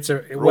reptilian. It's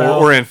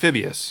or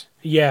amphibious.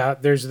 Yeah,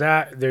 there's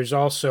that. There's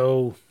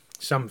also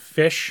some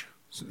fish.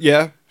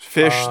 Yeah,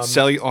 fish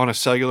on a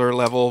cellular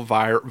level,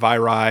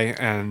 viri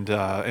and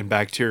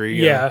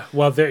bacteria. Yeah,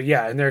 well,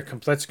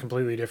 that's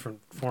completely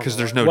different formula. Because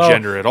there's no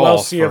gender at all. Well,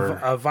 see,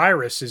 a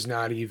virus is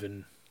not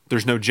even.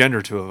 There's no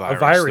gender to a virus. A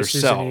virus There's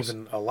isn't cells.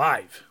 even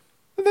alive.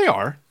 They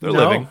are. They're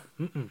living.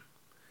 Do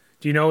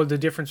you know the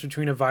difference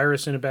between a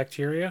virus and a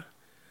bacteria?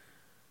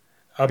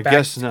 I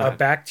guess not. A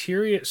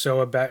bacteria. So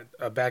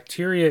a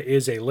bacteria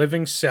is a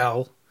living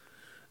cell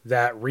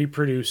that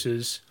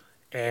reproduces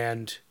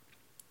and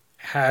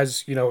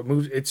has, it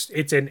moves. It's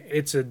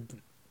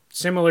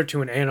similar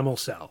to an animal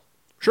cell.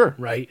 Sure.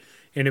 Right.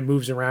 And it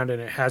moves around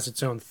and it has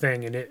its own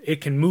thing and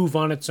it can move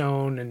on its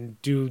own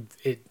and do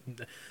it.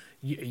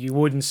 You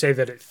wouldn't say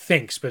that it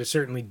thinks, but it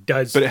certainly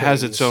does. But it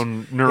has its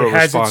own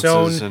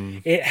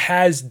neuroresponses. It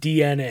has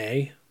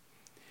DNA.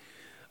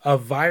 A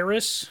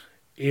virus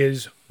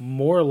is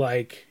more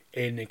like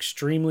an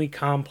extremely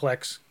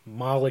complex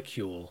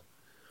molecule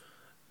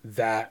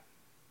that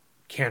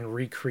can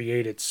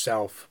recreate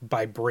itself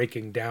by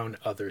breaking down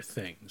other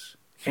things.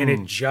 And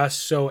it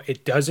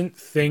doesn't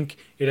think,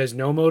 it has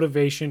no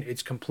motivation,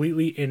 it's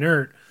completely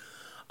inert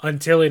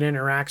until it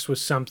interacts with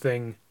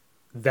something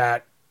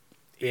that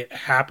it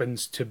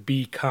happens to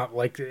be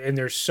and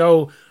they're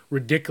so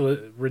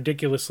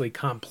ridiculously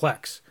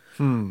complex.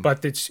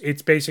 But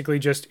it's basically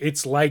just,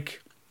 it's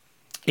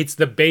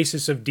the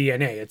basis of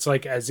DNA. It's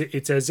like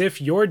it's as if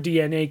your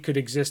DNA could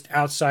exist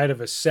outside of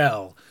a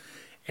cell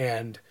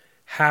and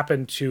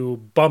happen to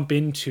bump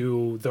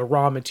into the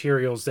raw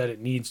materials that it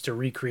needs to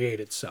recreate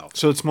itself.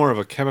 So it's more of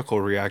a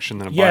chemical reaction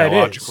than a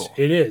biological.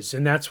 It is.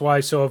 And that's why,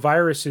 so a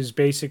virus is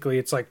basically,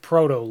 it's like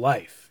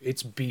proto-life.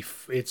 It's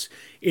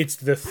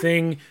the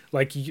thing,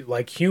 like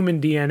human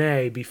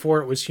DNA,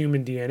 before it was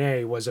human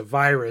DNA, was a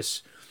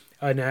virus,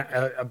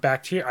 a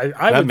bacteria.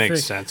 That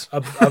makes sense. A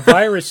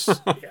virus...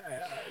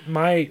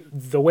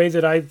 the way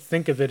that I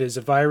think of it is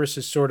a virus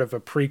is sort of a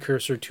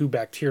precursor to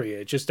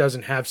bacteria. It just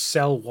doesn't have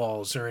cell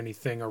walls or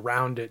anything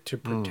around it to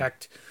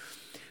protect.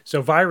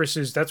 So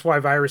that's why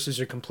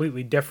viruses are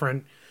completely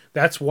different.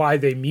 That's why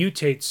they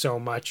mutate so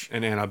much.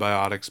 And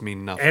antibiotics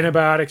mean nothing.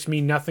 Antibiotics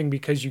mean nothing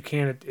because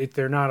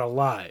they're not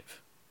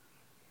alive.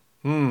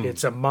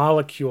 It's a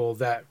molecule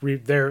that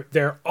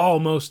they're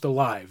almost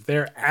alive.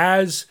 They're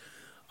as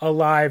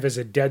alive as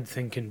a dead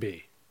thing can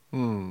be.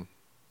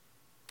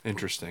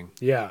 Interesting.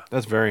 Yeah.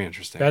 That's very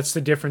interesting. That's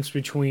the difference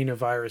between a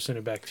virus and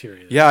a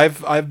bacteria. Yeah,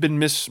 I've been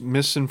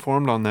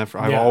misinformed on that.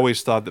 I've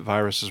always thought that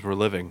viruses were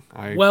living.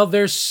 Well,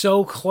 they're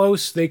so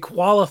close. They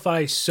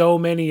qualify so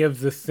many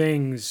of the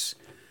things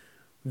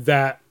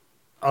that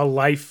a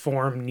life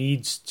form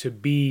needs to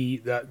be,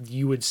 that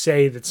you would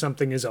say that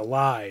something is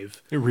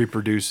alive. It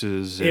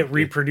reproduces. It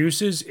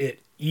reproduces.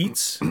 It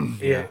eats.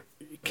 Yeah.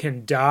 It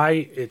can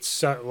die.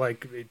 It's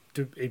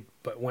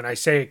but when I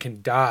say it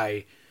can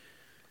die,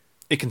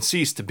 it can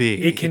cease to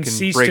be. It can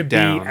cease break to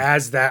down. be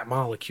as that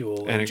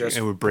molecule, and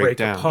it would break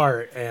down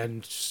apart.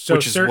 And so,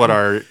 which is what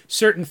our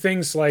certain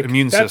things like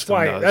immune system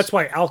does. That's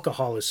why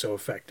alcohol is so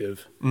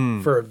effective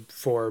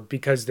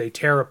because they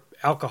tear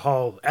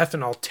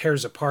ethanol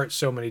tears apart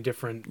so many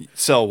different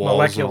cell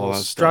walls,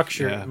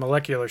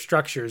 molecular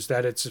structures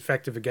that it's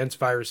effective against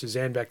viruses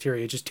and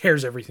bacteria. It just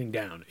tears everything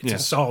down. It's a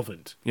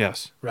solvent.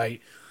 Yes.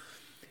 Right.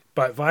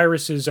 But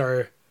viruses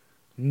are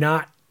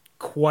not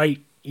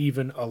quite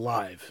even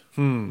alive.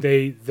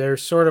 They're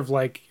sort of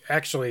like,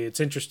 actually, it's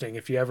interesting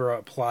if you ever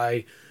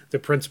apply the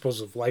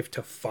principles of life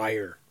to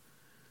fire.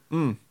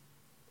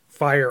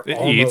 Fire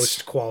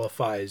almost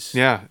qualifies.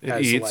 Yeah, it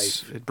as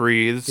eats, life. It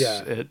breathes.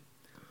 Yeah.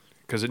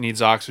 Because it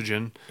needs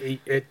oxygen.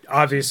 It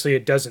obviously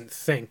it doesn't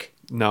think.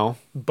 No.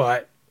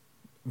 But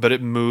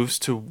it moves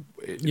to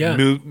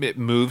it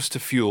moves to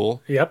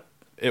fuel. Yep.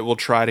 It will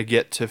try to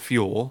get to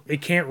fuel.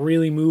 It can't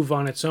really move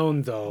on its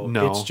own, though.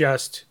 No. It's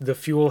just the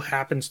fuel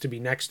happens to be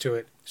next to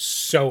it,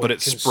 but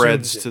it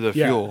spreads to the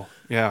fuel.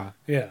 Yeah.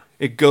 Yeah.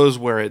 It goes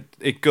where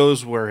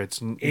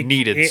it's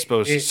needed,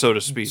 so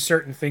to speak.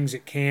 Certain things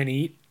it can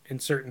eat,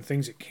 and certain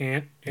things it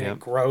can't, and it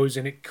grows,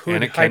 and it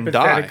could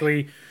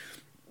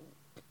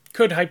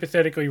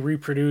hypothetically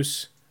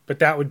reproduce, but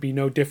that would be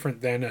no different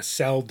than a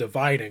cell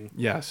dividing.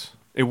 Yes.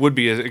 It would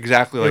be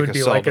exactly like a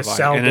cell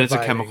dividing. And it's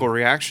a chemical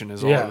reaction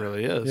is all it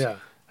really is. Yeah.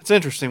 It's an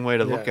interesting way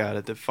to look at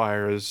it, that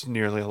fire is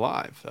nearly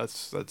alive.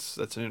 That's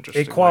an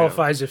interesting It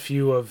qualifies a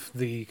few of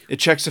the... It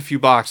checks a few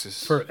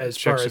boxes.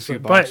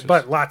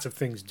 But lots of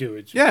things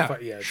do.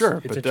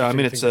 Sure. But I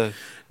mean, it's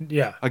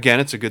again,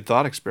 it's a good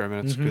thought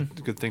experiment. It's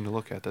a good thing to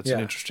look at. That's an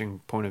interesting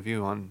point of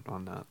view on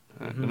that.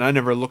 And I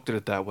never looked at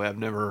it that way.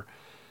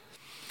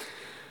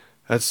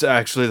 That's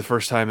actually the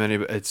first time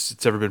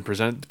it's ever been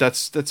presented.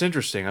 But that's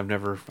interesting. I've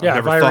never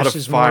thought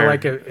of fire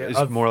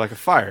as more like a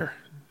fire.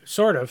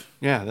 Sort of.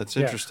 Yeah, that's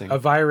interesting. A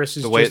virus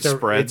is the way it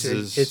spreads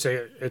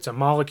it's a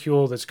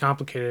molecule that's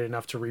complicated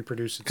enough to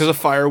reproduce itself. Because a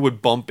fire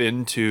would bump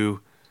into,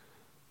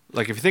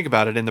 like if you think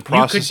about it, in the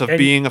process of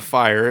being a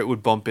fire, it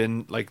would bump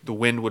in, like the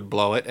wind would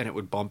blow it, and it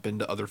would bump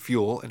into other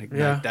fuel and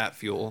ignite that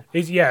fuel.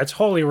 It's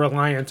wholly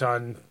reliant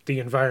on the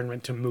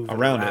environment to move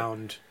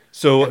around.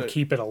 So and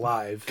keep it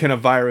alive. Can a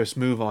virus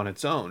move on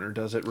its own, or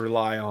does it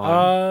rely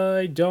on?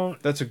 I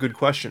don't. That's a good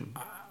question.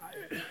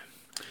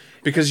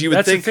 Because you would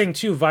think that's the thing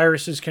too.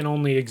 Viruses can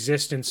only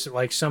exist in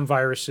some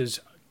viruses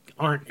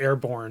aren't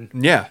airborne.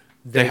 Yeah,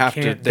 they have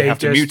to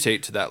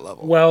mutate to that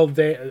level. Well,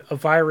 a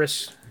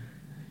virus,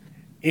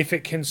 if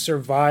it can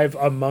survive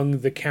among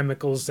the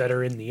chemicals that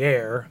are in the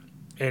air,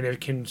 and it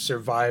can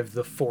survive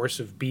the force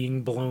of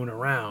being blown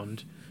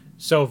around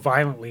so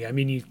violently. I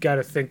mean, you've got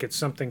to think it's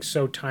something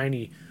so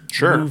tiny.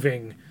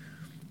 Moving,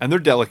 and they're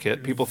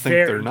delicate. People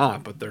think they're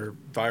not, but they're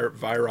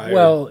viri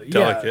are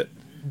delicate.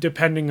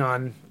 Depending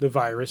on the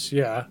virus,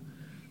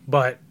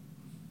 but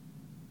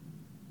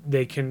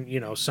they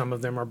can, some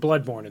of them are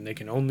bloodborne, and they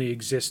can only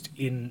exist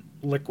in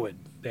liquid.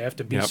 They have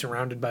to be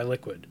surrounded by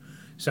liquid.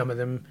 Some of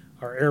them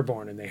are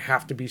airborne, and they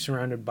have to be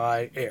surrounded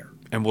by air.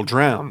 And will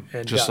drown,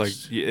 and just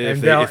dust. like if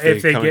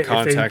they come in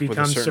contact with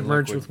a certain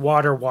submerged liquid. with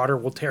water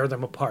will tear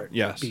them apart.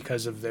 Yes,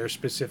 because of their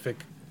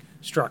specific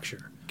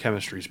structure.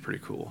 Chemistry is pretty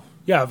cool.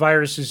 Yeah, a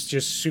virus is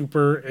just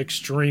super,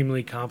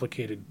 extremely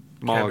complicated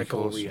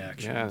chemical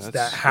reactions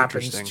that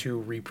happens to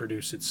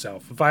reproduce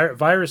itself.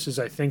 Viruses,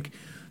 I think,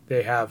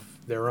 they have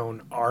their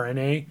own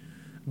RNA,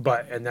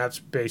 and that's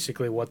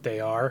basically what they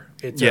are.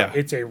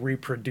 It's a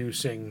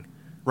reproducing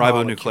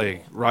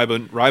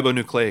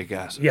ribonucleic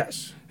acid.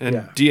 Yes. And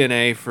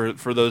DNA,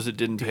 for those that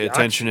didn't pay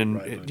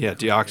attention,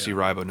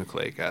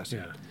 deoxyribonucleic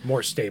acid. Yeah,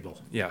 more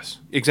stable. Yes,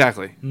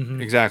 exactly.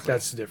 Mm-hmm. Exactly.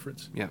 That's the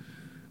difference. Yeah.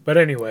 But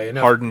anyway,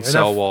 hardened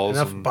cell walls,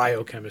 enough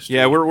biochemistry.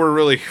 Yeah, we're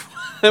really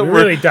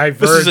really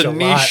diverge. This is a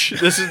niche.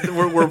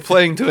 We're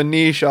playing to a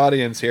niche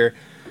audience here.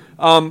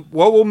 Well,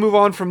 we'll move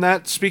on from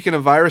that. Speaking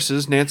of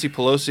viruses, Nancy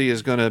Pelosi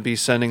is going to be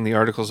sending the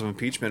articles of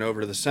impeachment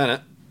over to the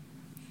Senate.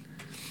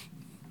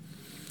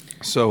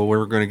 So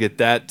we're going to get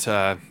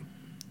that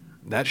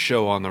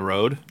show on the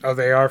road. Oh,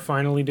 they are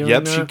finally doing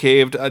that? Yep, she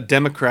caved.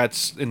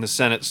 Democrats in the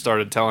Senate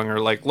started telling her,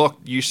 like, look,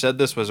 you said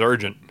this was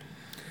urgent.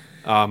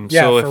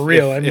 So for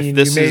real. You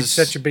made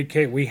such a big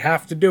case. We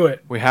have to do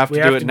it. We have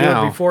to do it now.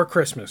 Do it before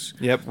Christmas.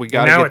 Yep, we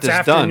got to get this done. Now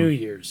it's after New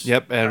Year's.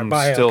 Yep, and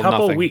by still a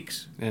couple nothing.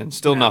 Weeks. And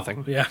still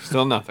nothing. Yeah,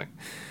 still nothing.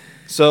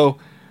 So,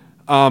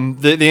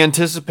 the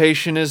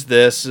anticipation is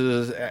this: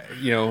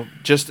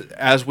 just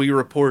as we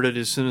reported,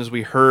 as soon as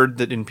we heard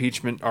that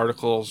impeachment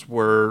articles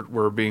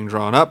were being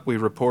drawn up, we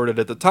reported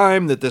at the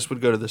time that this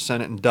would go to the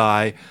Senate and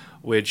die.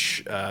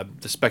 Which the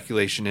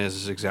speculation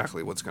is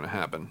exactly what's going to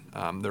happen.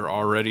 They're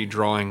already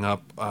drawing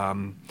up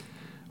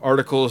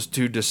articles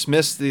to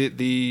dismiss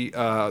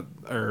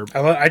or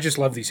I just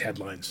love these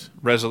headlines.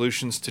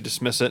 resolutions to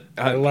dismiss it.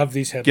 I love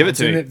these headlines. Give it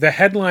to and me. The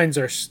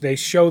headlines they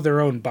show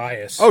their own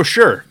bias. Oh,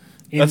 sure.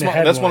 That's the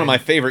that's one of headline. my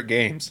favorite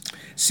games.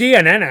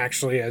 CNN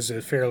actually has a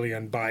fairly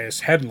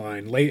unbiased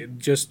headline.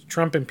 Just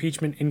Trump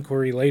impeachment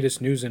inquiry, latest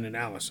news and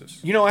analysis.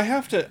 You know, I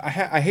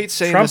hate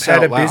saying Trump this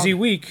out had a loud. busy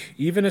week,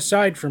 even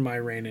aside from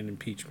Iran and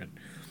impeachment.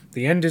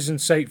 The end is in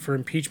sight for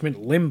impeachment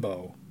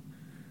limbo.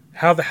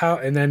 How the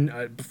House, and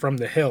then from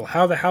the Hill,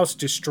 how the House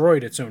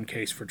destroyed its own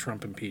case for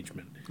Trump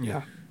impeachment.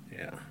 Yeah.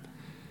 Yeah.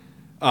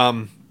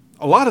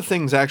 A lot of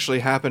things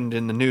actually happened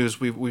in the news.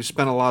 We've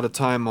spent a lot of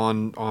time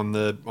on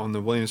the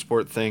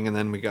Williamsport thing, and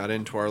then we got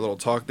into our little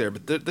talk there.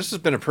 But this has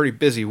been a pretty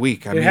busy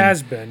week. It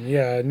has been,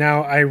 yeah.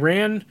 Now,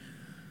 Iran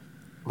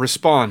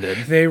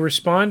responded. They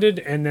responded,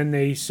 and then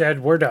they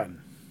said, "We're done."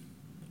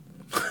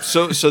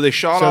 So they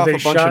shot So off they a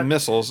bunch shot- of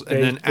missiles, and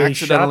they- then they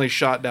accidentally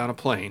shot down a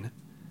plane.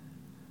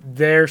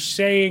 They're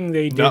saying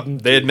they No,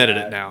 didn't. they do admitted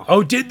that. it now.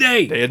 Oh, did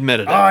they? They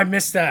admitted it. Oh, I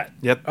missed that.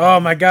 Yep. Oh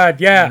my God,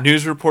 yeah.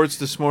 News reports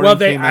this morning Well,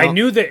 came out. I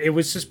knew that it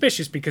was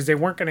suspicious because they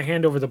weren't going to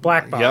hand over the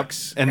black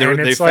box. And And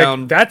they it's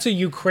found- like, that's a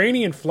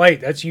Ukrainian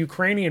flight. That's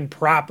Ukrainian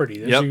property.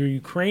 That's Yep. a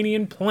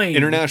Ukrainian plane.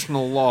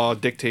 International law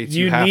dictates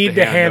You have need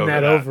to to hand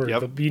that that over.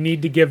 Yep. You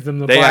need to give them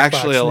the They black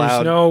actually box. allowed-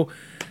 There's no,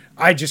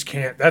 I just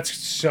can't. That's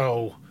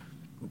so.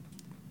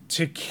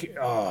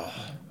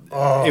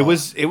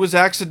 It was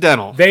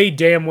accidental. They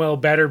damn well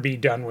better be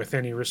done with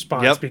any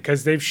response Yep.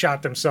 because they've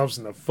shot themselves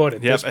in the foot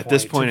at this point. At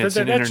this point, So it's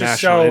an that's just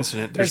international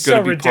incident. There's that's going so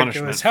to be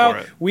ridiculous.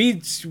 punishment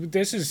for it.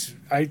 This is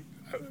I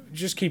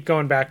just keep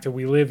going back to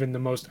we live in the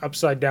most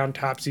upside down,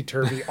 topsy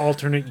turvy,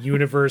 alternate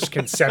universe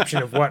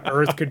conception of what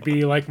Earth could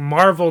be. Like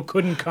Marvel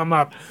couldn't come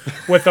up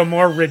with a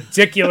more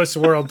ridiculous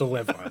world to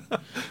live on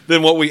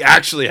Than what we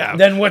actually have.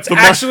 than what's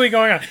actually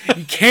going on.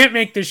 You can't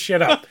make this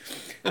shit up.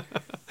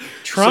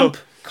 Trump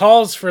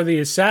calls for the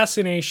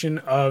assassination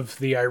of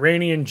the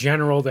Iranian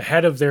general, the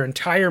head of their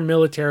entire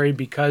military,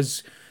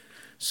 because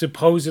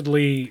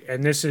supposedly,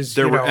 and this is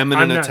There were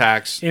imminent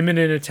attacks.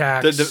 Imminent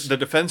attacks. The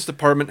Defense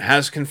Department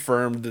has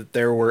confirmed that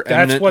there were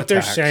imminent That's what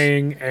attacks. they're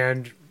saying,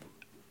 and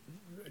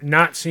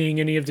not seeing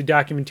any of the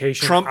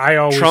documentation. Trump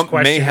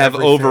Question may have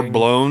everything.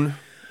 overblown.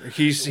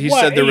 He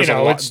Well, said there was you a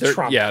know, lot. it's There,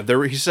 Trump. yeah,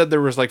 he said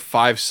there was like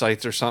 5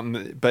 sites or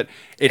something, but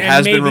it And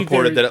has been maybe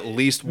reported there- that at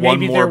least one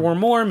Maybe more. there were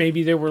more,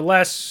 maybe there were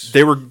less.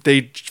 They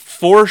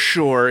for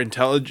sure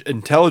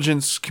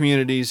intelligence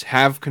communities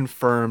have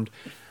confirmed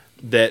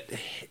that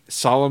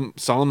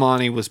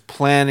Soleimani was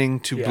planning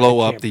to Yeah, blow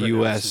I up can't the pronounce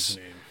U.S. his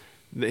name.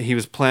 That he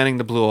was planning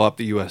to blow up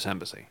the U.S.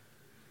 embassy.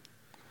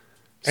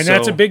 And So,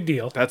 that's a big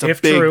deal. That's a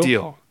if big true.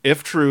 deal.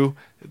 If true.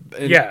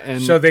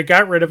 And so they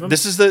got rid of him.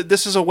 this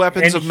is a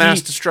weapons And of mass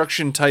he-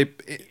 destruction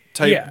type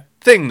Yeah.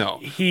 thing, though.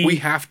 He- We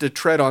have to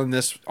tread on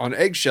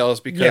eggshells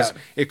because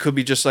Yeah. it could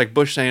be just like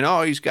Bush saying,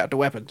 "Oh, he's got the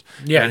weapons."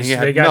 Yes, and he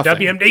had they got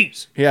nothing.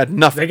 WMDs. He had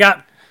nothing. They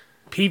got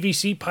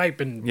PVC pipe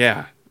and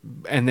Yeah,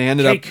 and they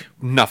ended Cake.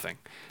 up nothing.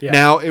 Yeah.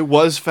 Now it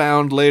was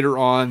found later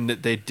on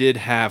that they did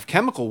have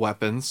chemical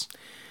weapons.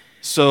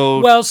 So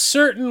well,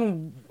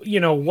 certain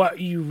what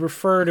you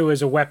refer to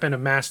as a weapon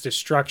of mass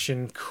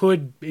destruction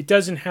it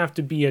doesn't have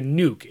to be a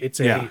nuke. It's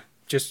Yeah.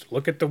 just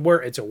look at the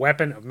word. It's a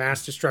weapon of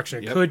mass destruction.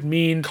 It Yep. could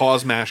mean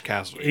cause mass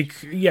casualties.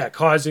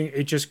 causing.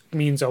 It just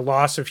means a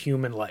loss of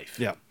human life.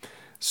 Yeah.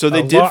 So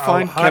they did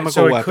find chemical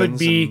so it weapons could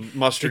be and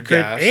mustard it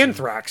could- gas.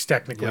 Anthrax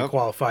technically Yep.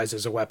 qualifies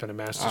as a weapon of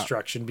mass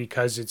destruction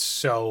because it's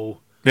so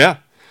Yeah.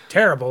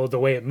 terrible the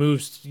way it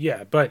moves.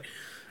 Yeah, but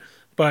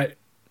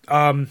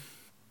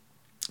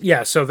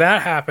yeah. So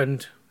that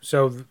happened.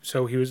 So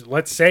he was.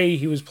 Let's say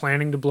he was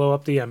planning to blow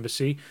up the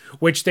embassy,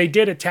 which they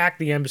did attack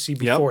the embassy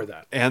before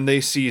that. And they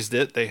seized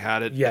it. They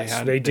had it. Yes,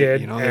 had they it,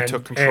 did. They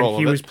took control and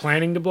he of it. was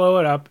planning to blow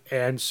it up,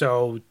 and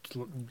so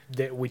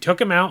we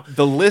took him out.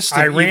 The list of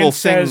Iran evil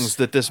says- things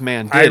that this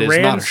man did is not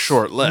a Iran's-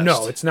 short list.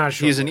 No, it's not a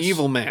short He's an list.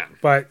 evil man.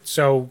 But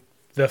so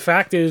the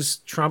fact is,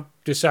 Trump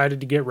decided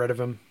to get rid of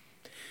him.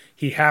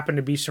 He happened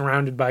to be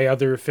surrounded by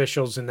other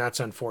officials, and that's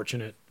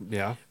unfortunate.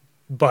 Yeah.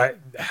 But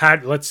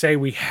let's say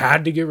we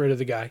had to get rid of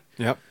the guy.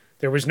 Yep.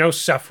 There was no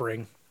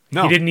suffering.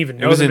 No. He didn't even It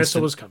know was the instant.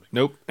 missile was coming.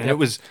 Nope. And Yep. it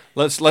was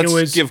let's It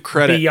was give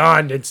credit.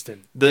 beyond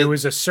instant. The- It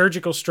was a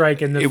surgical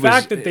strike, and the It was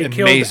fact that they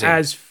killed amazing.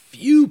 as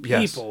few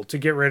Yes. people to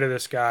get rid of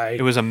this guy.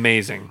 It was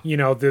amazing.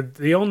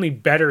 The only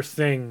better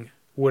thing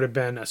would have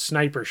been a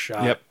sniper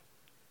shot Yep.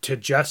 to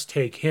just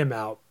take him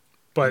out.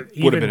 But Would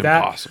have even been that,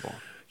 impossible.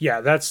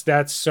 yeah,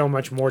 that's so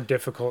much more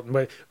difficult.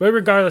 But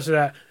regardless of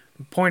that,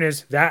 the point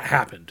is that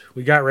happened.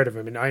 We got rid of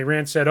him, and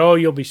Iran said, "Oh,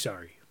 you'll be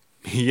sorry.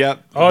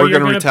 Yep. Oh, We're you're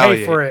going to going to pay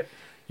retaliate. for it.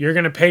 You're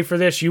going to pay for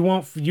this. You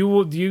won't. You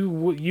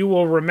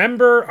will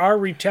remember our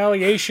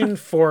retaliation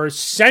for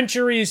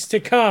centuries to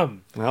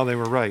come." Well, they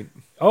were right.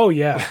 Oh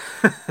yeah.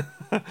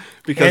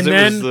 Because And it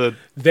then was the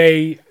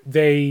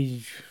they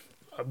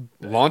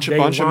launch a they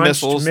bunch of launched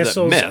missiles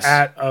that miss.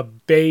 at a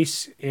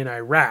base in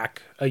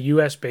Iraq, a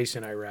U.S. base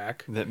in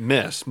Iraq. That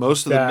miss.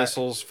 Most of the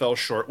missiles fell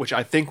short, which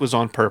I think was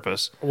on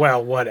purpose.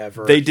 Well,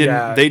 whatever. They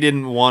didn't. They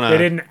didn't want to. They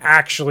didn't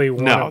actually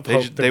want to.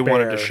 No, they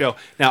wanted to show.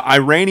 Now,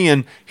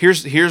 Iranian.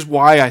 Here's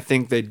why I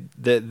think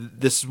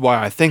this is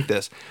why I think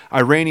this.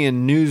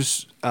 Iranian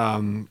news,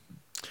 the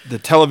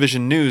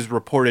television news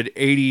reported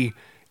 80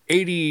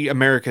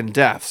 American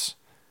deaths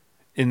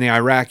in the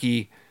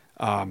Iraqi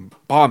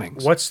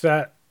bombings. What's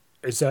that?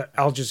 Is that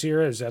Al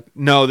Jazeera? Is that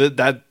no?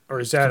 That or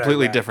is that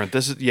completely Iraq? different?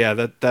 This is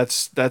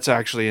that's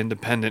actually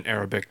independent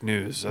Arabic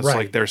news. That's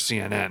like their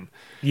CNN.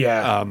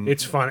 Yeah,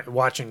 it's fun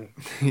watching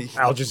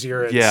Al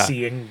Jazeera and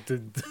seeing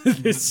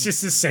it's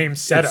just the same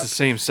setup. It's the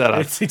same setup.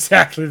 It's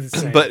exactly the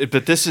same.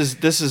 But this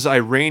is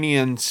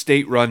Iranian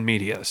state-run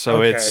media,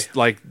 so it's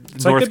like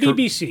it's like the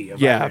BBC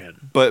of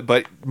Iran.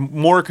 but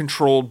more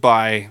controlled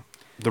by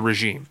the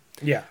regime.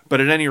 Yeah. But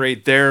at any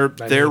rate, their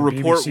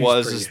report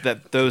is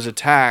that those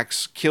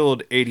attacks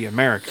killed 80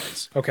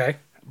 Americans. Okay.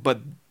 But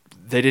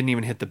they didn't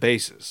even hit the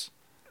bases.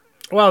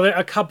 Well,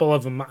 a couple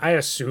of them, I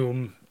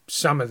assume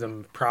some of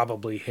them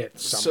probably hit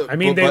some. So,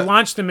 they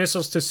launched the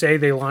missiles to say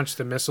they launched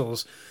the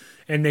missiles,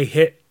 and they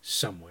hit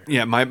somewhere.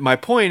 Yeah, my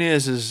point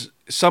is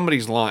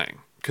somebody's lying.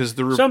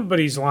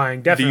 Somebody's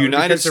lying, definitely. The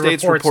United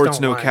States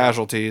reports no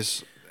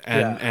casualties,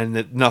 and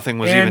that nothing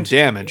was even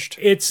damaged.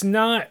 It's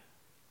not...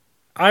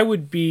 I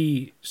would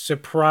be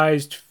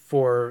surprised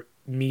for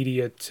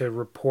media to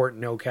report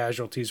no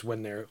casualties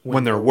when there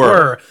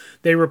were.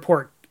 They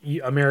report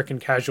American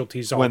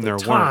casualties all the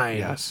time.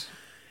 Yes.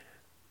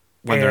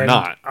 When they're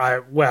not.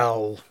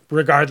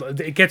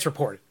 Regardless, it gets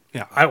reported.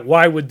 Yeah.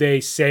 Why would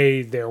they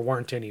say there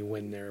weren't any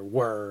when there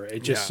were?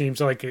 It just seems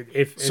like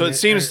if. So it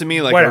seems to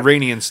me like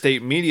Iranian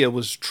state media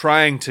was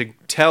trying to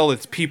tell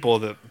its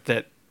people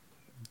that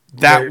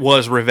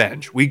was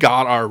revenge. We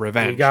got our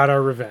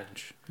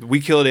revenge. We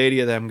killed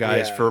 80 of them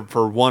guys for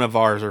one of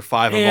ours or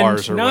five of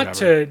ours or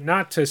whatever.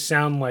 Not to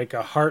sound like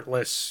a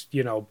heartless,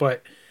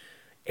 but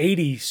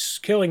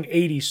killing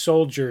 80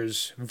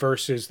 soldiers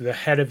versus the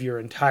head of your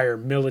entire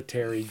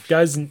military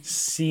doesn't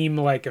seem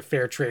like a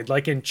fair trade.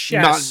 Like in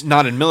chess,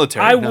 not in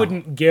military. I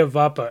wouldn't give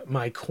up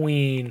my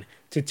queen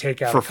to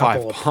take out for a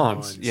couple 5 of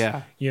pawns.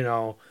 Yeah,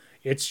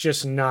 it's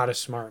just not a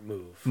smart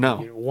move.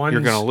 No, you're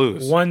going to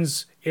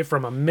lose.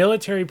 From a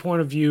military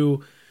point of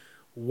view,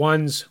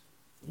 one's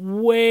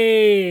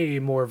way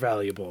more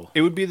valuable.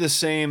 It would be the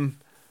same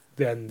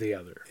than the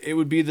other. It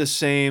would be the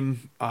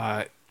same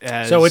as.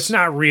 So it's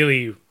not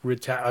really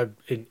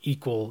an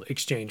equal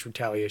exchange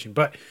retaliation,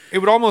 but it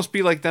would almost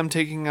be like them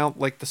taking out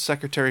like the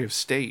Secretary of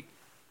State,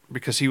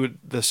 because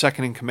the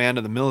second in command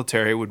of the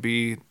military would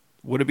be.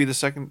 Would it be the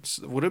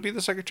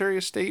Secretary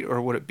of State,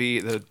 or would it be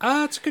the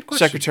that's a good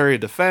question. Secretary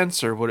of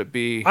Defense, or would it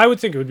be? I would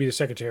think it would be the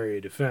Secretary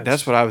of Defense.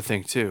 That's what I would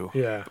think too.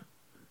 Yeah.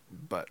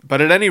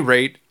 But at any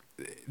rate,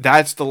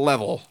 that's the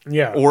level.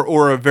 Yeah.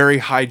 Or a very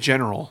high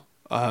general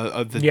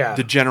of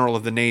the general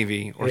of the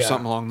Navy or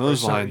something along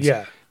those lines.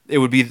 Yeah. It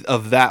would be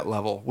of that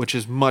level, which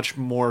is much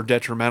more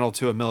detrimental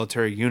to a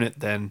military unit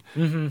than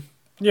an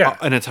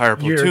entire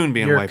platoon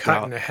being wiped out. You're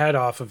cutting the head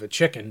off of a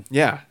chicken.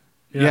 Yeah,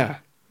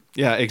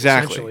 exactly.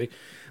 Essentially.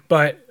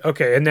 But,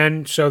 okay, and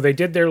then, so they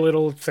did their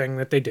little thing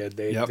that they did.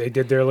 They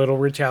did their little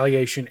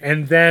retaliation,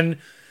 and then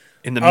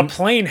a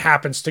plane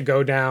happens to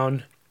go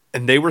down.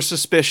 And they were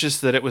suspicious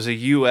that it was a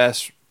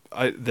U.S.,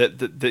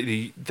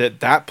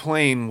 that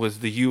plane was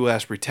the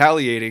U.S.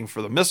 retaliating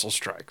for the missile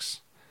strikes.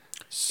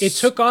 It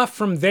took off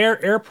from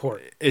their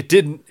airport. It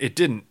didn't. It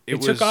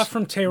took off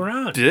from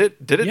Tehran. Did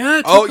it?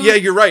 Yeah.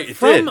 You're right. It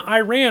from did.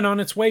 Iran on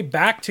its way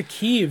back to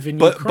Kyiv in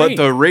Ukraine. But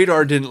the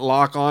radar didn't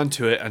lock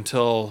onto it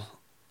until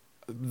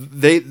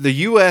the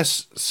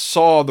U.S.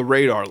 saw the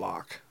radar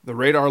lock. The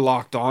radar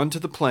locked onto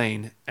the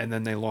plane, and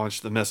then they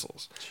launched the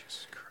missiles.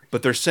 Jesus Christ.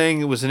 But they're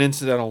saying it was an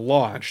incidental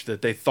launch,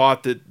 that they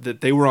thought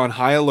that they were on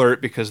high alert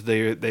because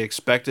they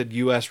expected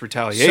U.S.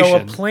 retaliation. So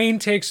a plane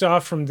takes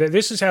off from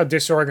this is how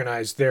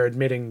disorganized they're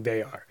admitting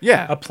they are.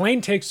 Yeah. A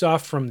plane takes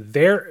off from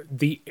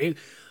the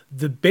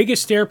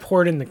biggest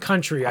airport in the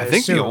country, I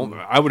assume.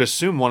 I would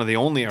assume one of the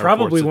only airports.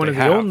 Probably one of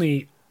the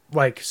only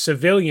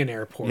civilian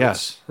airports.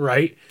 Yes.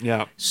 Right?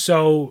 Yeah.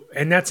 So,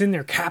 and that's in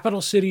their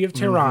capital city of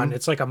Tehran. Mm-hmm.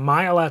 It's like a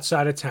mile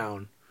outside of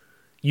town.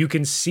 You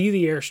can see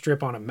the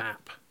airstrip on a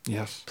map.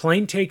 Yes.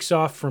 Plane takes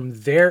off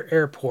from their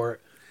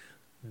airport.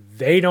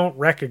 They don't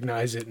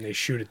recognize it and they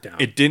shoot it down.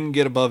 It didn't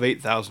get above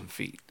 8,000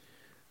 feet.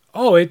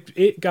 Oh,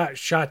 it got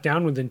shot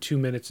down within 2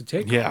 minutes of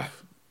takeoff. Yeah.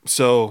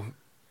 So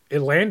it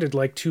landed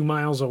like 2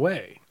 miles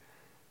away.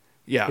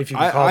 Yeah, if you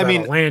can call that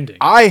a landing.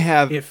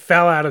 It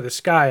fell out of the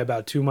sky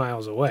about 2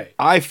 miles away.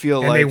 I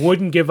feel and they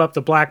wouldn't give up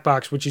the black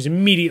box, which is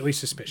immediately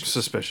suspicious.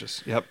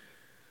 Suspicious, yep.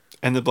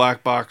 And the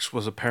black box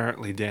was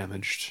apparently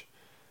damaged.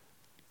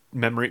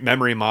 Memory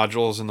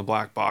modules in the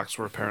black box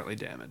were apparently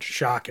damaged.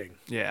 Shocking.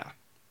 Yeah.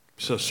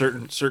 So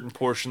certain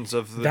portions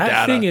of the data.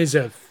 That thing is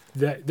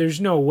there's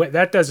no way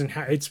that doesn't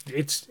have.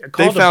 It's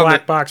called a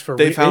black box for.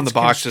 They found the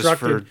boxes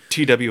for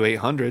TW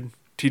 800,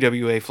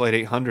 TWA Flight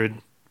 800.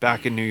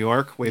 Back in New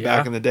York, way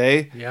back in the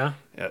day. Yeah.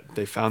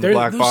 They found the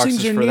black boxes those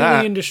things are for nearly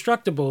that.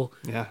 indestructible.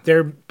 Yeah.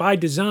 They're by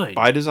design.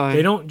 By design.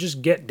 They don't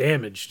just get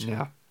damaged.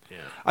 Yeah.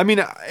 I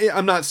mean,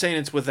 I'm not saying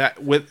it's with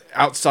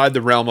outside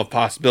the realm of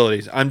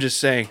possibilities. I'm just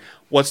saying,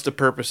 what's the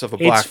purpose of a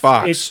black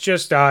box? It's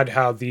just odd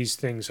how these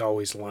things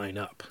always line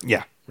up.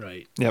 Yeah.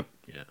 Right. Yep.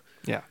 Yeah.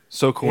 Yeah.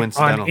 So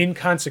coincidental. On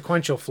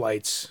inconsequential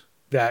flights,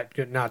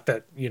 not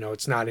that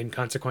it's not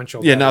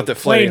inconsequential. Yeah, not that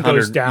Flight 800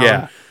 goes down.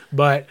 Yeah.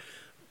 But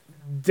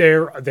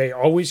they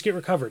always get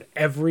recovered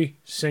every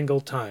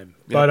single time.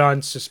 Yep. But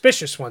on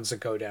suspicious ones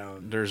that go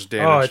down, there's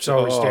damage. Oh, it's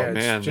always damage.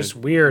 Man, just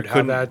weird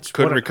how that's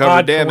couldn't what recover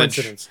odd damage.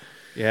 Coincidence.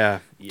 Yeah.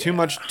 Too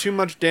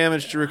much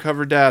damage to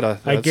recover data.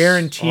 I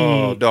guarantee.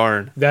 Oh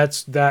darn.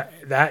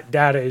 That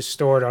data is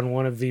stored on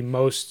one of the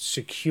most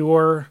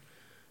secure,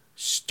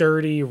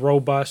 sturdy,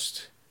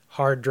 robust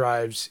hard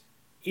drives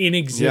in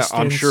existence. Yeah,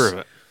 I'm sure of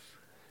it.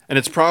 And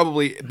it's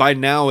probably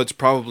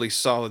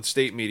solid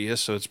state media,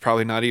 so it's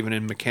probably not even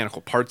in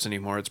mechanical parts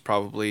anymore. It's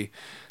probably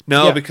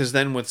because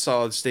then with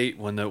solid state,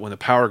 when the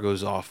power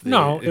goes off,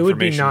 it would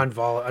be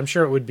non-volatile. I'm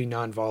sure it would be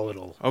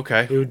non-volatile.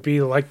 Okay, it would be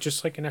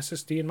just like an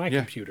SSD in my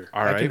computer.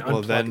 All right, I can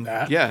well unplug then,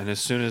 that. and as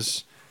soon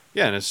as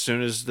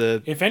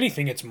the if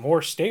anything, it's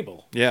more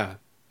stable. Yeah,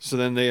 so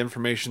then the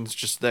information's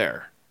just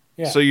there.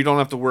 Yeah. So you don't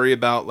have to worry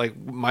about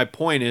my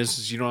point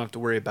is you don't have to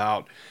worry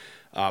about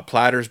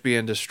platters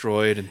being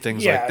destroyed and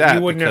things like that.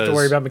 You wouldn't have to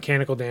worry about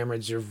mechanical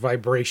damage or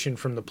vibration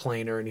from the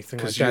plane or anything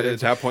like that. At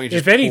that point, you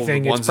just if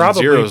anything, pull the it's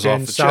probably ones and zeros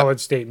been off the solid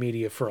chip. state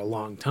media for a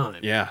long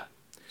time. Yeah.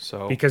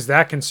 So because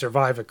that can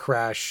survive a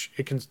crash,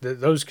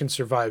 those can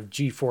survive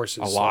G forces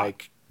a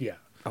lot.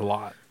 A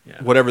lot.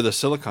 Yeah. Whatever the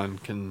silicon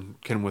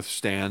can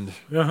withstand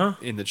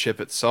in the chip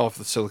itself,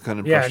 the silicon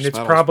and precious and it's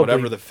metals, probably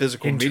whatever the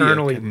physical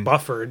internally media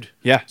buffered.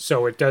 Yeah.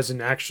 So it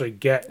doesn't actually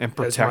get and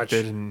as much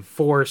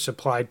force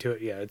applied to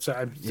it. Yeah. It's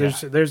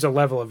there's a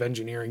level of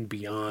engineering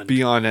beyond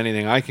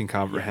anything I can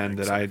comprehend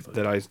that I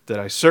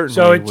certainly.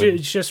 So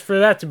it's just for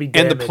that to be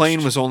damaged. And the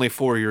plane was only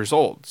 4 years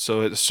old,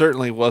 so it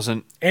certainly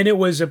wasn't. And it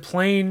was a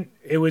plane.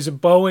 It was a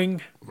Boeing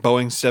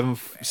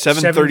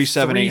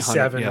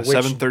 737-800. Yeah,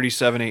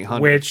 737-800.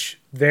 Which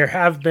there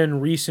have been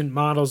recent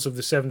models of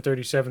the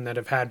 737 that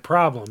have had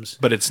problems.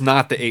 But it's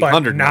not the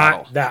 800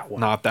 model. Not that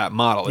one. Not that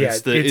model. Yeah, it's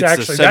the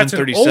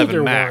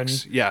 737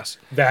 MAX. Yes.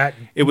 That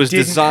it was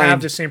didn't designed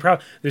have the same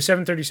problem. The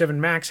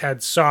 737 MAX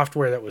had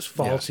software that was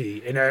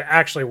faulty, and it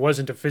actually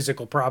wasn't a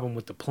physical problem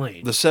with the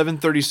plane. The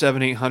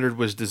 737-800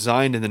 was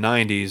designed in the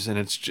 90s, and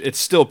it's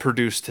still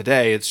produced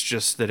today. It's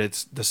just that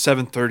it's the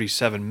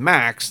 737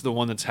 MAX, the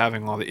one that's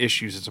having all the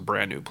issues. It's a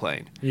brand new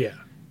plane. Yeah.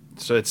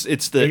 So it's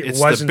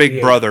the big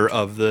brother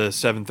of the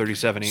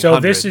 737-800. So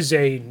this is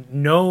a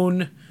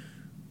known,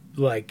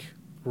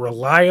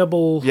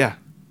 reliable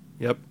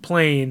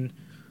plane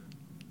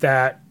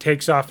that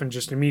takes off and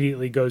just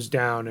immediately goes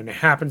down, and it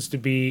happens to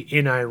be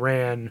in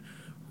Iran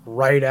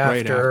right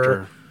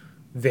after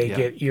they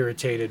get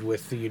irritated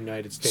with the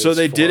United States. So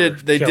they did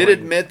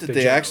admit that they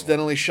general.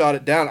 accidentally shot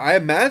it down. I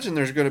imagine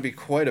there's going to be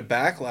quite a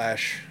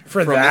backlash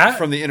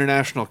from the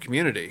international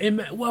community.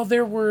 Well,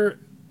 there were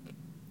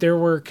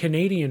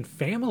Canadian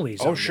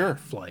families on that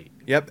flight.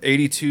 Yep,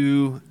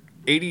 82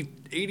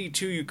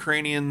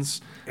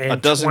 Ukrainians, and a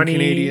dozen 20,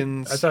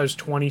 Canadians. I thought it was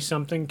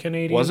 20-something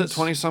Canadians. Was it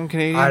 20-some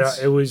Canadians?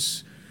 It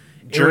was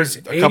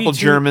a couple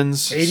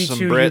Germans, 82 some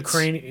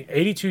Brits.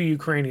 82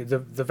 Ukrainian.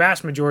 The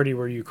vast majority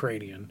were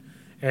Ukrainian.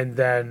 And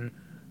then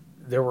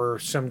there were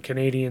some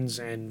Canadians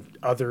and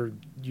other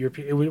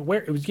European.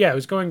 It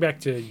was going back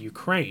to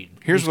Ukraine.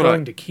 To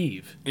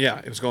Kyiv. Yeah,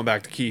 it was going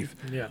back to Kyiv.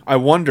 Yeah. I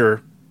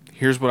wonder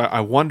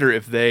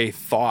if they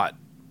thought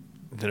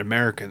that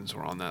Americans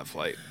were on that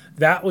flight.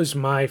 That was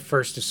my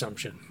first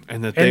assumption.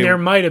 And there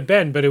might have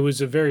been, but it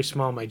was a very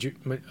small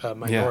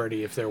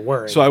minority if there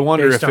were. So I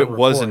wonder if it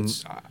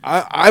wasn't.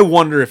 I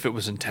wonder if it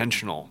was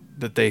intentional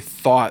that they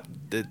thought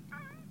that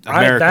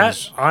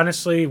Americans.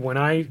 Honestly,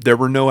 there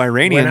were no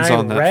Iranians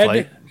on that flight. When I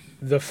read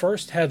the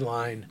first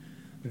headline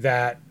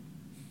that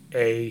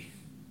a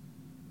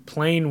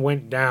plane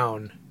went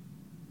down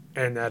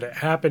and that it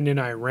happened in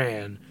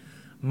Iran,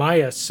 my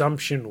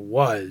assumption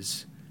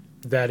was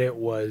that it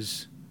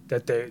was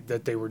that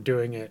they were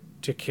doing it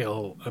to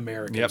kill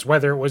Americans. Yep.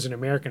 Whether it was an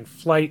American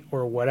flight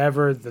or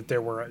whatever, that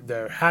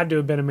there had to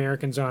have been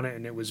Americans on it,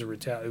 and it was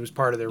it was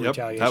part of their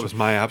retaliation. That was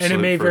my absolute and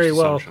it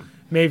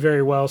may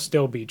very well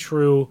still be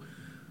true.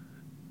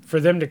 For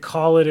them to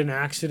call it an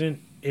accident,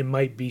 it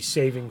might be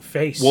saving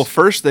face. Well,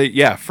 first they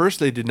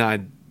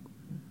denied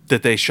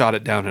that they shot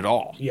it down at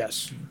all.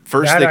 Yes.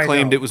 First they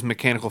claimed it was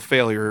mechanical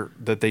failure,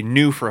 that they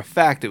knew for a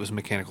fact it was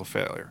mechanical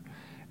failure.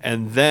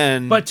 And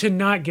then... But to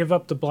not give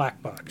up the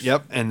black box.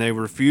 Yep, and they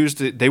refused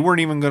it. They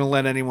weren't even going to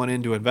let anyone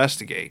in to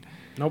investigate.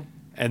 Nope.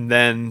 And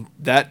then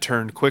that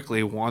turned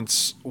quickly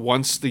once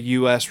the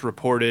U.S.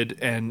 reported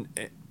and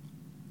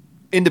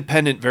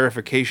independent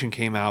verification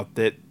came out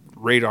that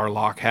radar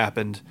lock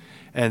happened,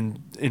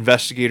 and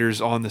investigators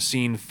on the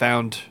scene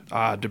found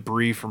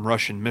debris from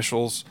Russian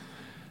missiles.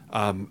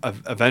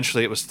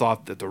 Eventually, it was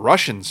thought that the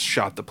Russians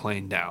shot the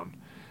plane down.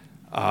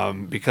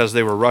 because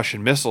they were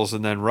Russian missiles,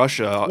 and then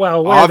Russia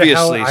Well, where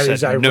obviously the hell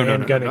is said, Iran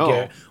no, gonna no.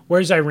 get?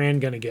 Where's Iran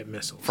going to get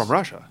missiles? From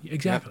Russia.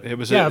 Exactly. Yep. It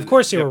was of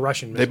course they were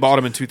Russian missiles. They bought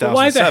them in 2007. But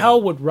why the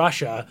hell would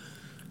Russia,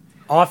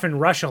 off in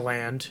Russia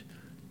land,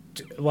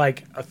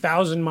 like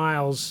 1,000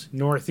 miles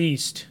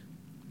northeast,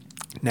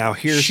 now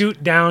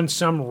shoot down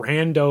some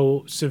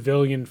rando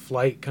civilian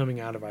flight coming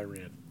out of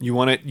Iran? You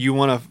want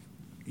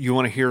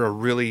to hear a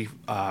really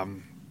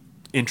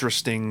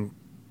interesting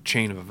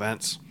chain of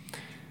events.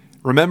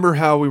 Remember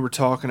how we were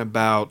talking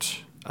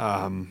about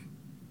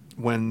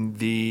when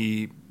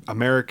the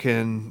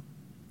American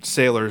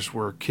sailors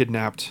were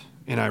kidnapped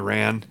in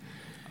Iran?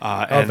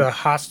 And the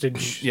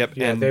hostage. Yep,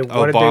 yeah, and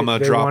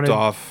Obama dropped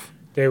off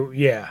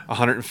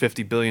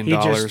 $150 billion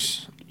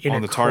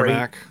on the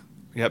tarmac.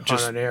 Yep,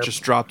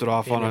 just dropped it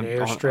off on an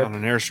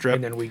airstrip.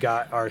 And then we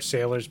got our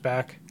sailors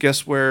back.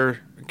 Guess where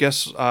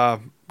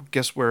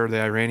the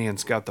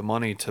Iranians got the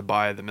money to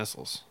buy the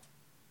missiles?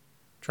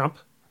 Trump?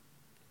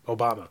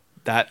 Obama.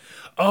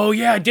 Oh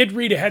yeah, I did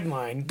read a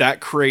headline. That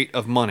crate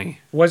of money.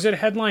 Was it a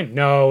headline?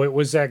 No, it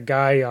was that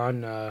guy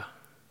on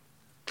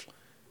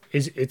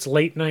it's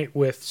Late Night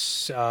with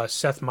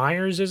Seth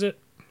Meyers, is it?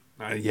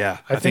 Yeah,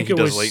 I think he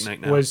does Late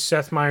Night now. Was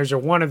Seth Meyers or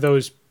one of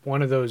those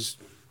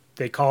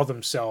they call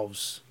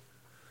themselves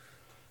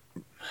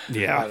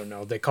Yeah. I don't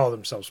know. They call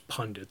themselves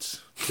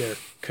pundits. They're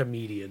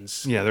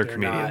comedians. Yeah, they're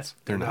comedians.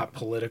 They're not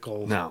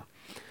political. No.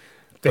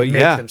 They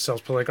make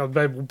themselves political.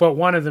 But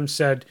one of them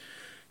said,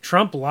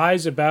 Trump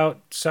lies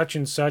about such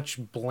and such,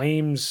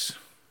 blames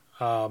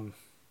Obama.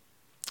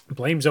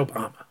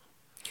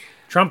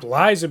 Trump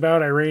lies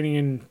about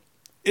Iranian.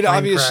 It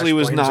obviously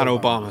was not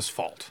Obama's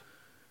fault.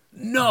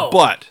 No.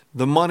 But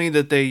the money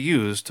that they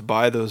used to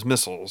buy those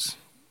missiles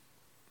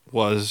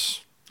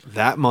was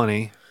that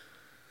money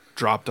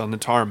dropped on the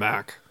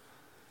tarmac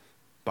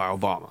by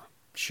Obama.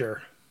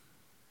 Sure.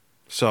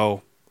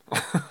 So,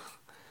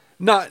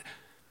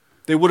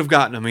 they would have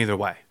gotten them either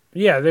way.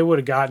 Yeah, they would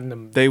have gotten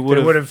them. They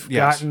would have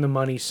gotten the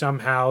money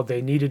somehow.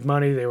 They needed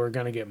money. They were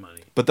going to get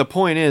money. But the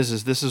point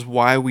is this is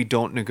why we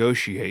don't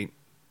negotiate.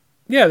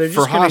 Yeah, they're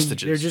just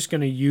hostages. They're just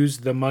going to use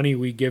the money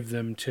we give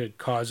them to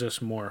cause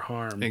us more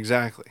harm.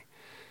 Exactly.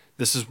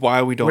 This is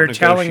why we don't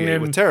negotiate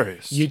with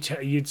terrorists.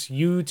 It's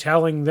you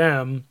telling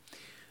them,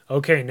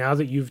 okay, now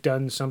that you've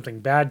done something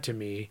bad to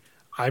me,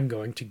 I'm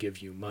going to give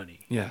you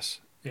money. Yes.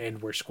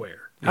 And we're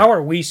square. Yeah. How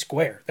are we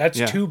square?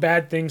 That's two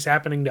bad things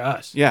happening to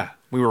us. Yeah,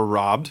 we were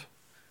robbed,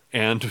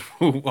 and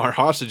our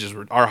hostages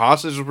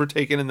were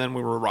taken, and then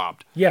we were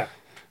robbed. Yeah.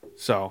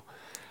 So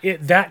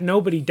that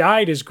nobody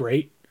died is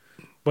great,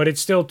 but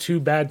it's still two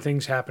bad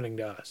things happening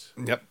to us.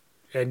 Yep.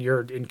 And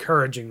you're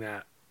encouraging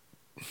that.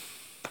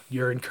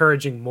 You're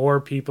encouraging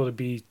more people to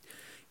be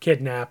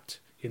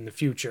kidnapped in the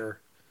future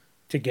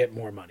to get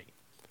more money.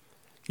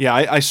 Yeah,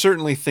 I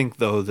certainly think,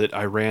 though, that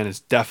Iran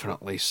is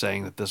definitely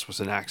saying that this was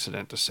an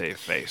accident to save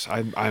face.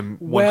 I'm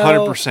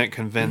 100%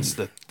 convinced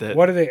that...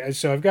 What are they...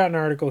 So I've got an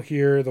article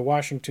here, the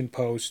Washington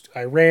Post.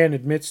 Iran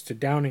admits to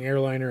downing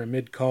airliner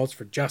amid calls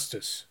for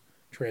justice,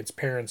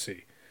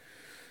 transparency.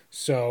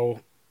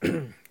 So,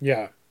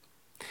 yeah.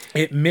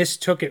 It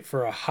mistook it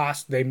for a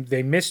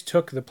They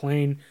mistook the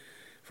plane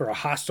for a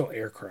hostile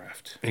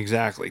aircraft.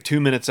 Exactly.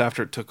 2 minutes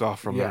after it took off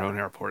from their own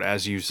airport,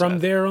 as you said. From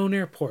their own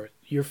airport.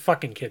 You're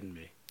fucking kidding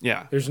me.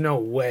 Yeah. There's no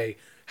way.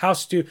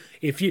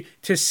 If you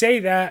to say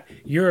that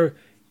you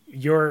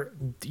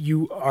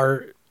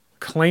are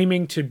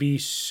claiming to be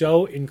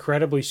so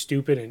incredibly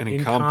stupid and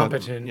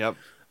incompetent. Yep.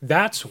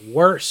 That's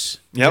worse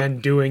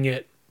than doing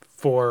it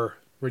for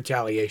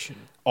retaliation.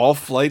 All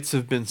flights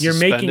have been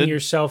suspended. You're making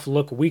yourself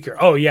look weaker.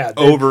 Oh yeah,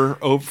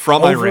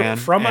 from Iran.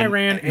 From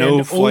Iran and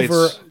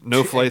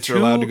no flights are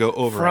allowed to go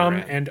over from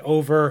Iran. and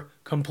over,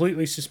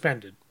 completely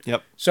suspended.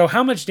 Yep. So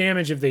how much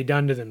damage have they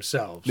done to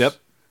themselves? Yep.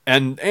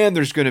 And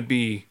there's going to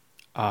be,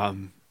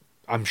 I'm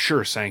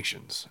sure,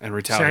 sanctions and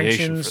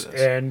retaliation for this.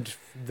 And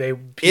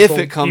if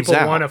it comes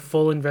out, want a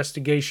full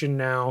investigation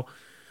now.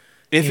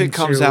 If it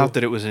comes out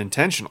that it was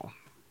intentional,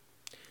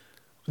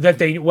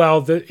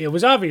 it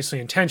was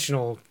obviously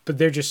intentional, but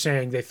they're just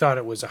saying they thought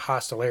it was a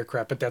hostile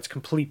aircraft, but that's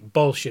complete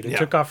bullshit. It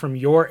took off from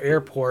your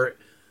airport.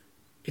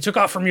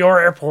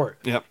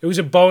 Yep. It was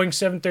a Boeing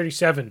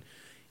 737.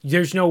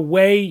 There's no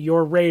way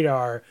your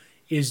radar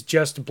is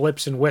just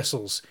blips and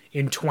whistles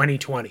in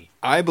 2020.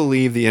 I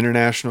believe the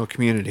international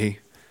community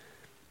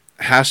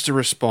has to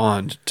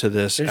respond to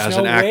this as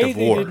an act of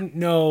war. They didn't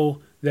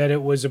know that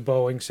it was a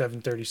Boeing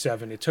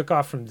 737. It took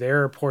off from their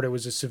airport. It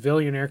was a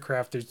civilian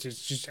aircraft. It's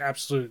just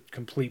absolute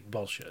complete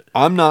bullshit.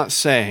 I'm not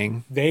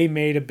saying... They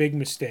made a big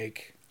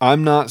mistake.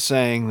 I'm not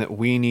saying that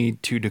we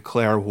need to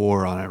declare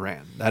war on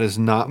Iran. That is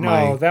not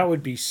my... No, that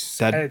would be...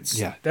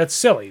 That's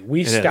silly.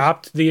 We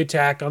stopped the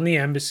attack on the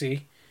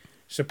embassy.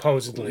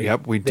 Supposedly.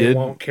 Yep, we did. They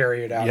won't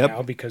carry it out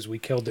now because we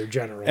killed their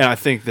general. And I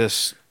think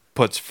this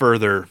puts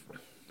further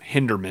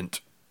hinderment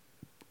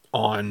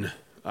on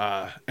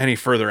any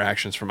further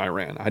actions from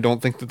Iran. I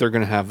don't think that they're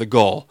going to have the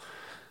gall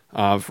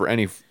for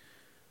anything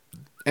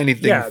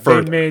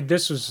further.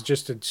 This was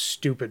just a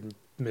stupid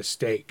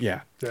mistake.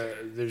 Yeah.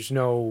 There's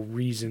no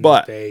reason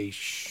But- that they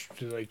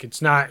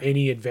it's not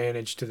any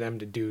advantage to them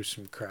to do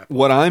some crap.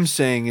 What I'm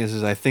saying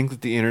is I think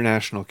that the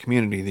international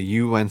community, the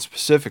UN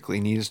specifically,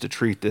 needs to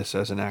treat this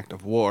as an act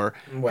of war,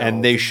 Well,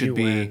 and they the should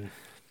UN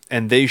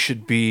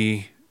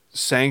be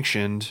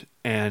sanctioned,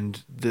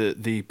 and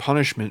the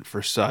punishment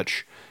for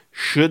such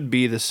should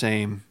be the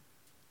same.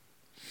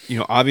 You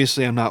know,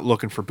 obviously, I'm not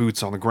looking for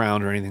boots on the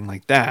ground or anything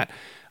like that.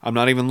 I'm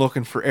not even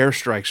looking for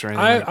airstrikes or anything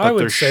like that. But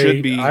there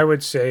should be. I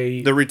would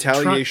say the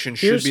retaliation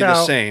should be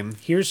the same.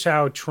 Here's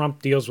how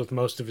Trump deals with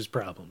most of his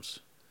problems: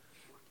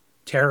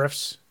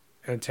 tariffs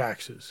and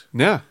taxes.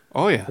 Yeah.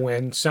 Oh yeah.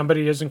 When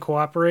somebody doesn't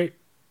cooperate,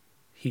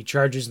 he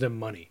charges them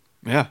money,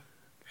 Yeah.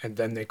 and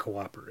then they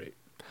cooperate.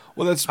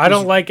 Well, that's. I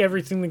don't like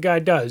everything the guy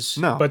does,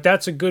 No. but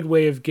that's a good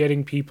way of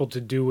getting people to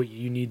do what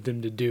you need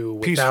them to do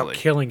without Peacefully.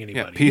 killing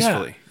anybody. Yeah,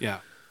 peacefully. Yeah.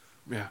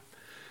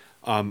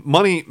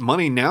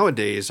 Money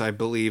nowadays, I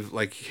believe,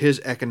 like his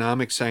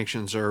economic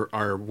sanctions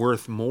are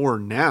worth more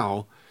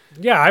now.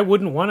 Yeah, I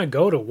wouldn't want to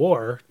go to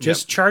war.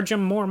 Just charge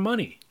him more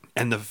money.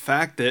 And the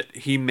fact that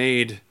he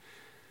made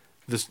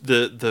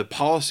the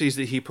policies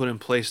that he put in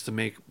place to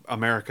make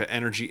America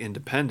energy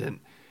independent,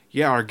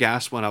 our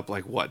gas went up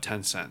like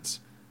 10 cents.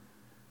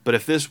 But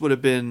if this would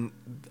have been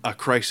a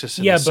crisis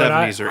in the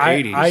 70s or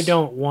 80s, I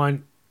don't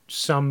want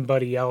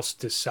somebody else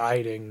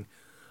deciding.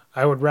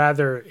 I would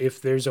rather, if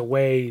there's a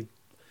way,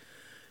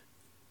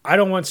 I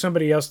don't want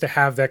somebody else to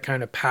have that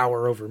kind of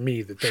power over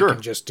me that they Sure.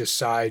 can just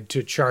decide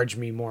to charge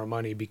me more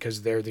money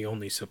because they're the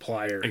only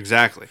supplier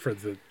exactly. for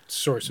the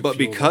source of But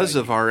fuel because that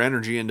I of our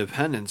energy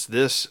independence,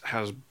 this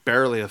has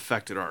barely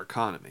affected our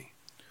economy.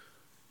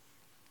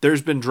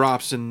 There's been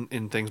drops in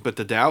things, but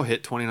the Dow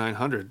hit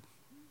 2,900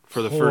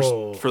 for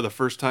the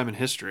first time in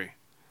history.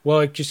 Well,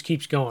 it just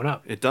keeps going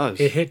up. It does.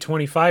 It hit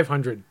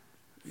 2,500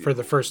 for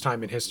the first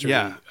time in history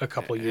a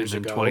couple years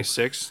and then ago.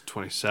 26,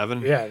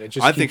 27. Yeah, and it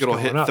just I think keeps it'll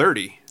going hit up.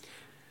 30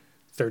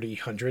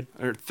 3,000.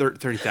 or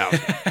 30,000.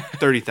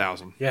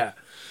 30,000. Yeah.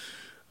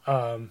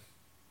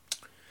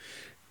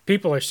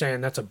 People are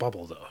saying that's a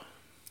bubble, though.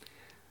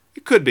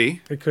 It could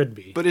be, It could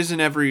be. but isn't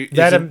every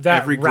That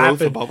every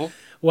growth a rapid- bubble?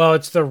 Well,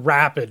 it's the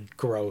rapid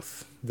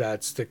growth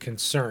that's the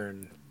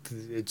concern.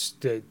 It's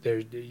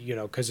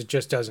because it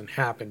just doesn't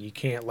happen. You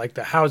can't, like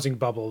the housing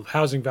bubble.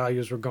 Housing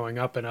values were going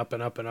up and up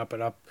and up and up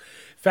and up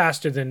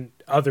faster than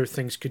other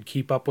things could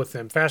keep up with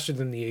them, faster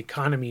than the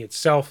economy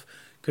itself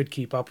could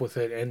keep up with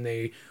it. And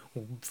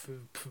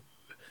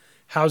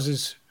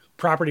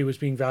property was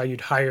being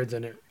valued higher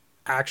than it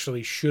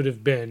actually should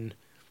have been,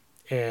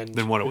 and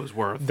Than what it was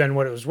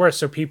worth.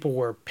 So people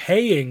were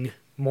paying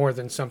more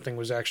than something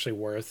was actually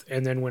worth.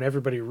 And then when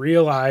everybody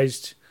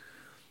realized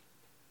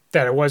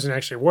that it wasn't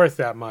actually worth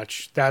that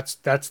much, that's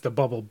the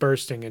bubble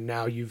bursting. And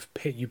now you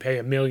pay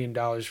 $1 million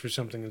for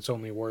something that's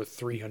only worth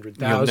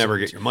 $300,000. You'll never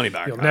get your money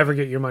back. You'll never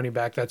get your money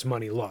back. That's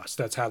money lost.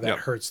 That's how that Yep.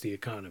 hurts the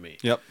economy.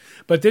 Yep.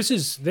 But this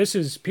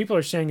is people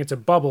are saying it's a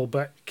bubble,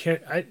 but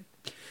it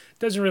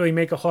doesn't really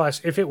make a whole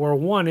lot. If it were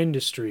one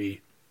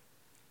industry,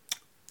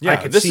 Yeah, I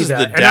could this see is that.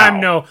 the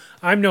And Dow.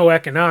 I'm no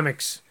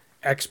economics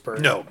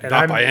expert. No, and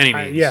not by any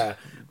means.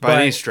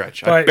 By any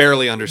stretch. I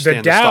barely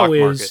understand the stock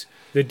market.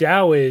 The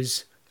Dow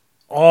is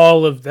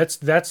all of that's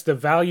the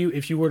value.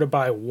 If you were to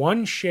buy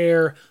one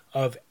share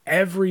of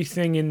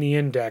everything in the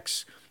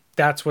index,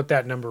 that's what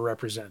that number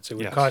represents. It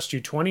would Yes. cost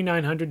you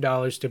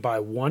 $2,900 to buy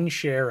one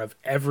share of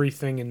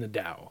everything in the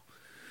Dow.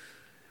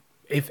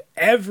 If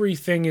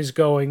everything is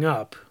going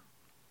up,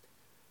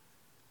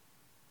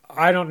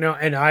 I don't know,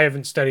 and I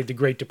haven't studied the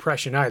Great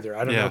Depression either.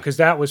 I don't know, because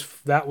that was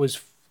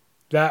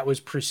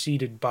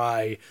preceded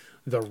by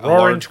the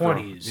Roaring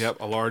 '20s. Yep,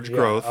 a large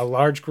growth. A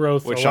large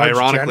growth. Which a large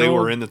ironically general-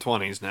 we're in the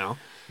 20s now.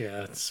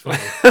 Yeah, it's funny.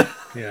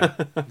 Yeah,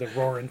 the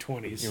Roaring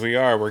 '20s. We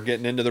are. We're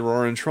getting into the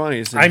Roaring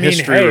 20s, and I mean,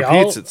 history hey,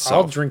 repeats I'll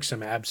itself. drink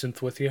some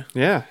absinthe with you.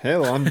 Yeah, hey,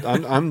 well,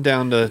 I'm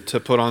down to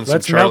put on some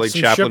Let's melt Charlie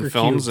some Chaplin sugar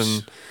films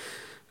cubes.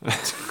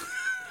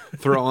 and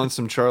throw on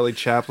some Charlie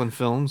Chaplin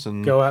films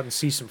and Go out and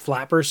see some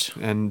flappers.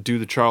 and do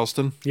the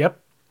Charleston. Yep.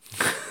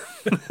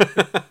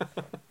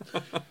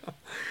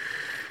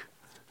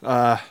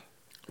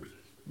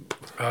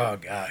 Oh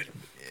God!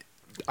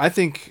 I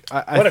think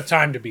What a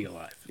time to be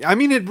alive. I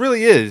mean, it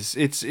really is.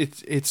 It's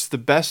the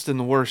best and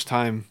the worst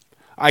time.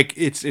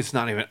 It's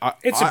not even.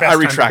 It's the best I time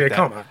retract to be. that.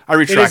 Come on. I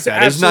retract It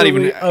that. It's not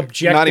even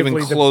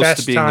objectively the close to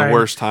best being the time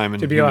worst time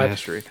in to be human alive.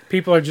 history.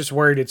 People are just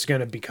worried it's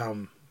going to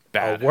become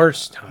Bad a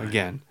worse time.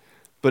 again,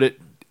 but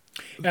it.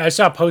 I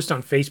saw a post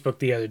on Facebook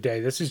the other day.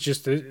 This is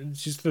just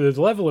the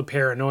level of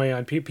paranoia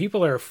on people.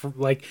 People are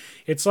like,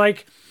 it's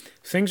like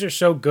things are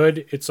so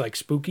good, it's like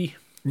spooky.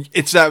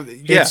 It's that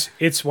yeah.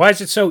 It's why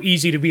is it so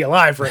easy to be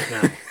alive right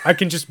now? I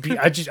can just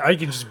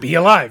be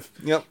alive.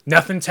 Yep.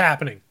 Nothing's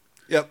happening.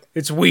 Yep.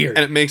 It's weird.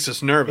 And it makes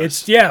us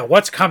nervous. It's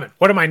what's coming?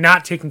 What am I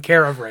not taking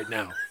care of right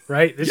now?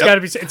 right? There's Yep. got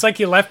to be. It's like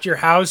you left your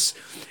house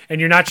and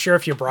you're not sure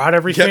if you brought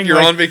everything. Yep, you're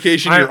like, on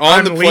vacation. You're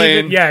on the leaving.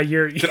 plane. Yeah,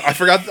 you're. I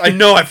forgot to There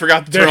turn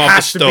off the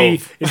has to be.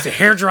 stove. Is the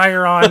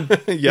hairdryer on?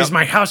 Yep. Is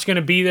my house going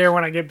to be there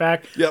when I get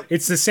back? Yep.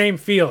 It's the same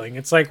feeling.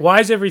 It's like, why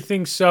is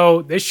everything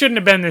so? This shouldn't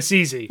have been this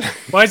easy.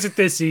 Why is it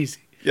this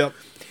easy? Yep.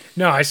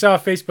 No, I saw a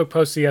Facebook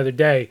post the other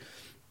day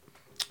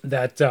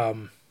that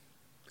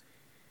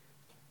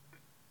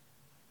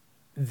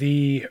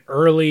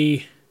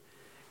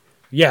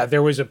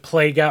there was a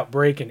plague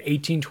outbreak in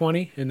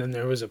 1820, and then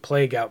there was a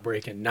plague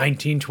outbreak in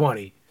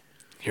 1920.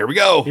 Here we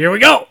go. Here we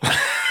go.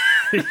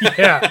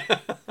 Yeah.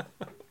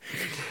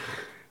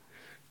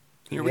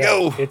 Here we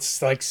go.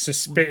 It's like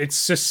it's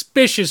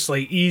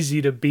suspiciously easy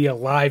to be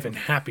alive and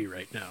happy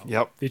right now.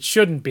 Yep. It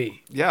shouldn't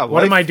be. Yeah.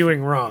 What am I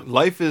doing wrong?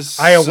 Life is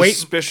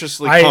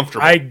suspiciously I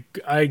comfortable.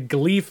 I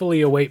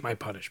gleefully await my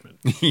punishment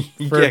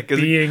for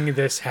being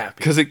this happy.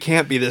 Because it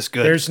can't be this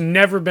good. There's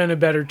never been a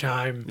better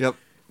time. Yep.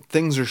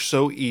 Things are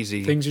so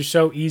easy. Things are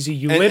so easy.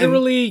 You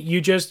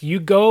you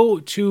go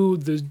to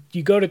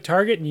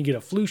Target and you get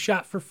a flu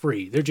shot for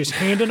free. They're just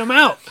handing them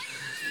out.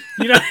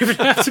 You don't even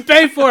have to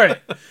pay for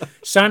it.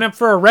 Sign up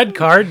for a red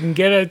card and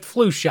get a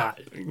flu shot.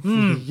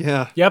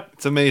 Yeah. Yep.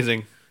 It's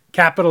amazing.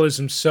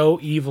 Capitalism's so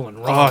evil and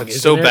wrong. Oh,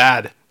 it's so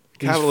bad.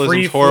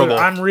 Capitalism's horrible.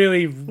 I'm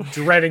really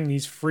dreading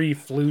these free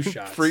flu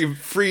shots.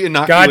 Free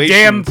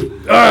inoculation.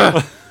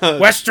 Goddamn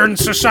Western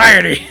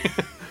society.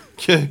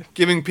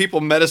 Giving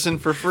people medicine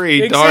for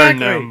free. Exactly. Darn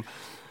them.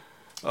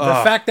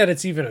 The fact that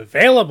it's even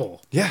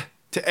available. Yeah.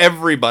 To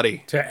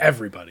everybody.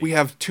 We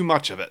have too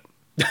much of it.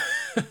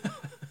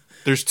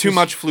 There's too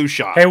much flu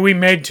shot. Hey, we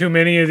made too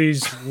many of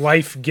these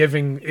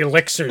life-giving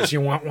elixirs. You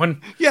want one?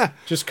 Yeah.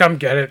 Just come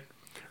get it.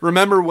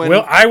 Remember when...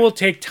 Well, I will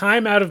take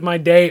time out of my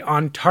day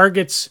on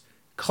Target's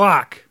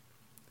clock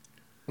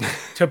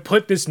to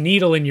put this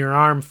needle in your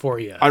arm for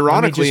you.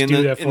 Ironically, in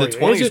the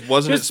 20s,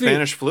 wasn't it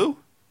Spanish flu?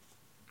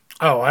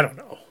 Oh, I don't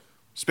know.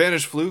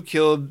 Spanish flu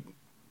killed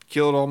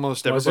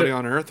almost everybody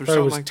on Earth or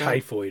something like that. It was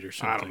typhoid or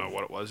something. I don't know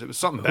what it was. It was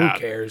something bad. Who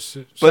cares?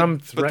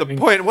 But the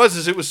point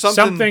was it was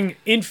something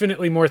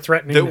infinitely more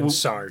threatening than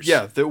SARS.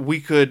 Yeah, that we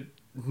could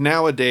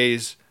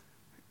nowadays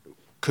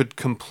could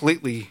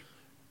completely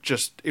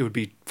just, it would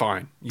be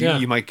fine.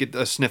 You might get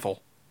a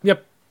sniffle.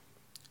 Yep.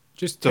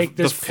 Just take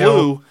this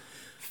pill.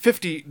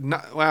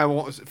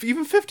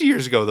 Even 50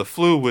 years ago, the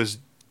flu was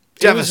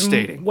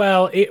devastating.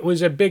 It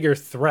was a bigger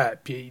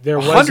threat.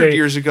 100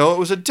 years ago, it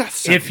was a death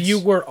sentence. If you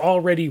were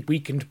already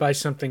weakened by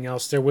something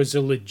else, there was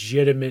a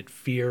legitimate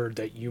fear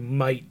that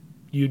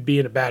you'd be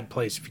in a bad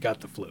place if you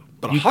got the flu.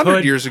 But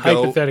 100 years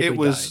ago, it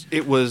was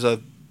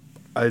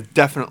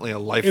definitely a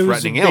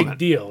life-threatening ailment. It was a big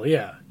deal,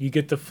 yeah. You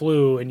get the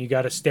flu and you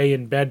got to stay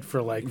in bed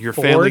for like your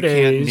 4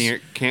 days. Your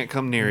family can't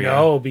come near you.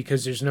 No,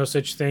 because there's no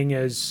such thing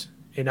as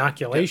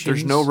inoculations.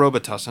 There's no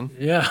Robitussin.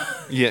 Yeah.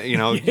 Yeah,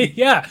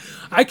 yeah.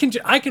 I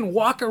can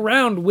walk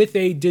around with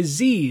a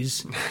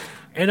disease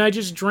and I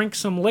just drink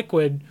some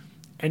liquid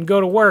and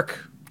go to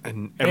work.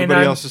 And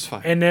everybody else is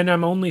fine. And then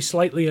I'm only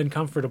slightly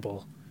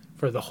uncomfortable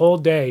for the whole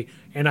day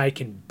and I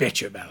can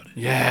bitch about it.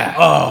 Yeah.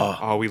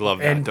 Oh, we love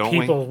that, don't we?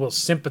 And people will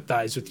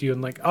sympathize with you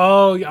and like,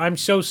 oh, I'm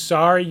so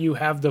sorry you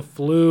have the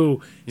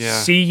flu. Yeah.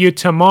 See you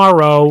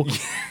tomorrow.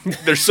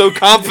 They're so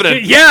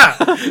confident. Yeah.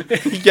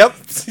 Yep.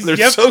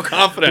 They're so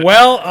confident.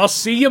 Well, I'll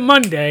see you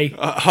Monday.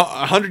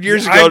 100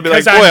 years ago, it'd be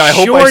like, boy, I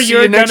hope I see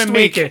you next week.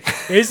 Make it.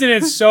 Isn't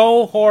it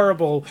so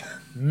horrible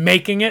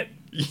making it?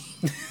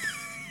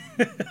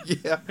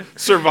 Yeah,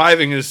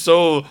 surviving is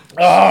so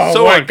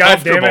God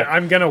uncomfortable. damn it!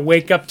 I'm gonna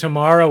wake up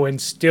tomorrow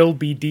and still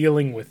be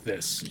dealing with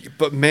this.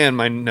 But man,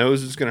 my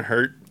nose is gonna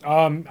hurt.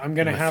 I'm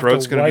gonna have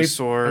throat's to gonna wipe. be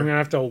sore. I'm gonna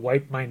have to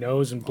wipe my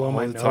nose and blow all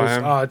my the nose.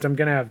 time. I'm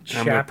gonna have chapped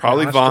I'm gonna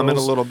probably nostrils. vomit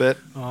a little bit.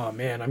 Oh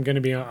man, I'm gonna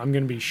be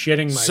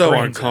shitting my so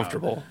brains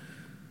uncomfortable.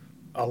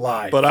 Out.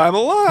 Alive, but I'm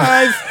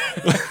alive.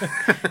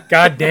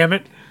 God damn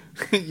it!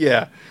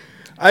 Yeah,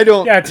 I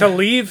don't. Yeah,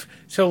 to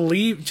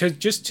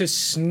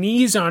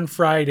sneeze on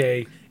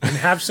Friday. And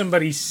have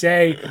somebody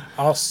say,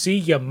 "I'll see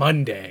you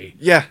Monday."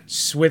 Yeah,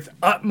 with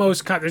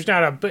utmost there's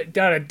not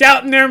a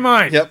doubt in their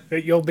mind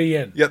that you'll be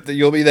in. Yep, that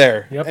you'll be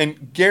there. Yep.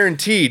 And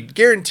guaranteed.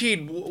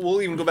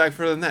 We'll even go back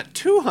further than that.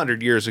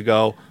 200 years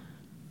ago,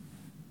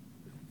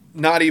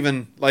 not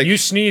even like you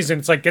sneeze and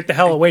it's like get the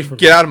hell away from me.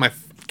 Get out of my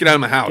house. Get out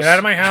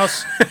of my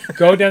house.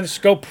 Go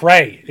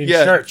pray in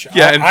church.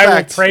 Yeah, I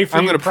will pray for you.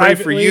 I'm going to pray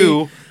for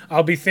you.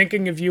 I'll be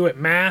thinking of you at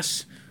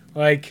mass.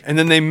 And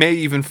then they may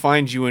even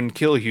find you and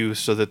kill you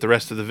so that the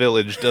rest of the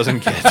village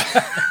doesn't get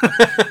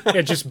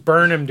Yeah, just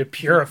burn him to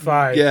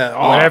purify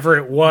whatever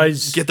it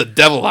was. Get the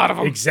devil out of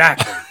him.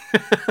 Exactly.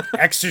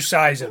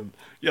 Exorcise him.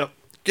 Yep.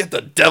 Get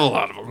the devil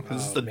out of him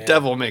because it's the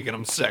devil making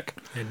him sick.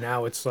 And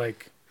now it's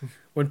like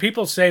when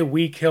people say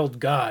we killed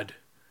God.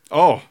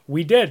 Oh.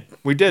 We did.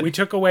 We did. We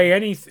took away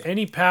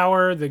any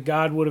power that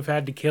God would have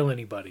had to kill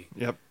anybody.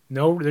 Yep.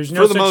 No, there's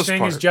no such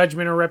thing as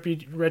judgment or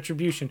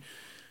retribution.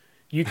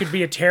 You could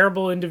be a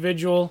terrible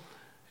individual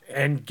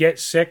and get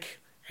sick,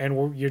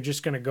 and you're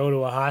just going to go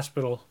to a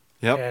hospital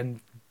and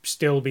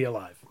still be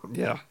alive.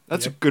 Yeah,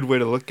 that's a Yep. good way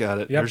to look at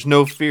it. Yep. There's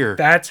no fear.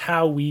 That's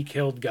how we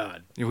killed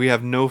God. We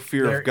have no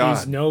fear There of God.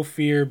 is no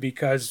fear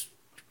because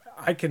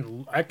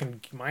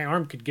my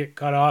arm could get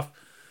cut off.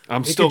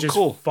 I'm It still could just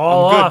cool.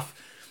 fall I'm good.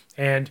 off,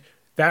 and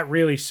that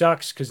really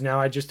sucks because now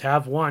I just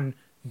have one,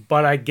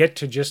 but I get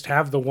to just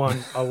have the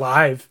one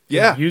alive.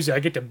 Yeah. And use it. I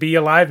get to be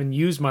alive and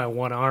use my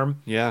one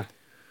arm. Yeah.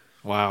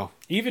 Wow.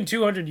 Even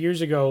 200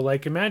 years ago,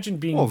 like imagine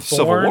being Oh, the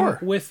Civil War. born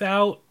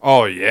without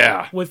Oh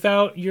yeah.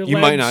 your You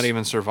legs. might not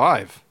even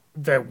survive.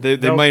 They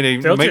they'll might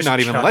just not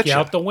even chuck let you you.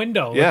 out the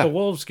window. Yeah. Let the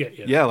wolves get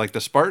you. Yeah, like the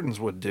Spartans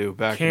would do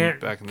back in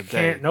the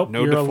day. Nope.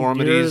 No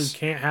deformities. You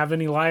can't have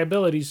any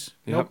liabilities.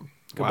 Yep. Nope.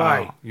 Goodbye.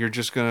 Wow. You're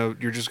just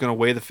gonna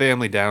weigh the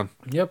family down.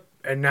 Yep.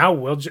 And now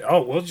we'll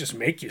just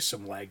make you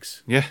some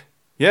legs. Yeah.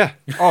 Yeah.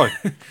 Oh,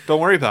 don't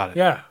worry about it.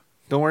 Yeah.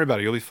 Don't worry about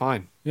it. You'll be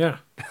fine. Yeah.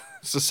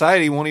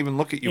 Society won't even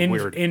look at you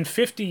weird. In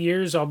 50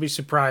 years, I'll be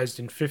surprised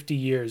in 50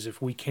 years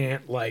if we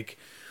can't like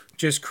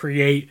just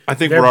create. I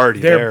think we're already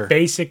there. They're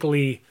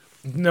basically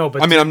no,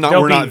 but I mean,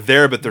 we're not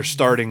there, but they're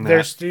starting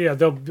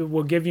that.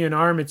 We'll give you an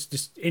arm. It's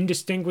just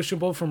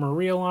indistinguishable from a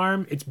real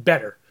arm. It's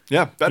better.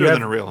 Yeah, better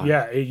than a real arm.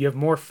 Yeah, you have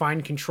more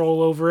fine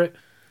control over it.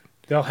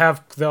 They'll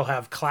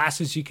have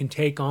classes you can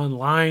take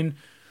online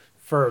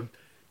for,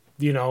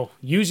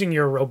 using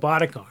your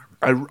robotic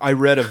arm. I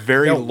read a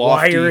very They'll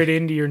lofty. wire it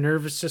into your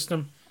nervous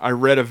system. I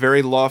read a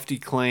very lofty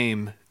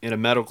claim in a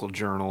medical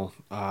journal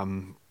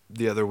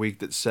the other week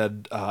that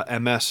said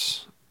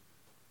MS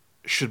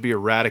should be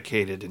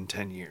eradicated in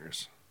 10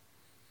 years.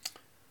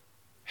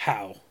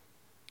 How?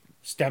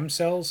 Stem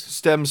cells?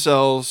 Stem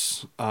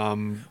cells.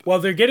 Well,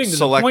 they're getting to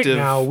the point selective-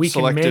 now we can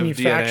selective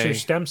manufacture DNA.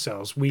 stem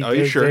cells.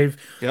 You sure?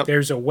 Yep.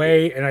 There's a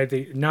way, and I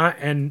think not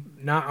en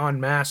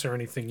masse or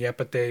anything yet,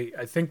 but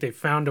I think they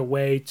found a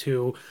way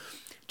to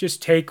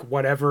just take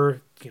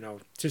whatever,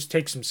 just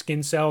take some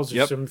skin cells or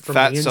Yep. some from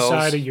Fat the inside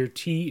cells. of your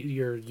teeth,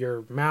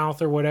 your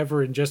mouth or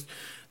whatever, and just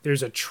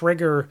there's a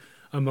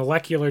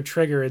molecular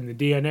trigger in the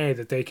DNA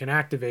that they can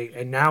activate,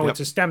 and now Yep. it's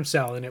a stem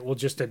cell, and it will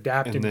just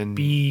adapt And then and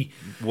be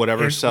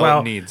whatever and, cell well,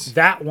 it needs.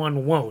 That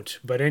one won't,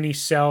 but any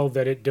cell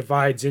that it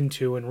divides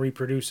into and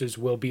reproduces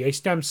will be a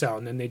stem cell,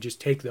 and then they just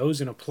take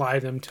those and apply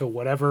them to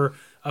whatever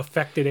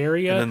affected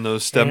area. And then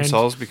those stem And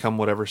cells become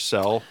whatever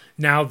cell.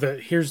 Now,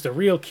 here's the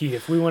real key.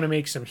 If we want to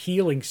make some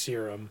healing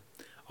serum,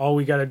 all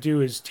we got to do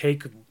is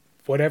take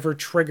whatever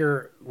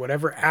trigger,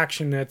 whatever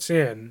action that's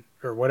in,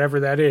 or whatever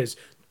that is,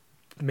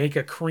 make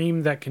a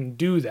cream that can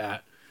do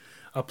that,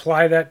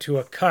 apply that to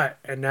a cut,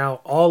 and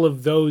now all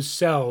of those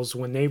cells,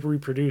 when they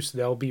reproduce,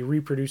 they'll be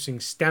reproducing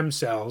stem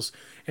cells,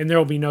 and there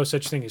will be no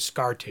such thing as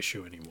scar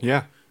tissue anymore.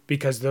 Yeah.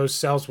 Because those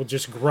cells will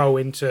just grow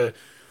into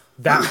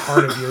that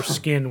part of your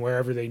skin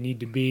wherever they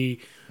need to be.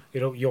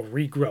 You'll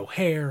regrow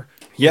hair.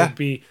 Yeah.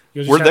 You'll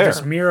just We're have there.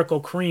 this miracle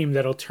cream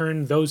that'll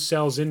turn those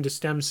cells into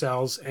stem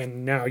cells,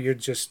 and now you're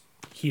just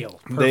heal.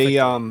 They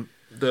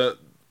perfectly.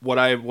 what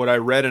I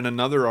read in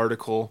another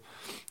article,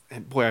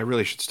 and boy, I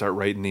really should start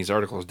writing these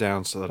articles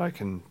down so that I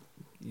can.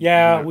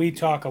 Yeah, we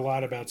talk a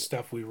lot about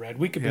stuff we read.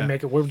 We could Yeah. be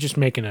making. We're just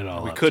making it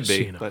all. We up, could just so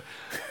be, you know.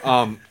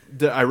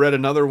 but I read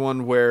another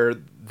one where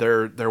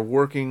they're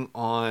working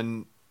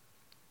on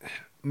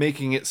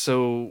making it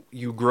so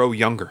you grow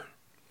younger.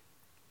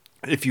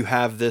 If you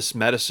have this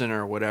medicine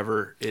or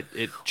whatever, it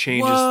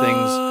changes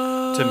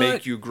things to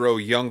make you grow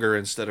younger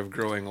instead of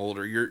growing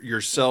older.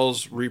 Your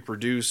cells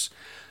reproduce.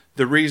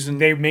 The reason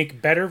They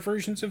make better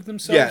versions of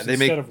themselves they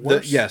instead make of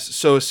worse. yes.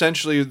 So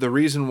essentially, the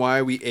reason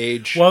why we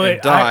age Well,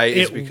 and die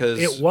is because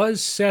it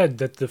was said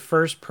that the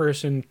first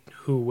person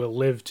who will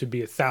live to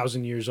be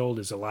 1,000 years old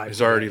is alive.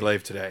 is already today,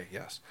 live today.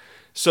 Yes.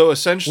 So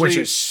essentially, which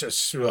is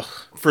just, ugh.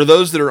 for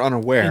those that are In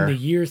unaware, the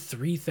year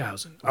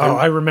 3000. Oh,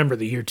 I remember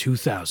the year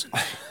 2000.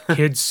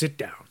 Kids, sit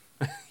down.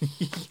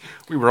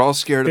 we were all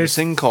scared of This- this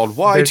thing called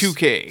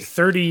Y2K.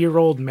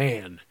 30-year-old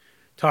man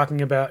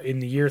talking about in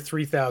the year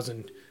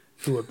 3000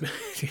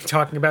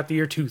 talking about the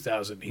year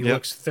 2000. He Yep.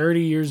 looks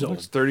 30 years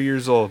Looks old. 30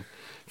 years old.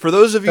 For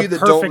those of you The that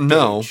don't perfect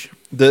know, age.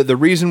 the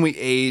reason we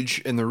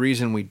age and the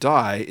reason we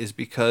die is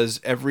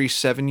because every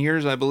 7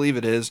 years, I believe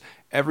it is,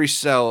 every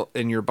cell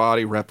in your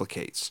body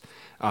replicates.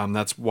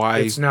 That's why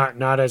It's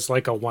not as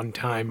like a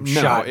one-time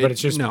No, shot, but it-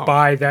 it's just no.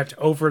 by that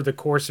over the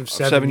course of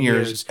 7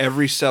 years,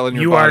 every cell in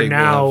your you body are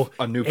now will have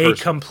a new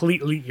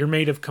person. you're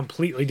made of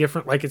completely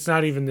different, like it's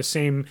not even the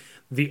same.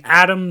 The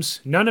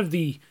atoms, none of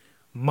the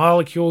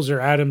molecules or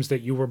atoms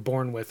that you were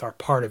born with are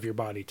part of your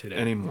body today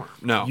anymore.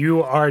 No.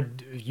 You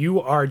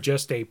are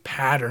just a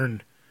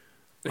pattern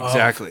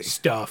Exactly. of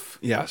stuff.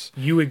 Yes.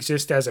 You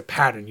exist as a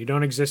pattern. You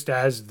don't exist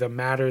as the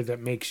matter that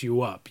makes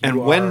you up.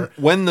 You And are,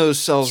 when those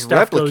cells stuff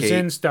replicate, goes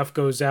in, stuff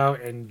goes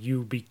out, and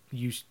you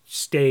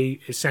stay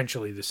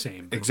essentially the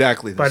same.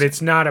 exactly. the But same.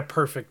 it's not a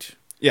perfect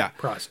yeah.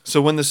 process.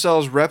 So when the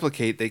cells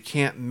replicate, they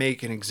can't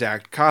make an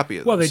exact copy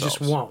of Well, they themselves.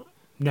 just won't.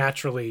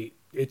 Naturally,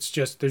 it's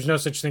just there's no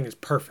such thing as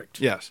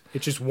perfect. Yes.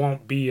 It just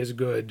won't be as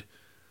good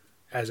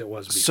as it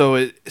was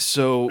before.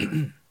 So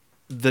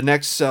the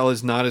next cell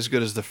is not as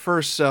good as the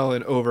first cell,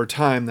 and over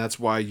time, that's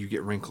why you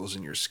get wrinkles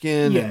in your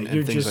skin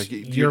and things like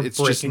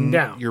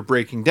that. You're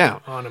breaking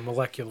down on a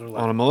molecular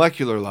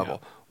level.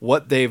 Yeah.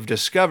 What they've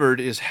discovered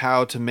is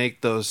how to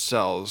make those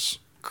cells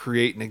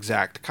create an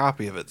exact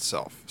copy of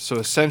itself. So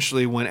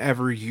essentially,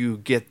 whenever you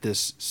get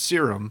this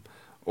serum,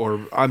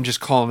 or I'm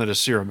just calling it a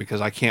serum because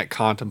I can't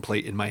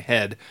contemplate in my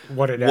head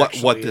what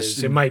this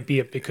is.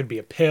 It could be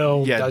a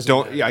pill. Yeah,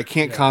 I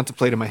can't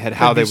contemplate in my head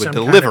how they would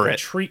deliver it.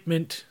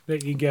 Treatment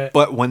that you get.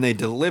 But when they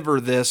deliver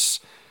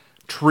this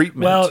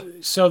treatment, well,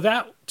 so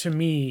that to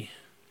me,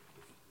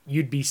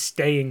 you'd be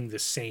staying the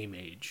same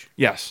age.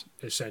 Yes,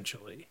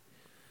 essentially.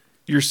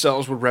 Your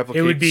cells would replicate.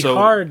 It would be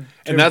hard,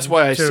 and that's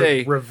why I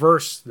say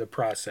reverse the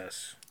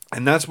process.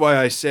 And that's why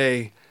I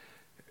say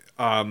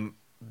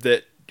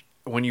that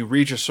when you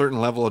reach a certain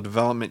level of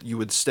development, you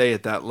would stay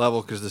at that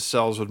level because the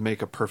cells would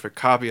make a perfect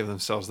copy of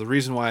themselves. The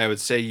reason why I would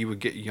say you would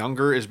get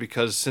younger is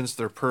because since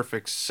they're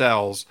perfect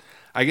cells,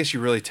 I guess you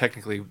really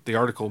technically, the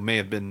article may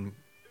have been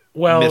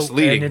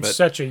misleading. And it's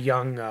such a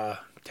young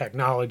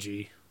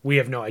technology. We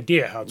have no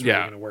idea how it's really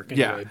going to work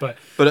anyway. But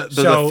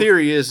the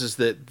theory is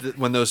that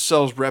when those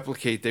cells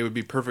replicate, they would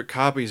be perfect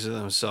copies of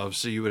themselves.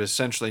 So you would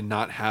essentially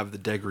not have the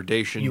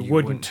degradation. You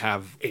wouldn't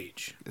have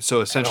age.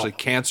 So essentially,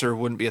 cancer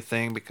wouldn't be a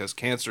thing because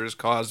cancer is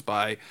caused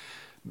by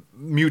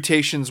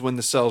mutations when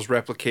the cells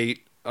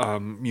replicate,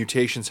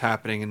 mutations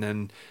happening, and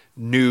then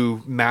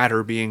new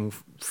matter being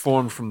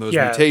formed from those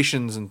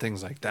mutations and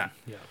things like that.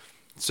 Yeah.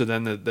 So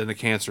then the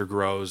cancer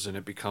grows and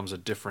it becomes a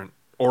different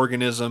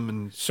organism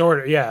and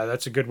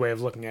that's a good way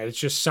of looking at it. It's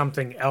just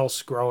something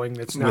else growing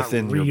that's not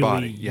within really your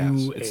body.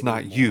 It's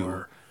not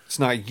you. It's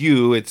not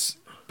you. It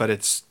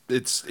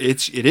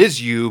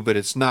is you, but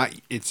it's not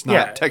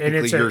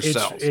technically your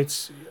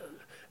cells.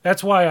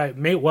 That's why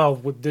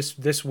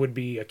this would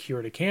be a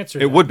cure to cancer.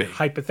 It would be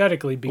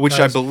hypothetically, because which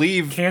I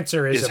believe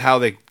cancer is how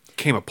they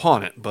came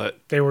upon it. But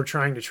they were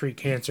trying to treat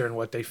cancer, and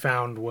what they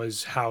found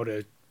was how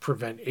to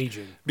prevent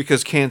aging,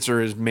 because cancer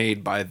is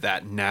made by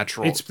that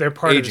natural they're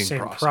part aging of the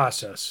same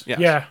process. Yes.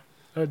 Yeah,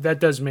 that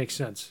does make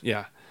sense.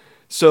 Yeah,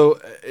 so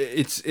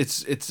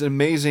it's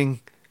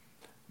amazing.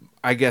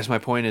 I guess my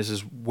point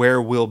is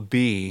where we'll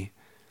be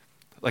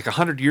like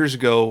 100 years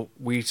ago.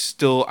 We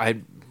still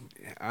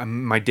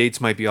my dates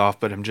might be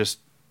off, but I'm just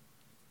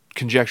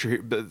conjecture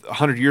here. But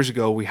 100 years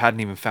ago we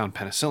hadn't even found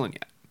penicillin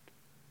yet.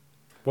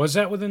 Was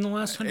that within the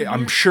last 100 years?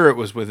 I'm sure it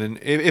was within,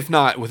 if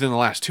not within the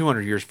last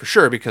 200 years for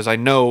sure, because I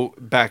know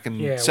back in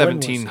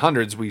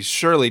 1700s we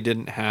surely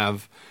didn't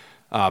have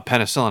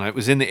penicillin. It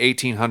was in the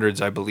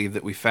 1800s, I believe,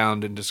 that we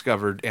found and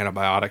discovered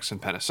antibiotics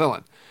and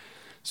penicillin.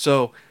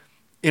 So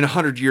in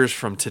 100 years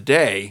from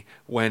today,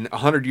 when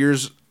 100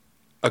 years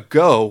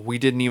ago we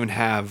didn't even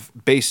have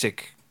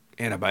basic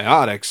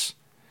antibiotics,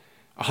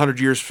 100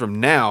 years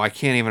from now I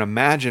can't even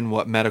imagine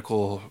what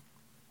medical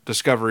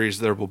discoveries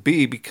there will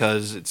be,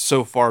 because it's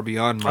so far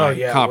beyond my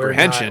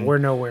comprehension. We're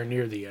nowhere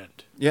near the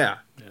end. Yeah.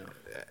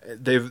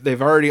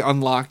 They've already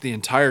unlocked the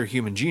entire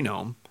human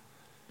genome,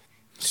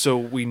 so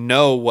we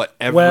know what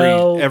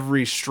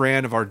every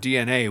strand of our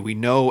DNA. We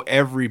know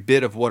every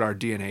bit of what our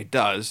DNA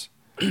does.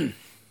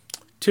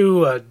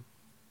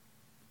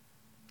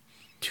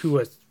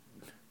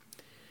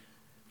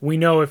 We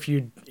know if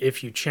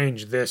you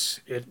change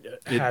this, it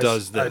has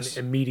does this.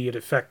 An immediate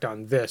effect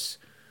on this.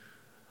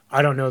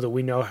 I don't know that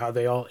we know how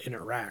they all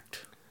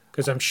interact,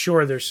 because I'm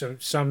sure there's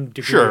some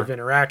degree of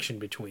interaction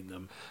between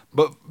them.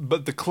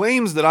 But the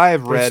claims that I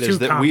have read is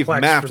that we've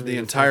mapped the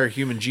entire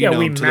human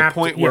genome to the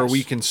point where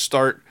we can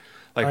start,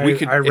 like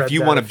if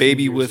you want a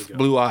baby with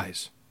blue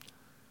eyes,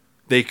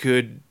 they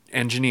could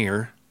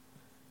engineer.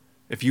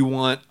 If you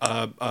want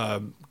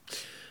a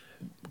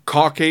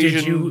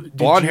Caucasian,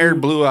 blonde-haired,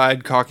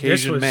 blue-eyed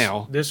Caucasian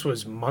male. This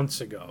was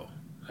months ago,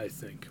 I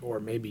think, or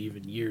maybe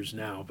even years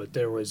now, but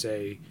there was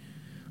a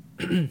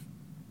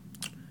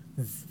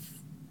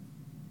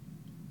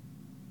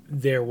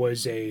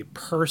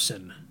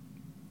person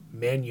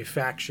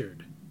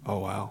manufactured. Oh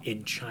wow!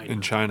 In China.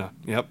 In China,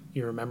 yep.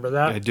 You remember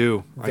that? I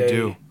do.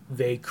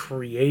 They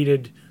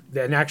created,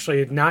 and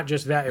actually, not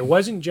just that. It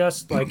wasn't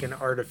just like an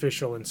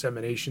artificial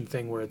insemination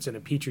thing where it's in a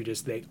petri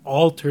dish. They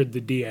altered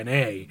the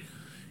DNA,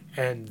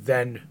 and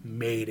then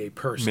made a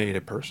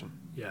person.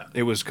 Yeah.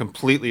 It was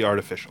completely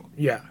artificial.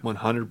 Yeah. 100%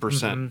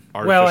 artificial.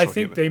 Well, I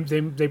think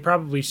they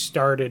probably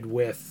started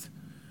with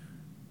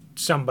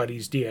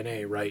somebody's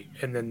DNA, right?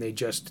 And then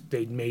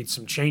they made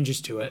some changes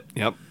to it.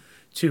 Yep.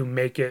 To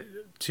make it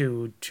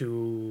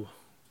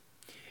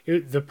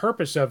the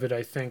purpose of it,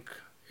 I think,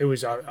 it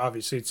was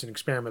obviously it's an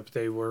experiment, but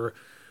they were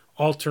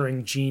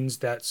altering genes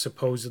that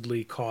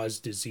supposedly cause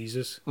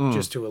diseases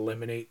just to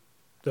eliminate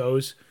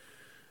those.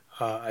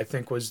 I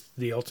think was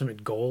the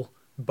ultimate goal,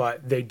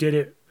 but they did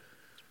it.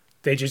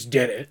 They just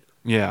did it.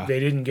 Yeah.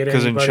 They didn't get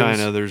anybody's... Because in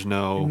China, there's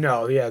no...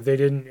 No, yeah, they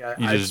didn't...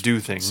 You just do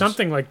things.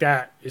 Something like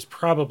that is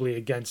probably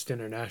against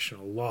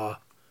international law.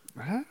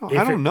 I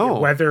don't know.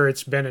 Whether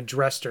it's been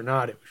addressed or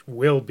not, it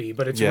will be.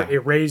 But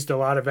it raised a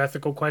lot of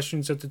ethical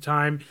questions at the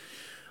time.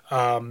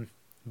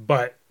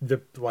 But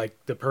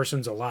the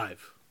person's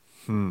alive.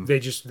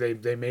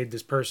 They made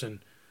this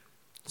person.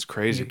 It's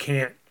crazy. You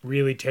can't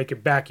really take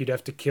it back. You'd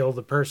have to kill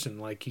the person.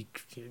 Like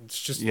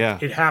it's just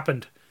it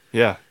happened.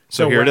 Yeah.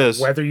 So here it is.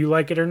 Whether you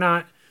like it or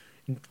not,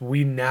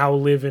 we now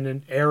live in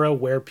an era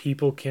where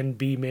people can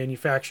be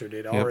manufactured.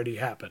 It already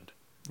happened.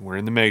 We're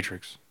in the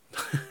Matrix.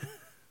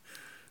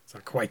 It's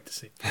not quite the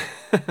same.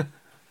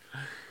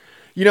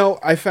 You know,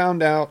 I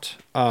found out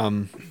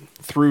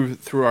through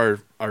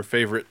our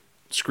favorite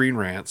Screen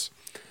Rants.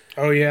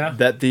 Oh yeah.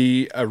 That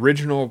the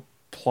original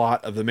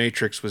plot of the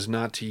Matrix was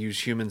not to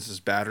use humans as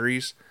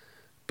batteries,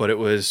 but it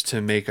was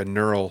to make a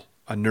neural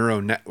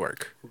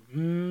network,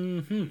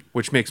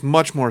 which makes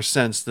much more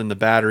sense than the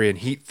battery and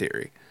heat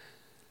theory.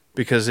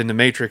 Because in the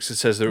Matrix it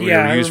says that we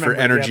were used for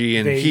energy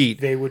and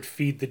heat. They would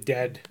feed the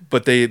dead.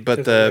 But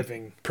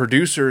the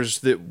producers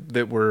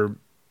that were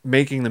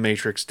making the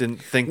Matrix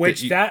didn't think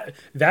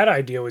that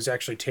idea was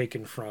actually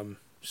taken from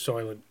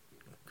Soylent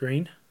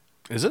Green.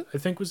 Is it? I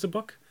think was the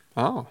book.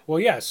 Oh. Well,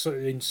 yeah, so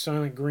in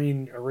Soylent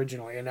Green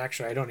originally, and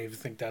actually I don't even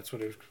think that's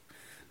what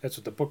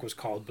the book was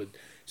called, but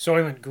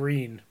Soylent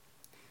Green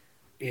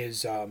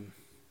is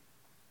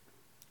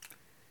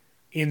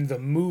in the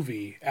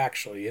movie,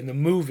 actually. In the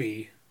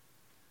movie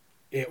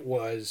it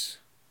was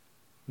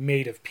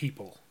made of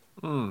people.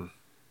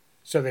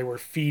 So they were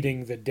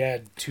feeding the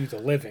dead to the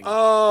living.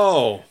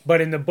 Oh. But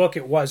in the book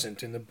it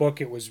wasn't. In the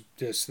book it was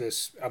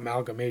this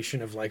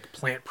amalgamation of like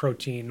plant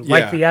protein,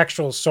 like the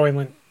actual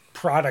Soylent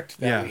product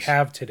that we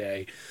have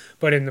today.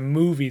 But in the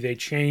movie they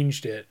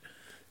changed it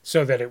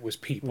so that it was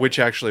people. Which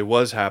actually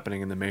was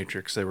happening in the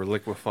Matrix. They were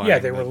liquefying. Yeah,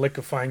 they were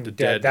liquefying the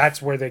dead.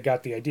 That's where they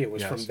got the idea. It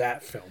was from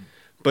that film.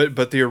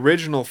 But the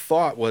original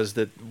thought was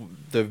that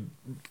the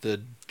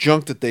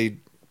junk that they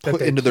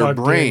put into their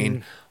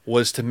brain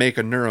was to make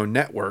a neural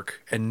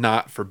network and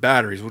not for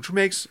batteries, which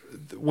makes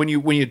when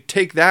you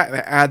take that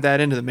add that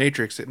into the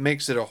Matrix, it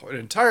makes it an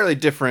entirely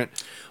different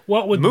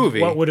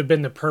movie. What would have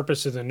been the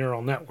purpose of the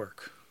neural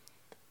network?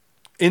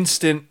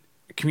 Instant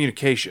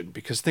communication,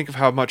 because think of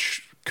how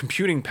much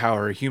computing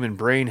power a human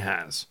brain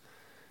has.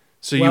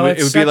 So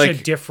it would be like a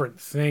different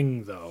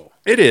thing, though.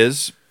 It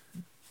is,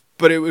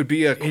 but it would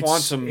be a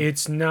quantum.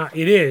 It's not.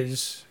 It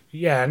is.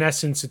 Yeah, in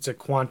essence, it's a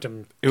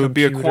quantum. It would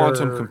be a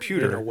quantum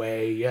computer in a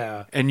way.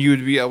 Yeah, and you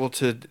would be able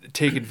to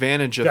take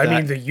advantage of that. I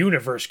mean, the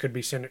universe could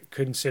be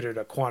considered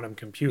a quantum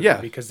computer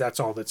because that's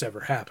all that's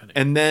ever happening.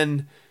 And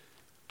then,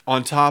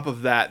 on top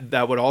of that,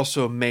 that would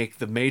also make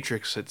the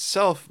Matrix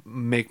itself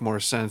make more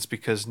sense,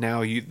 because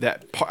now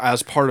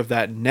as part of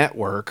that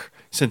network,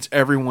 since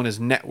everyone is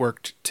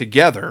networked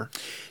together.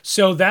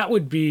 So that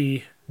would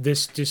be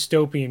this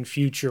dystopian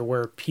future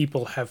where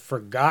people have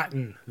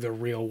forgotten the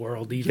real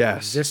world even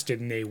existed,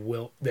 and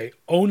they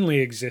only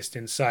exist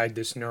inside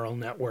this neural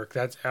network.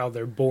 That's how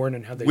they're born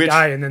and how they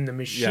die, and then the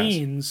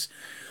machines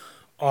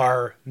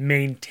are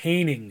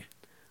maintaining.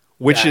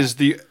 Which was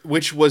the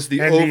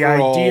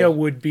overall. The idea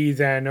would be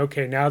then,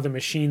 okay, now the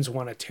machines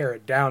want to tear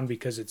it down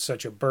because it's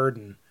such a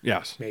burden.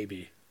 Yes,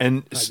 maybe.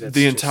 And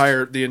the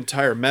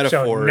entire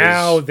metaphor. So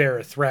now they're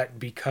a threat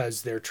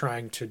because they're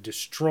trying to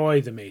destroy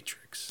the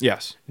Matrix.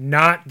 Yes.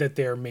 Not that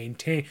they're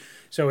maintaining.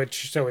 So it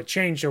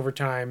changed over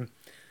time.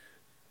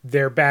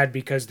 They're bad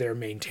because they're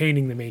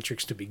maintaining the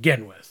Matrix to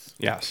begin with.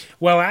 Yes.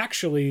 Well,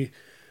 actually,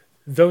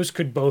 those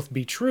could both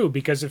be true,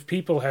 because if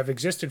people have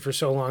existed for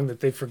so long that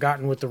they've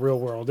forgotten what the real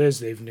world is,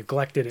 they've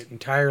neglected it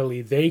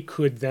entirely, they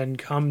could then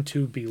come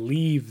to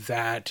believe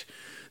that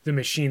the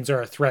machines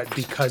are a threat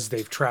because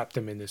they've trapped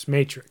them in this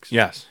Matrix.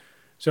 Yes.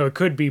 So it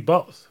could be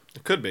both.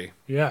 It could be.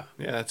 Yeah.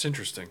 Yeah, that's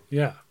interesting.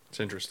 Yeah. It's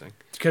interesting.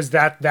 Because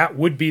that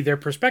would be their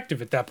perspective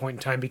at that point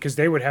in time, because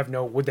they would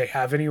they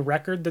have any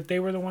record that they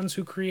were the ones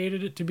who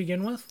created it to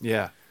begin with?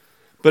 Yeah.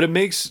 But it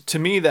makes, to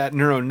me, that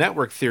neural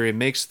network theory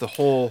makes the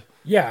whole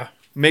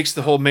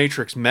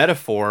Matrix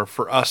metaphor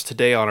for us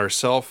today on our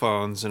cell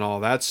phones and all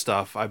that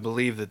stuff. I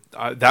believe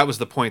that that was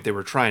the point they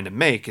were trying to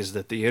make, is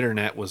that the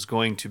internet was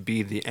going to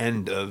be the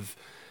end of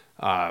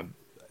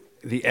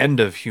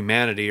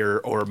humanity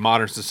or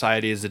modern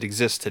society as it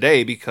exists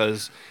today,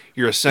 because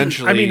you're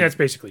essentially. I mean, that's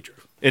basically true.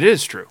 It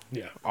is true.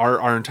 Yeah.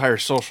 Our entire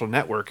social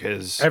network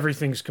is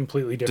everything's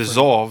completely different,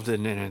 dissolved,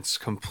 and it's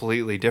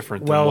completely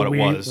different than what it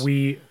was.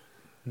 We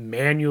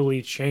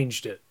manually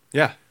changed it.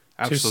 Yeah,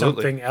 absolutely. To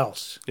something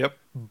else. Yep.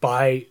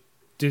 By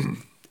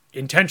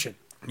intention.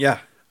 Yeah.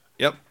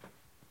 Yep.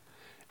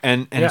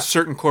 And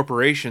certain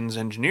corporations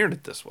engineered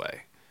it this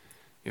way.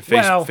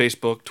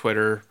 Facebook,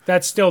 Twitter.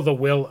 That's still the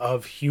will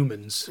of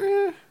humans.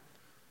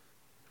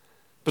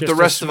 But the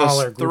rest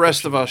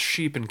of us,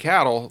 sheep and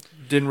cattle,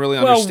 didn't really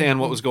understand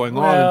what was going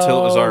on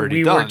until it was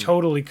already done. We were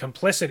totally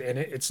complicit in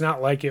it. It's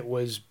not like it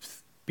was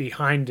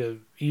behind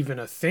even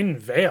a thin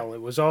veil.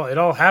 It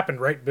all happened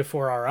right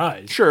before our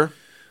eyes. Sure.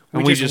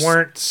 And we just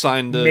weren't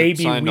signed on.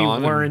 Maybe we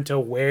weren't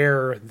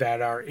aware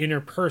that our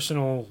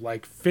interpersonal,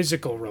 like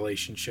physical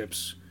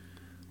relationships,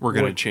 were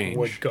going to change,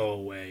 would go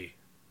away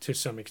to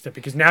some extent,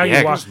 because now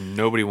you walk.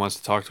 Nobody wants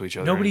to talk to each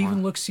other. Nobody anymore.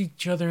 even looks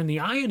each other in the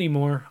eye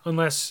anymore,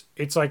 unless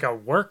it's like a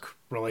work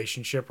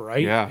relationship,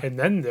 right? Yeah. And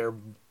then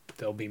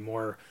there'll be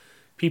more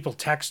People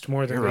text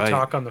more than You're they right.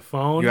 talk on the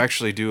phone. You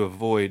actually do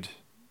avoid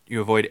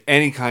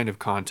any kind of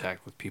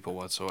contact with people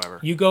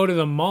whatsoever. You go to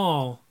the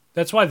mall.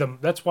 That's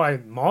why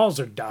malls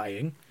are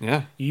dying.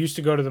 Yeah. You used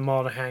to go to the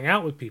mall to hang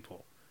out with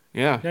people.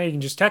 Yeah. Now you can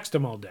just text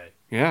them all day.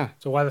 Yeah.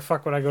 So why the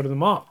fuck would I go to the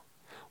mall?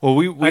 Well,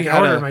 I can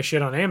order my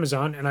shit on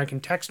Amazon and I can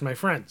text my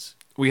friends.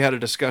 We had a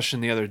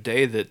discussion the other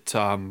day that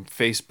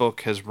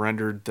Facebook has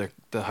rendered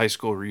the high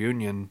school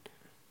reunion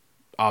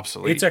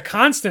obsolete. It's a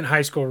constant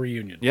high school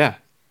reunion. Yeah.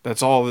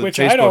 That's all that Which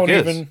Facebook I don't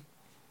is. even.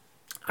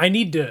 I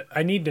need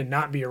to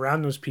not be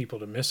around those people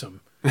to miss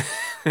them.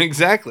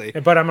 Exactly.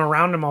 But I'm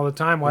around them all the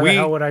time. Why the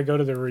hell would I go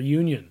to the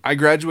reunion? I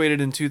graduated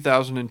in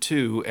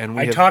 2002, and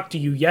I talked to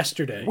you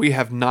yesterday. We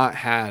have not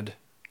had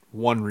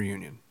one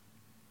reunion.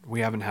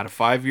 We haven't had a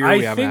 5-year.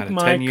 We haven't had a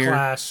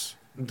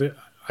 10-year.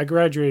 I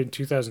graduated in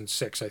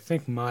 2006. I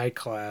think my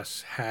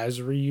class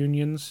has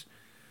reunions,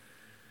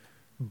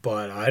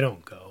 but I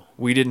don't go.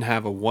 We didn't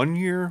have a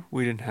 1-year.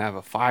 We didn't have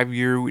a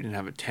 5-year. We didn't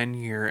have a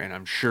 10-year, and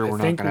I'm sure we're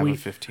not going to have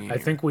a 15-year. I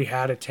think we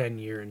had a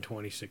 10-year in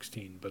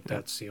 2016, but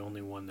that's the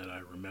only one that I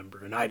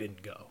remember, and I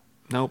didn't go.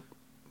 Nope.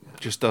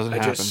 Just doesn't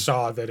happen. I just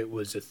saw that it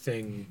was a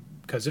thing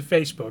because of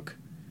Facebook.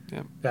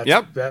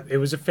 Yep. That it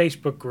was a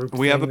Facebook group.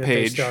 We have a that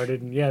page. They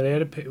started, and they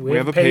had a. We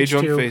have a page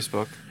on too,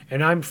 Facebook,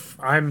 and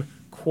I'm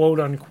quote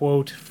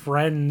unquote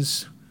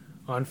friends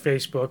on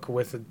Facebook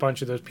with a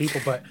bunch of those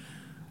people, but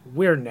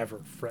we're never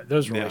friends.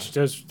 Those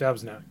relationships, that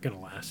was not gonna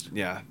last.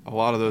 Yeah, a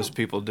lot of those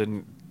people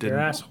didn't. They're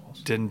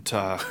assholes. Didn't.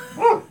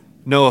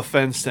 No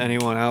offense to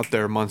anyone out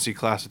there, Muncie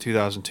class of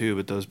 2002,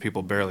 but those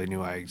people barely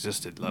knew I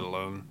existed, let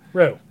alone.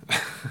 Ro,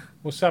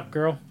 what's up,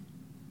 girl?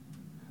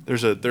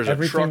 There's a truck.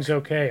 Everything's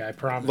okay, I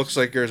promise. Looks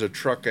like there's a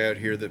truck out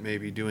here that may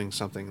be doing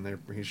something there.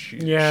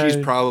 She's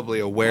probably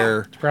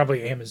aware. It's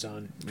probably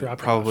Amazon.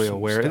 Probably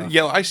aware. Stuff.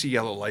 Yellow. I see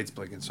yellow lights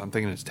blinking, so I'm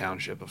thinking it's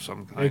township of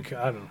some kind.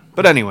 I don't know.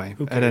 But anyway,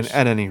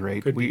 at any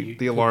rate,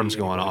 the alarm's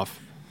going anyway. off.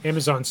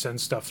 Amazon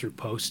sends stuff through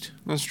post.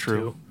 That's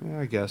true.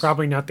 Yeah, I guess.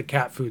 Probably not the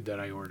cat food that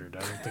I ordered.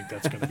 I don't think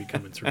that's going to be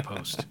coming through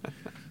post.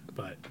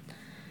 But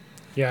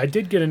yeah, I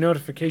did get a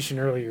notification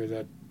earlier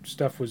that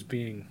stuff was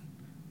being.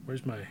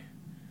 Where's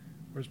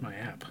my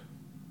app?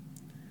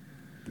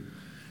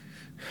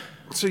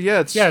 So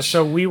yeah,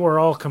 so we were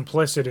all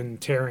complicit in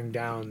tearing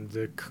down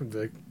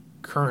the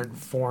current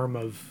form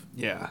of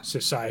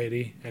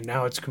society, and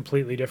now it's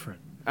completely different.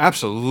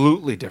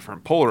 Absolutely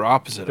different, polar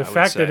opposite. The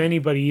fact that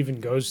anybody even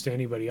goes to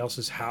anybody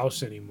else's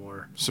house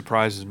anymore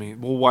surprises me.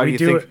 Well, why do you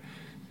think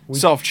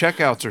self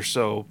checkouts are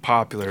so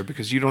popular?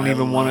 Because you don't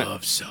even want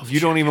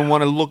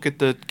to look at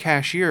the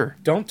cashier.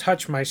 Don't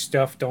touch my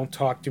stuff. Don't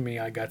talk to me.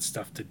 I got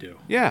stuff to do.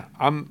 Yeah,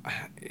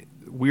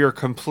 we are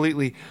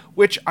completely.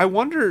 Which I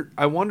wonder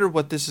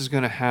what this is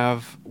going to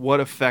have.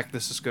 What effect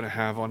this is going to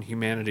have on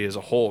humanity as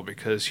a whole?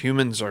 Because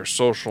humans are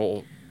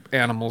social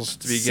animals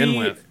to begin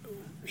with.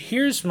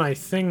 Here's my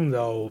thing,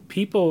 though.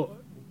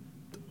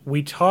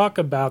 We talk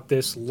about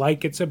this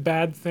like it's a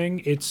bad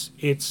thing.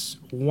 It's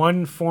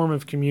one form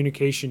of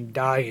communication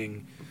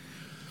dying.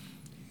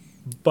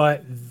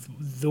 But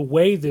the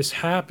way this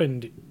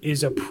happened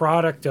is a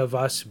product of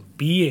us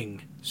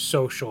being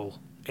social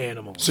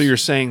animals. So you're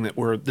saying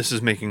that this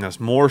is making us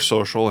more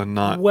social and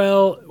not...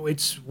 Well,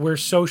 we're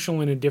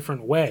social in a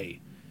different way.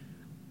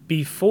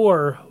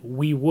 Before,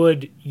 we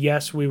would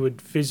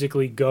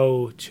physically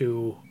go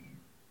to...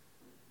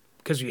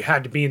 because you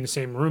had to be in the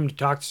same room to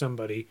talk to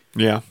somebody.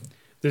 Yeah.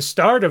 The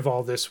start of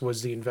all this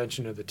was the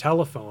invention of the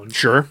telephone.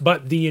 Sure.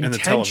 But the and the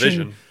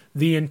television.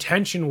 The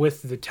intention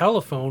with the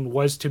telephone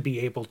was to be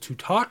able to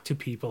talk to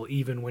people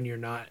even when you're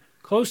not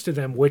close to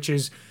them, which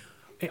is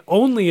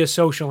only a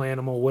social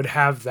animal would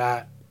have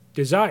that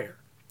desire.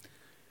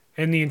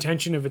 And the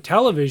intention of a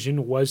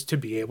television was to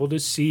be able to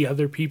see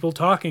other people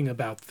talking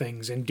about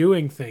things and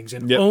doing things,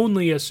 and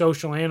only a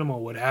social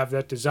animal would have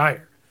that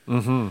desire.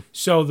 Mm-hmm.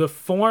 So the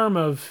form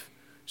of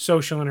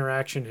social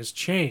interaction has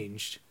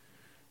changed,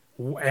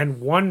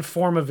 and one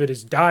form of it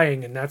is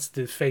dying, and that's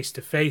the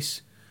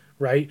face-to-face,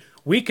 right?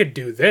 We could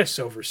do this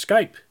over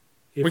Skype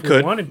if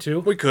we wanted to.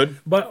 We could.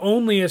 But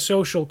only a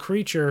social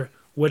creature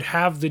would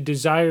have the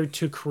desire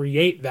to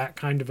create that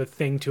kind of a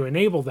thing to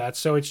enable that.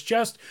 So it's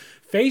just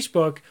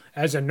Facebook,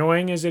 as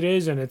annoying as it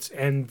is,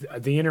 and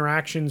the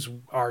interactions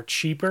are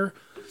cheaper.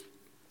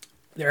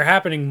 They're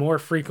happening more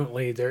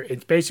frequently.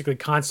 It's basically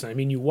constant. I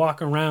mean, you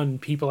walk around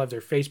and people have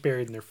their face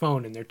buried in their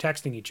phone and they're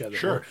texting each other.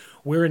 Sure.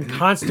 We're in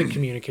constant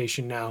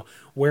communication now,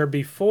 where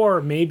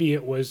before maybe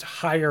it was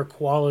higher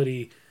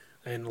quality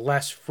and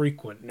less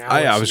frequent. Now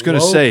I was going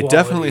to say quality.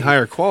 definitely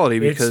higher quality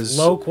because it's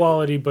low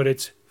quality, but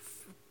it's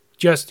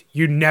just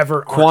you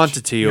never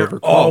quantity over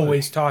quality. You're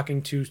always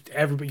talking to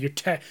everybody.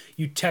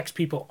 You text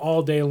people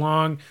all day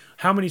long.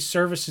 How many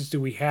services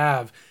do we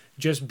have?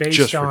 Just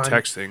based on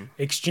texting,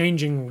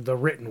 exchanging the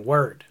written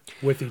word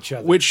with each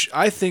other. Which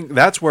I think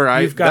that's where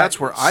I think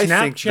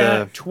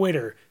Snapchat,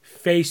 Twitter,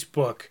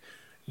 Facebook,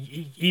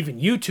 even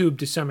YouTube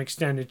to some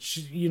extent. It's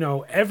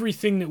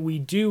everything that we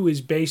do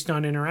is based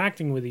on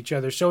interacting with each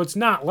other. So it's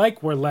not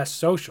like we're less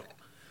social.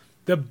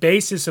 the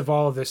basis of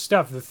all of this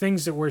stuff, the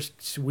things that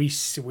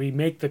we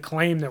make the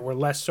claim that we're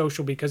less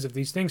social because of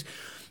these things,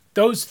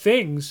 those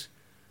things,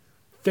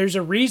 there's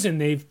a reason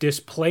they've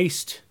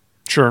displaced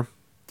Sure.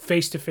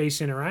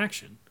 face-to-face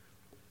interaction.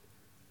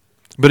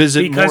 But is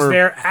it because more...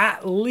 they're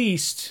at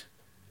least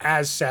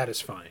as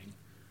satisfying.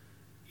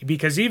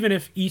 Because even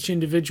if each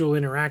individual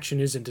interaction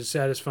isn't as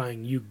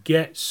satisfying, you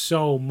get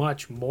so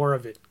much more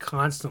of it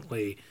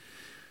constantly.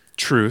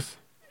 Truth.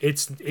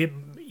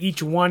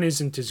 Each one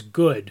isn't as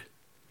good,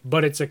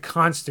 but it's a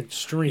constant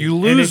stream. You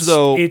lose,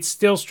 though. It's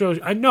still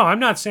no, I'm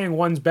not saying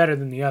one's better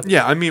than the other.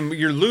 Yeah, I mean,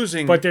 you're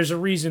losing. But there's a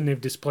reason they've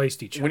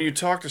displaced each other. When you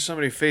talk to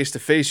somebody face to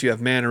face, you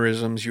have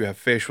mannerisms, you have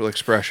facial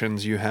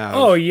expressions, you have.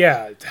 Oh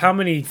yeah, how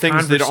many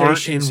things that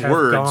aren't in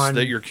words gone,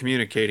 that you're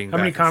communicating? How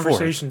many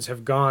conversations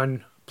have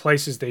gone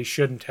places they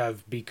shouldn't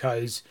have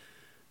because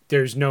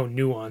there's no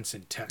nuance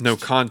in text, no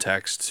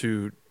context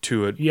to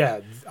it.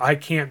 Yeah, I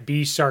can't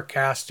be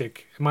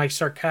sarcastic. My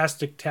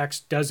sarcastic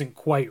text doesn't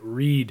quite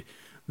read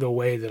the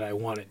way that I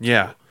want it to.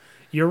 Yeah.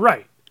 You're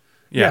right.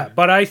 Yeah,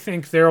 but I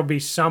think there'll be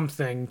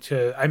something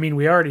to... I mean,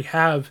 we already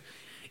have...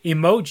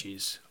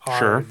 Emojis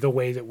are the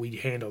way that we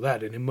handle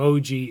that. An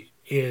emoji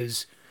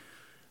is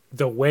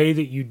the way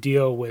that you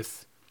deal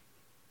with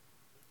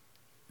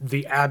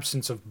the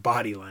absence of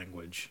body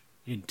language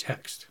in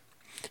text.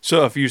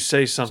 So if you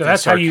say something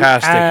that's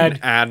sarcastic how you and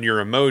add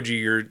your emoji,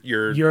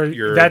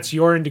 you're that's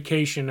your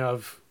indication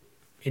of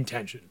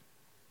intention.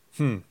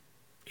 In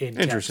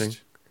Interesting.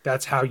 Text.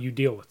 That's how you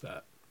deal with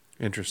that.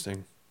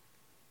 Interesting.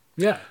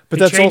 Yeah, but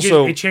that's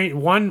also it changed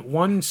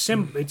one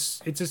symbol.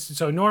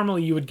 So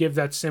normally you would give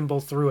that symbol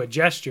through a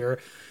gesture,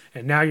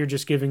 and now you're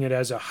just giving it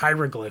as a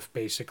hieroglyph,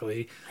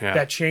 basically. Yeah.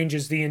 That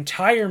changes the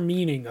entire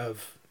meaning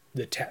of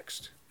the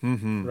text.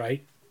 Mm-hmm.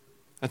 Right.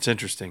 That's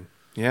interesting.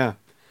 Yeah.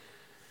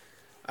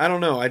 I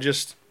don't know. I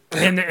just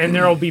and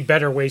there will be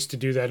better ways to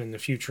do that in the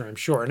future, I'm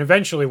sure. And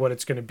eventually, what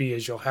it's going to be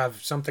is you'll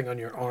have something on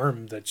your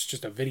arm that's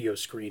just a video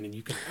screen, and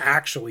you can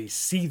actually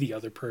see the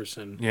other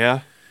person.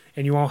 Yeah.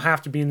 And you won't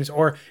have to be in this,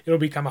 or it'll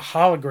become a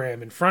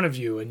hologram in front of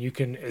you, and you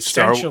can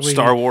essentially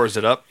Star Wars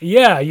it up.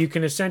 Yeah, you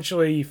can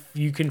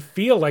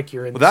feel like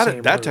you're in the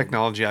same that room.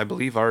 Technology, I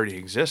believe, already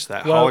exists.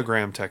 That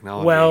hologram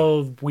technology.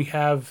 Well, we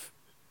have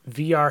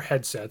VR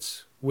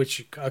headsets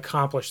which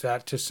accomplish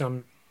that to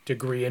some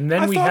degree, and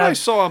then I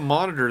saw a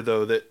monitor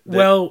though that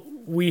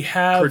we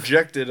have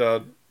projected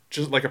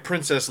just like a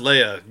Princess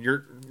Leia.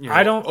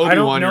 I don't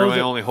Obi-Wan, know you're my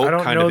only hope I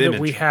don't kind know of that image.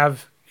 we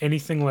have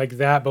anything like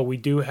that, but we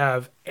do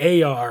have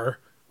AR,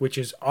 which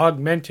is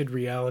augmented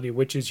reality,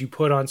 which is you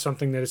put on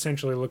something that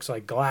essentially looks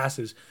like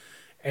glasses,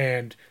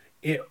 and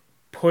it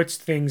puts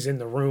things in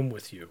the room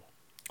with you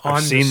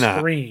on the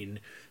screen.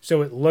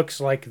 So it looks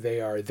like they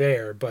are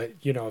there, but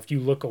if you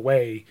look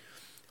away,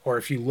 or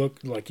if you look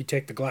like you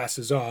take the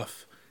glasses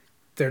off,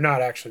 they're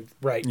not actually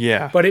right.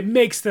 Yeah. But it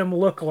makes them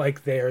look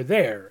like they're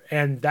there,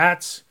 and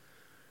that's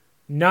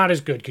not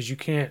as good because you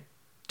can't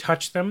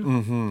touch them.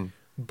 Mm-hmm.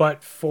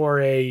 But for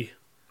if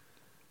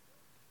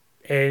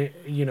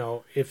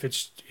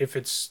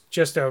it's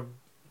just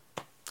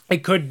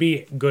it could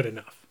be good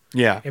enough.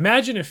 Yeah.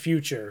 Imagine a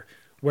future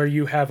where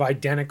you have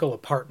identical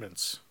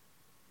apartments.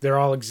 They're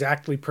all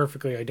exactly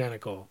perfectly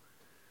identical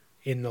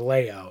in the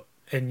layout,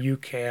 and you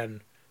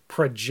can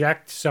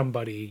project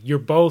somebody. You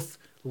both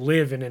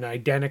live in an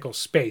identical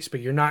space, but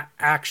it's not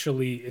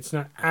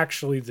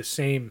actually the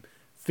same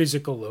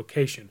physical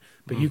location,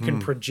 but you can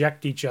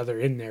project each other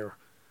in there.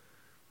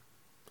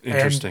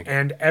 Interesting.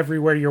 And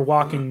everywhere you're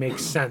walking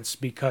makes sense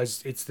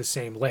because it's the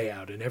same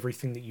layout, and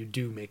everything that you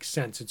do makes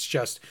sense. It's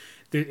just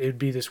it'd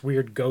be this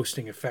weird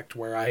ghosting effect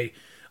where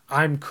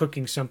I'm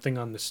cooking something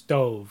on the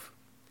stove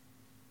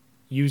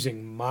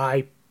using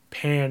my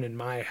pan in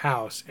my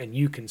house, and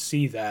you can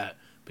see that,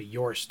 but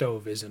your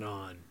stove isn't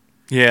on.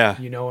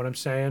 Yeah. You know what I'm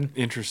saying?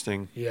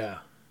 Interesting. Yeah.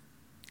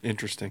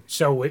 Interesting.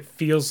 So it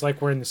feels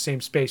like we're in the same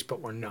space,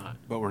 but we're not.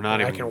 But we're not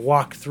even. I can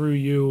walk through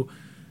you.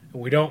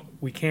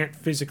 We can't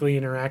physically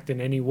interact in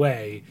any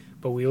way,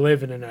 but we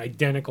live in an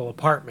identical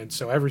apartment,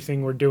 so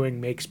everything we're doing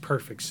makes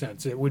perfect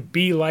sense. It would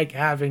be like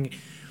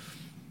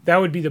that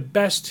would be the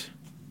best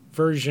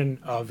version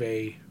of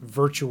a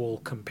virtual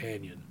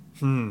companion.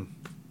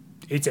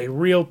 It's a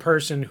real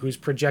person who's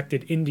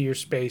projected into your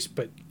space,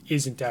 but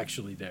isn't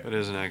actually there. It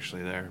isn't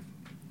actually there.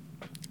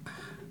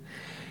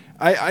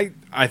 I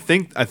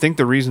think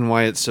the reason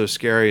why it's so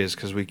scary is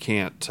because we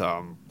can't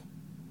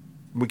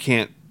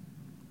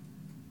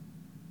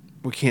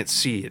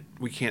see it.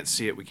 We can't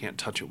see it. We can't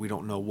touch it. We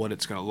don't know what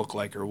it's going to look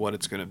like or what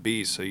it's going to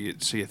be. So you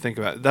think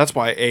about it. That's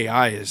why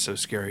AI is so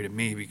scary to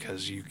me,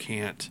 because you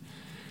can't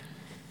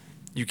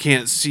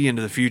see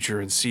into the future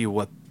and see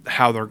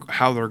how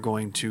they're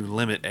going to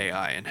limit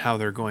AI and how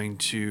they're going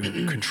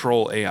to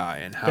control AI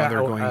and how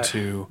they're going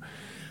to.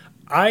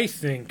 I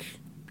think,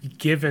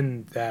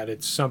 given that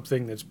it's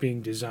something that's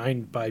being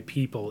designed by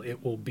people,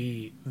 it will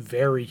be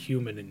very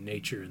human in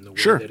nature in the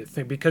way that it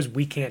thinks, because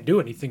we can't do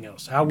anything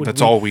else.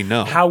 That's all we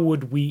know. How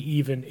would we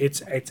even?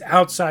 It's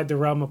outside the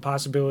realm of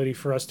possibility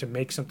for us to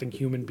make something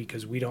human,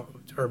 because we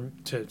don't.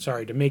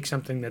 to make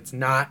something that's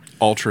not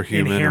ultra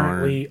human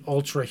inherently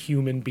ultra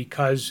human,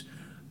 because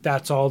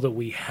that's all that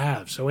we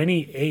have. So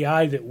any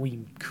AI that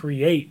we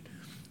create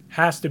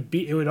has to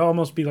be, it would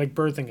almost be like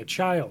birthing a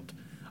child.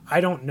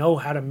 I don't know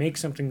how to make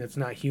something that's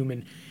not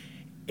human.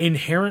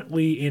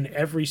 Inherently in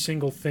every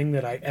single thing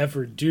that I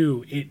ever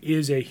do, it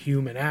is a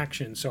human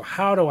action. So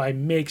how do I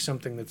make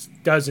something that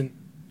doesn't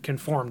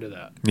conform to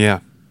that? Yeah.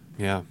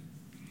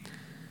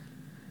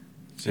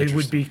 It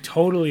would be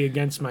totally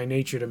against my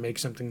nature to make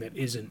something that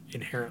isn't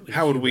inherently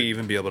How would human. we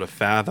even be able to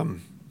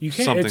fathom You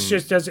can't. something? It's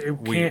just doesn't.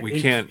 It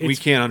can't, we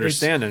can't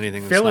understand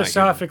anything. That's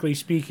philosophically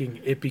speaking,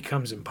 it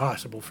becomes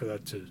impossible for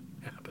that to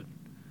happen.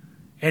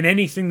 And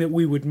anything that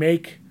we would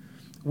make,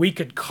 we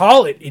could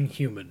call it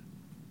inhuman,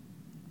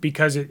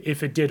 because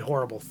if it did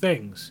horrible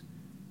things,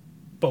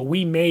 but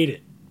we made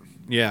it.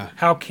 Yeah.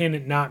 How can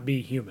it not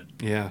be human?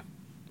 Yeah.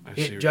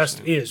 It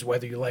just is,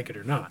 whether you like it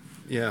or not.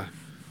 Yeah.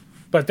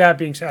 But that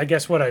being said, I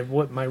guess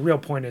what my real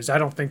point is, I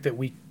don't think that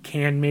we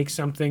can make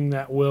something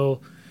that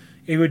will.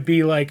 It would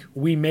be like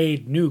we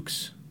made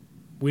nukes,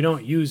 we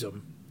don't use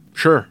them.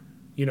 Sure.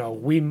 You know,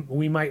 we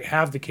might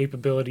have the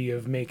capability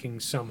of making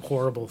some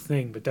horrible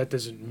thing, but that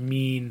doesn't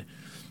mean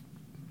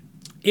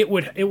it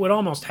would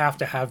almost have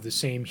to have the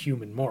same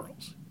human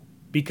morals,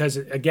 because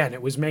again,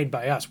 it was made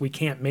by us. We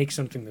can't make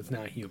something that's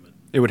not human.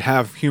 It would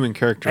have human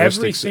characteristics.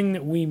 Everything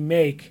that we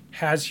make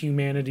has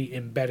humanity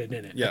embedded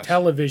in it. Yes. The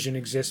television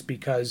exists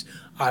because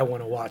I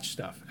want to watch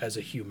stuff as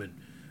a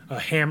human. A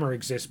hammer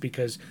exists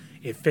because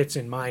it fits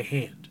in my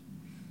hand,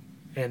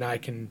 and I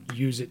can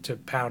use it to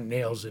pound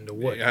nails into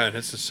wood. Yeah, and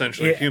it's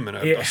essentially human.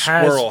 A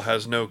squirrel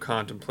has no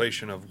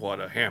contemplation of what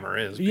a hammer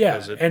is.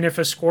 Yeah, and if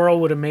a squirrel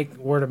were to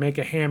make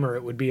a hammer,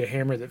 it would be a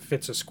hammer that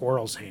fits a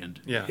squirrel's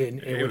hand. Yeah,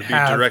 it would be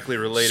have directly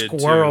related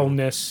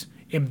squirrelness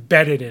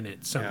embedded in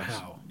it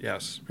somehow.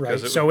 Yes. Right.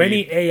 So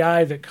any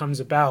AI that comes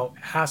about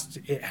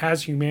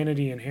has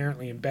humanity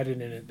inherently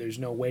embedded in it. There's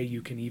no way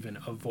you can even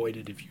avoid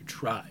it if you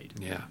tried.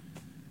 Yeah.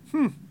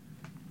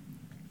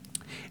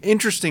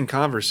 Interesting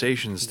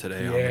conversations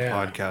today on the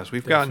podcast.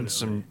 We've gotten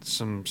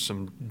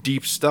some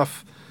deep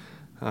stuff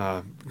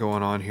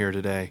going on here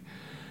today.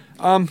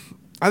 I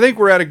think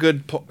we're at a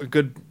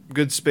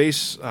good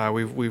space.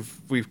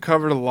 We've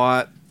covered a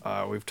lot.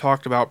 We've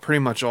talked about pretty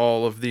much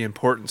all of the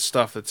important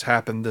stuff that's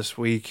happened this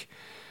week.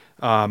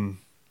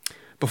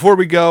 Before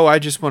we go, I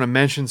just want to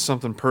mention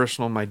something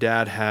personal. My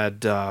dad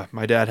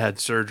had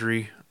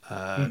surgery,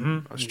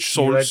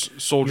 shoulder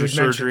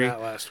surgery that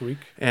last week,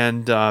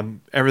 and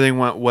everything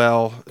went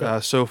well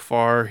so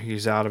far.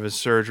 He's out of his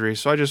surgery,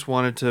 so I just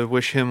wanted to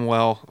wish him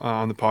well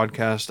on the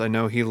podcast. I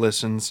know he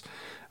listens,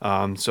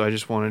 so I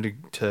just wanted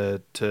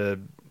to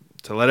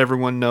let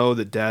everyone know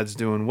that Dad's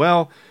doing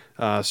well.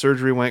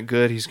 Surgery went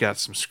good. He's got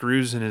some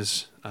screws in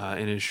his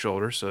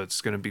shoulder, so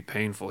it's going to be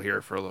painful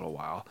here for a little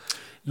while.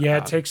 Yeah,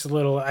 it takes a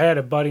little. I had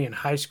a buddy in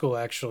high school,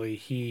 actually.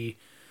 He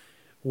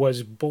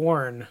was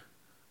born,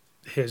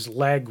 his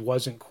leg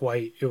wasn't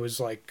quite, it was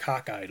like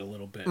cockeyed a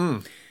little bit.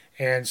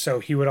 And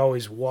so he would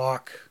always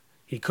walk.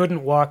 He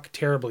couldn't walk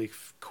terribly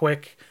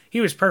quick.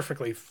 He was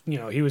perfectly,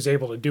 he was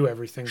able to do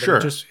everything,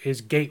 but just his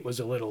gait was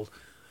a little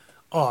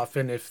off.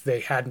 And if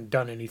they hadn't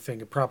done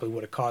anything, it probably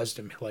would have caused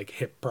him like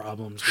hip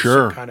problems,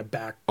 some kind of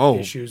back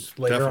issues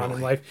later on in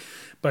life.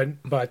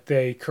 But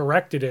they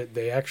corrected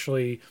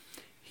it.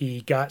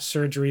 He got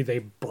surgery. They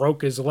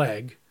broke his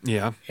leg.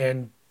 Yeah.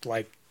 And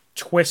like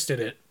twisted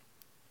it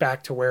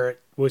back to where it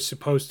was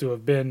supposed to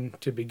have been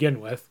to begin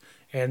with.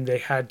 And they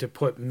had to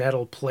put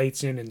metal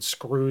plates in and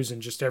screws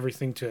and just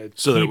everything to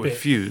so that it would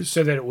fuse,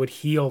 so that it would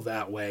heal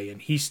that way.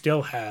 And he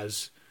still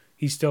has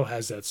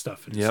that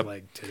stuff in his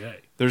leg today.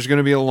 There's going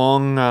to be a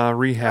long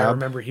rehab. I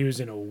remember he was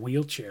in a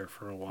wheelchair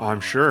for a while.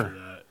 I'm sure.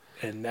 That.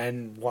 And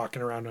then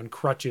walking around on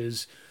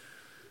crutches.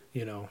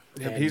 He's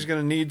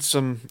going to need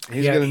some.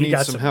 He's going to need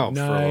some help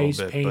nice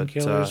for a little bit.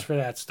 Painkillers for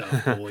that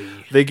stuff, boy.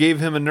 They gave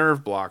him a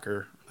nerve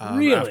blocker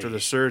after the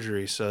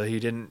surgery, so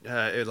he didn't.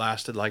 It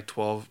lasted like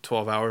 12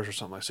 hours or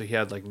something. So he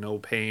had like no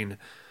pain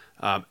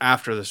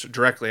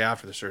directly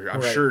after the surgery.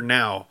 I'm sure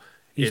now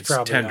it's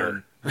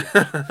tender.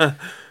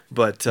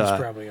 But he's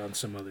probably on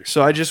some other.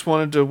 So I just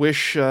wanted to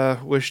wish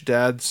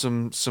Dad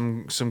some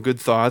good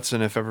thoughts,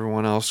 and if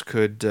everyone else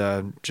could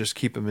just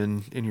keep him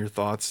in your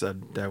thoughts, I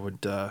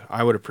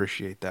would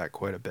appreciate that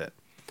quite a bit.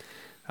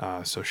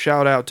 So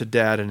shout out to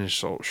Dad and his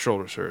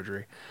shoulder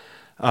surgery.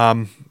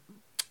 Gonna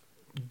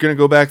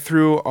go back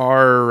through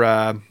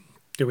our.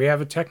 Do we have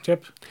a tech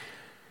tip?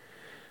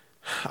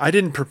 I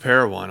didn't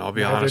prepare one. I'll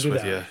be honest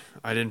with you.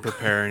 I didn't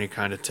prepare any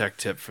kind of tech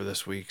tip for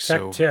this week.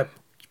 Tech tip.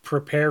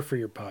 Prepare for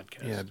your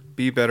podcast. Yeah,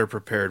 be better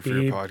prepared for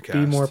your podcast.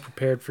 Be more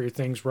prepared for your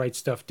things. Write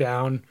stuff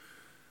down.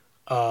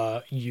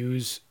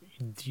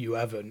 You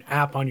have an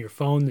app on your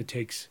phone that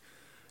takes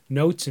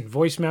notes and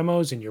voice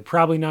memos, and you're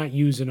probably not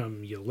using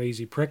them, you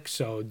lazy prick.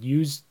 So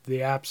use the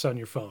apps on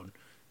your phone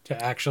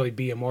to actually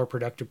be a more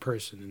productive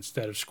person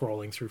instead of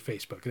scrolling through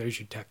Facebook. There's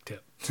your tech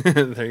tip.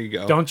 There you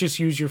go. Don't just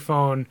use your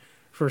phone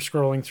for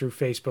scrolling through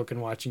Facebook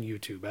and watching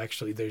YouTube.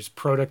 Actually, there's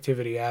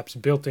productivity apps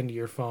built into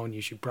your phone.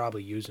 You should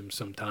probably use them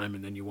sometime,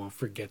 and then you won't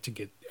forget to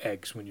get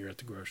eggs when you're at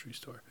the grocery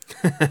store.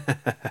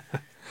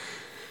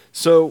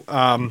 So,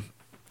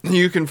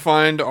 you can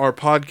find our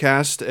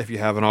podcast, if you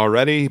haven't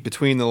already,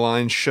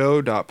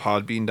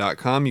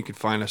 betweenthelines.show.podbean.com. You can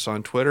find us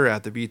on Twitter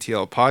at the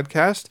BTL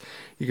Podcast.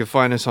 You can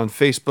find us on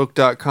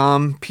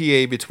Facebook.com,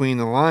 PA Between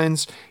the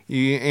Lines.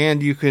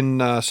 And you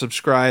can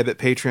subscribe at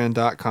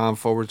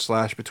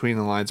patreon.com/Between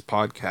the Lines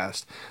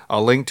Podcast.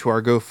 A link to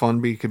our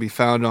GoFundMe can be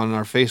found on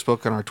our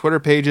Facebook and our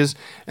Twitter pages.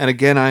 And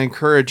again, I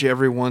encourage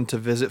everyone to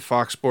visit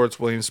Fox Sports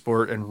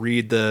Williamsport and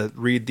read the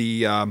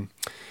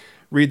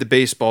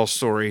baseball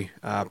story,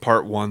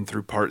 part 1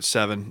 through part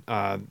 7.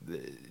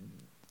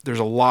 There's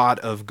a lot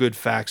of good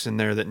facts in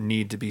there that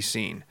need to be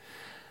seen.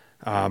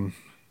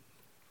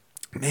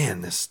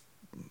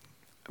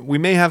 We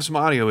may have some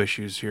audio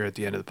issues here at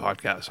the end of the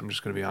podcast. I'm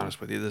just going to be honest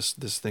with you.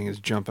 This thing is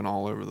jumping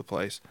all over the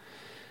place.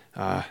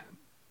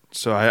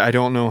 So I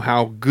don't know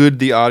how good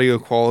the audio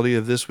quality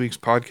of this week's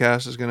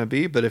podcast is going to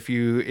be, but if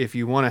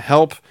you want to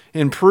help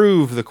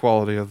improve the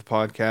quality of the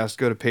podcast,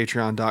 go to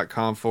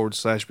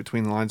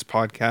patreon.com/Between the Lines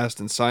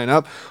Podcast and sign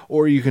up,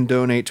 or you can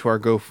donate to our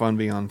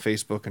GoFundMe on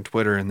Facebook and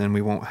Twitter, and then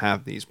we won't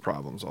have these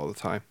problems all the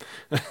time.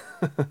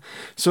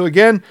 So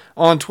again,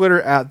 on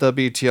Twitter at the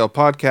BTL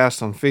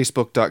Podcast, on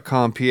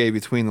Facebook.com, PA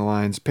Between the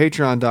Lines,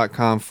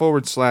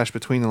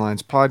 patreon.com/Between the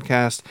Lines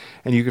Podcast,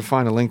 and you can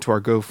find a link to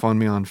our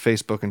GoFundMe on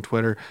Facebook and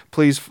Twitter.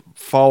 Please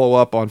follow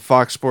up on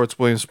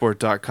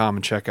foxsportswilliamsport.com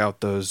and check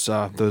out those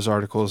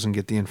articles and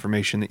get the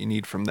information that you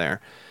need from there.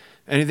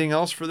 Anything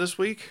else for this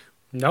week?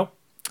 Nope.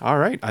 All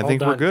right. I think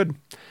done. we're good.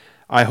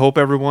 I hope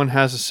everyone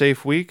has a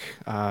safe week.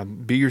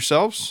 Be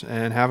yourselves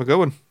and have a good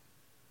one.